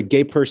can't hurt a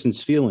gay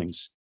person's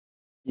feelings.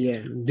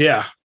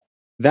 Yeah.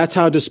 That's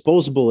how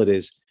disposable it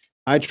is.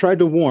 I tried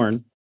to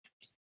warn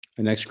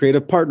an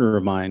ex-creative partner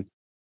of mine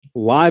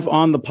live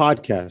on the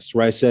podcast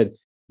where I said,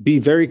 be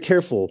very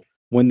careful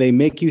when they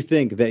make you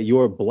think that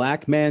your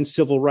black man's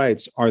civil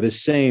rights are the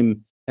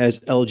same as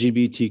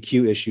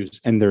LGBTQ issues,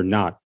 and they're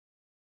not.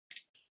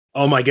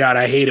 Oh my God,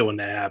 I hate it when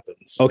that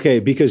happens. Okay,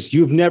 because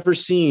you've never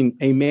seen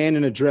a man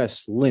in a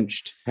dress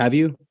lynched, have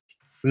you?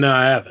 No,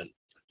 I haven't.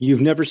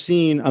 You've never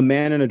seen a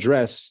man in a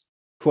dress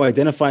who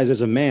identifies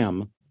as a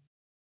ma'am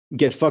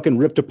get fucking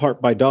ripped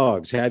apart by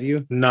dogs, have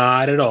you?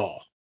 Not at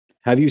all.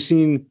 Have you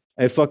seen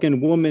a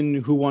fucking woman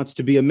who wants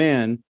to be a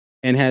man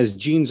and has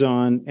jeans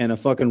on and a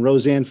fucking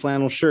Roseanne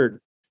flannel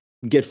shirt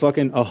get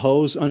fucking a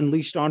hose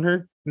unleashed on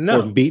her?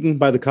 No. Or beaten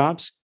by the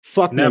cops?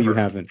 Fuck Never. No, you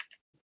haven't.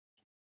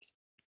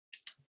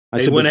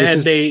 They went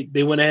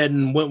ahead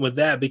and went with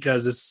that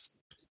because it's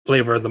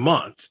flavor of the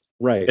month.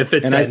 Right. It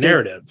fits that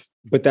narrative.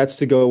 But that's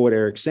to go what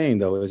Eric's saying,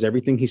 though, is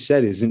everything he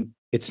said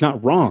it's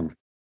not wrong.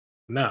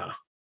 No.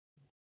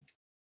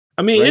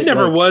 I mean, it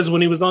never was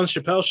when he was on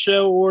Chappelle's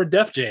show or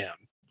Def Jam.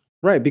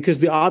 Right, because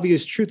the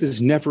obvious truth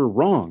is never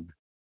wrong.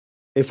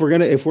 If we're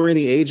in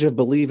the age of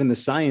believe in the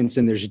science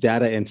and there's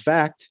data and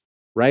fact,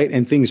 right,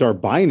 and things are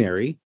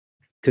binary,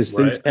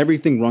 because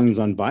everything runs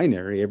on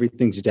binary,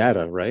 everything's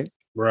data, right?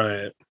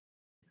 Right.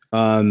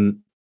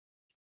 Then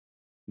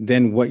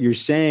what you're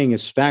saying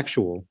is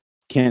factual,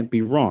 can't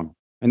be wrong.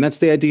 And that's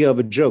the idea of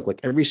a joke. Like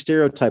every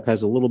stereotype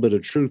has a little bit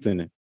of truth in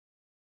it.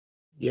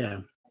 Yeah.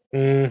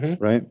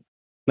 Mm-hmm. Right.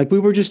 Like we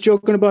were just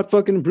joking about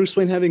fucking Bruce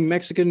Wayne having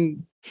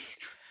Mexican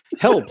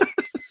help.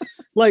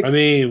 Like, I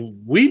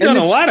mean, we've done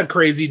a lot of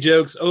crazy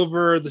jokes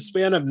over the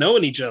span of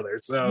knowing each other.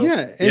 So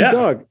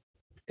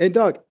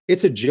dog,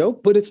 it's a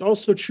joke, but it's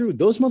also true.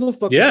 Those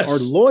motherfuckers are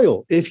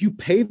loyal. If you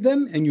pay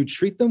them and you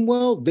treat them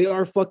well, they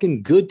are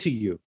fucking good to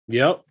you.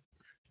 Yep.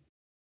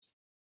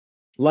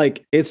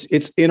 Like it's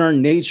in our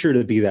nature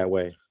to be that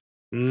way.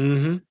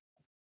 Mm-hmm.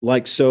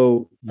 Like,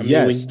 so I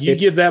mean, when you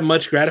give that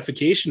much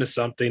gratification to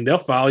something, they'll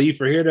follow you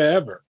for here to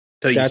ever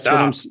till you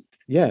stop.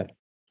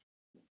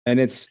 And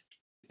it's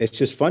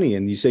just funny.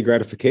 And you say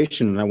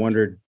gratification, and I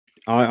wondered,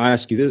 I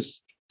ask you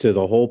this to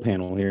the whole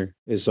panel here,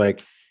 is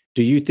like,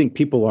 do you think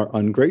people are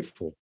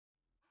ungrateful?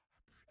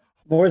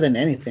 More than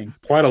anything.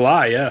 Quite a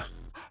lot, yeah.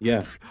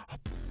 Yeah.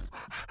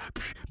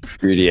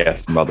 Greedy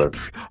ass mother.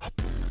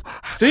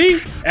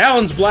 See?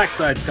 Alan's black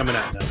side's coming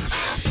out now.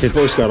 His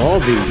voice got all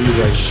deep. He was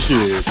like,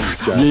 shit.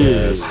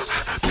 Yes.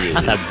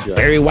 I thought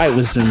Barry White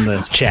was in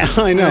the chat.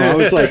 I know. I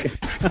was like,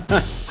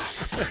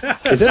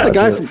 is that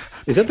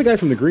the guy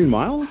from the Green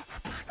Mile?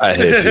 I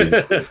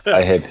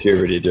had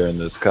puberty during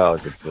this call.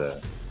 Good sir.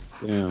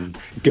 Damn.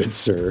 Good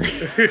sir.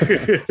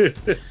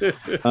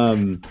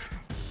 I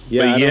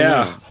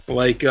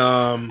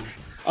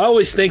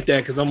always think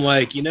that because I'm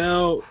like,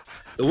 the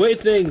way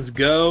things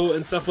go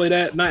and stuff like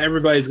that, not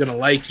everybody's gonna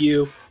like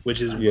you,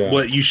 which is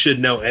what you should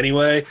know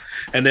anyway.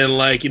 And then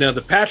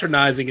the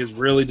patronizing is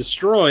really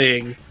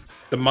destroying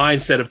the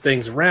mindset of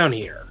things around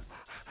here.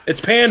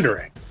 It's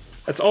pandering.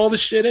 That's all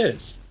this shit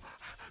is.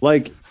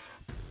 Like,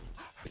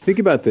 think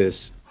about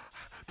this.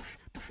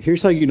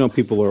 Here's how you know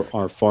people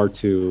are far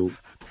too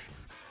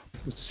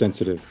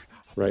sensitive,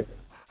 right?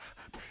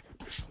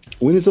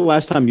 When is the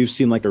last time you've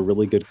seen like a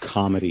really good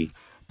comedy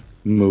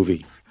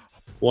movie?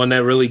 One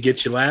that really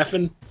gets you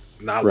laughing?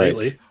 Not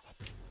lately.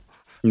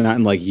 Not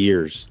in like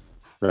years,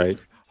 right?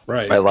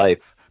 Right. My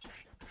life.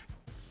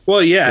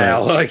 Well,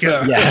 yeah, right.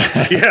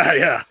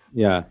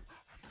 Yeah.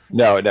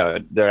 No,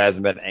 there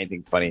hasn't been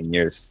anything funny in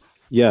years.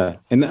 Yeah,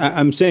 and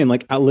I'm saying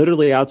like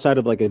literally outside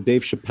of like a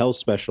Dave Chappelle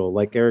special,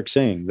 like Eric's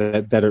saying,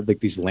 that are like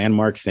these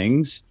landmark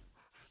things,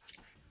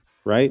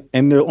 right?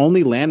 And they're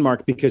only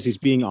landmark because he's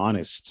being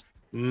honest.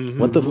 Mm-hmm.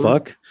 What the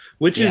fuck?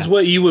 Which is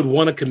what you would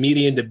want a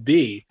comedian to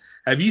be.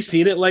 Have you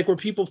seen it like where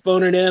people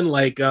phone it in,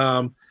 like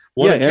one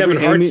of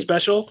Kevin Hart's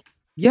special?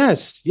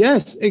 Yes.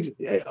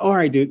 All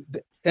right,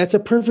 dude. That's a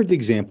perfect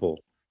example.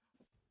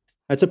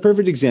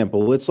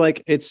 It's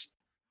like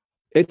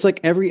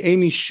every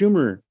Amy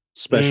Schumer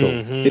special.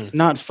 Mm-hmm. It's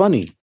not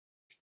funny.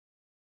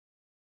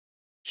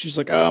 She's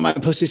like, oh, my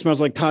pussy smells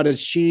like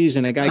cottage cheese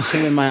and a guy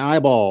came in my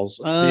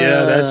eyeballs.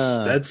 Yeah,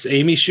 that's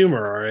Amy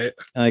Schumer, all right.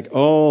 Like,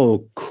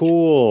 oh,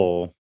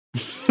 cool.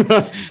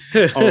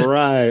 All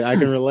right, I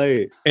can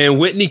relate. And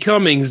Whitney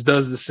Cummings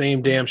does the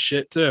same damn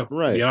shit too.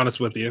 Right. To be honest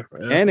with you.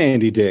 Yeah. And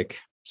Andy Dick.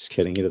 Just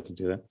kidding. He doesn't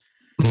do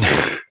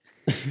that.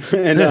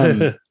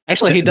 And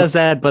actually, he does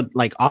that, but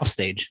like off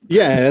stage.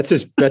 Yeah, that's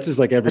his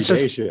like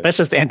everyday shit. That's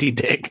just Andy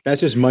Dick.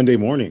 That's just Monday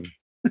morning.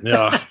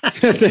 Yeah,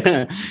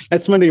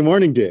 that's Monday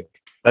morning Dick.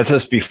 That's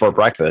just before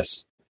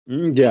breakfast.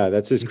 Yeah,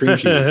 that's his cream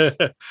cheese.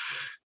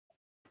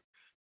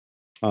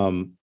 I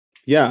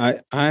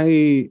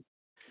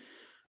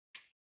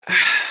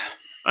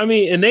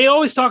mean, and they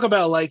always talk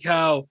about like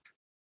how,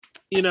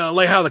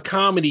 like how the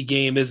comedy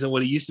game isn't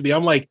what it used to be.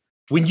 I'm like,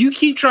 when you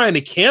keep trying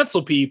to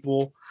cancel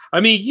people,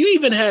 I mean, you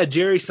even had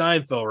Jerry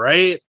Seinfeld,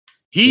 right?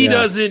 He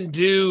doesn't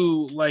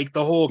do like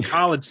the whole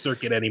college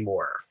circuit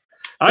anymore.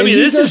 I mean,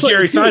 this is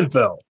Jerry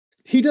Seinfeld.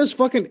 He does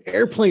fucking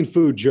airplane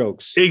food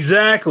jokes.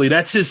 Exactly.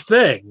 That's his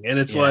thing. And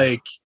it's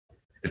like,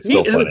 it's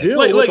so funny.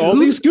 Like all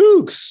these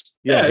gooks.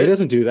 Yeah, he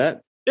doesn't do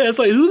that. Yeah, it's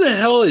like, who the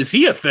hell is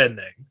he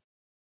offending?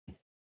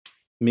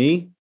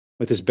 Me?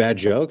 With his bad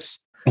jokes?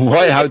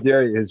 What? How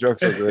dare you? His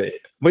jokes are great.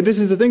 But this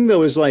is the thing,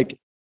 though, is like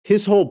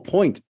his whole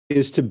point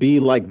is to be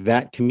like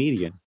that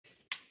comedian.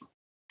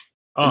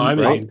 Oh, I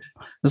mean,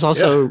 there's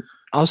also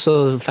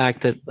the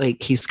fact that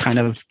like he's kind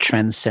of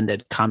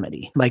transcended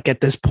comedy. Like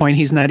at this point,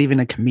 he's not even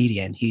a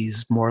comedian.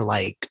 He's more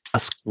like a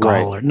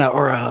scholar,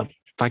 or a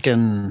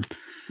fucking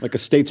like a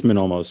statesman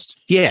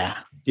almost. Yeah.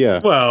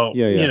 Yeah. Well,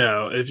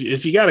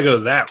 if you got to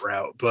go that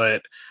route,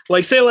 but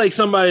like say like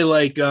somebody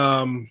like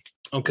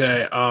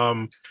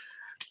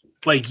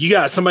like you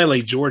got somebody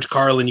like George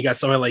Carlin, you got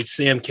somebody like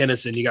Sam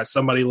Kinison, you got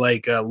somebody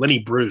like Lenny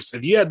Bruce.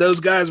 If you had those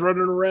guys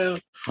running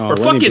around, or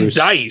Lenny fucking Bruce.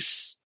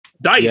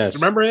 Dice, yes.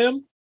 Remember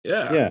him?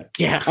 Yeah.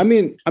 I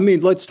mean,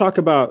 let's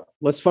fucking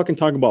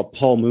talk about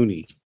Paul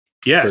Mooney.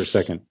 Yes. For a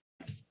second.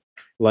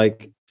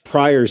 Like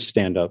Pryor's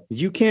stand up.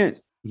 You can't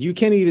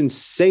even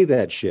say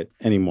that shit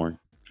anymore.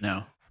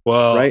 No.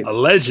 Well, right?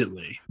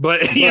 Allegedly,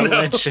 but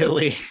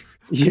allegedly.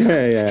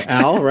 Yeah.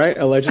 Al, right?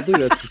 Allegedly,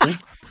 that's the thing.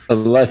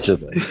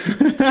 Allegedly.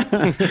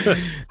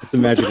 It's the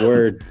magic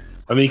word.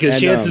 I mean, because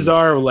chances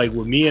are, like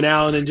with me and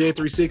Alan and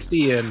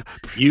J360 and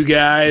you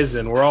guys,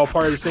 and we're all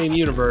part of the same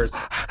universe,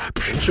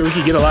 I'm sure we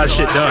could get a lot of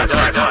shit done.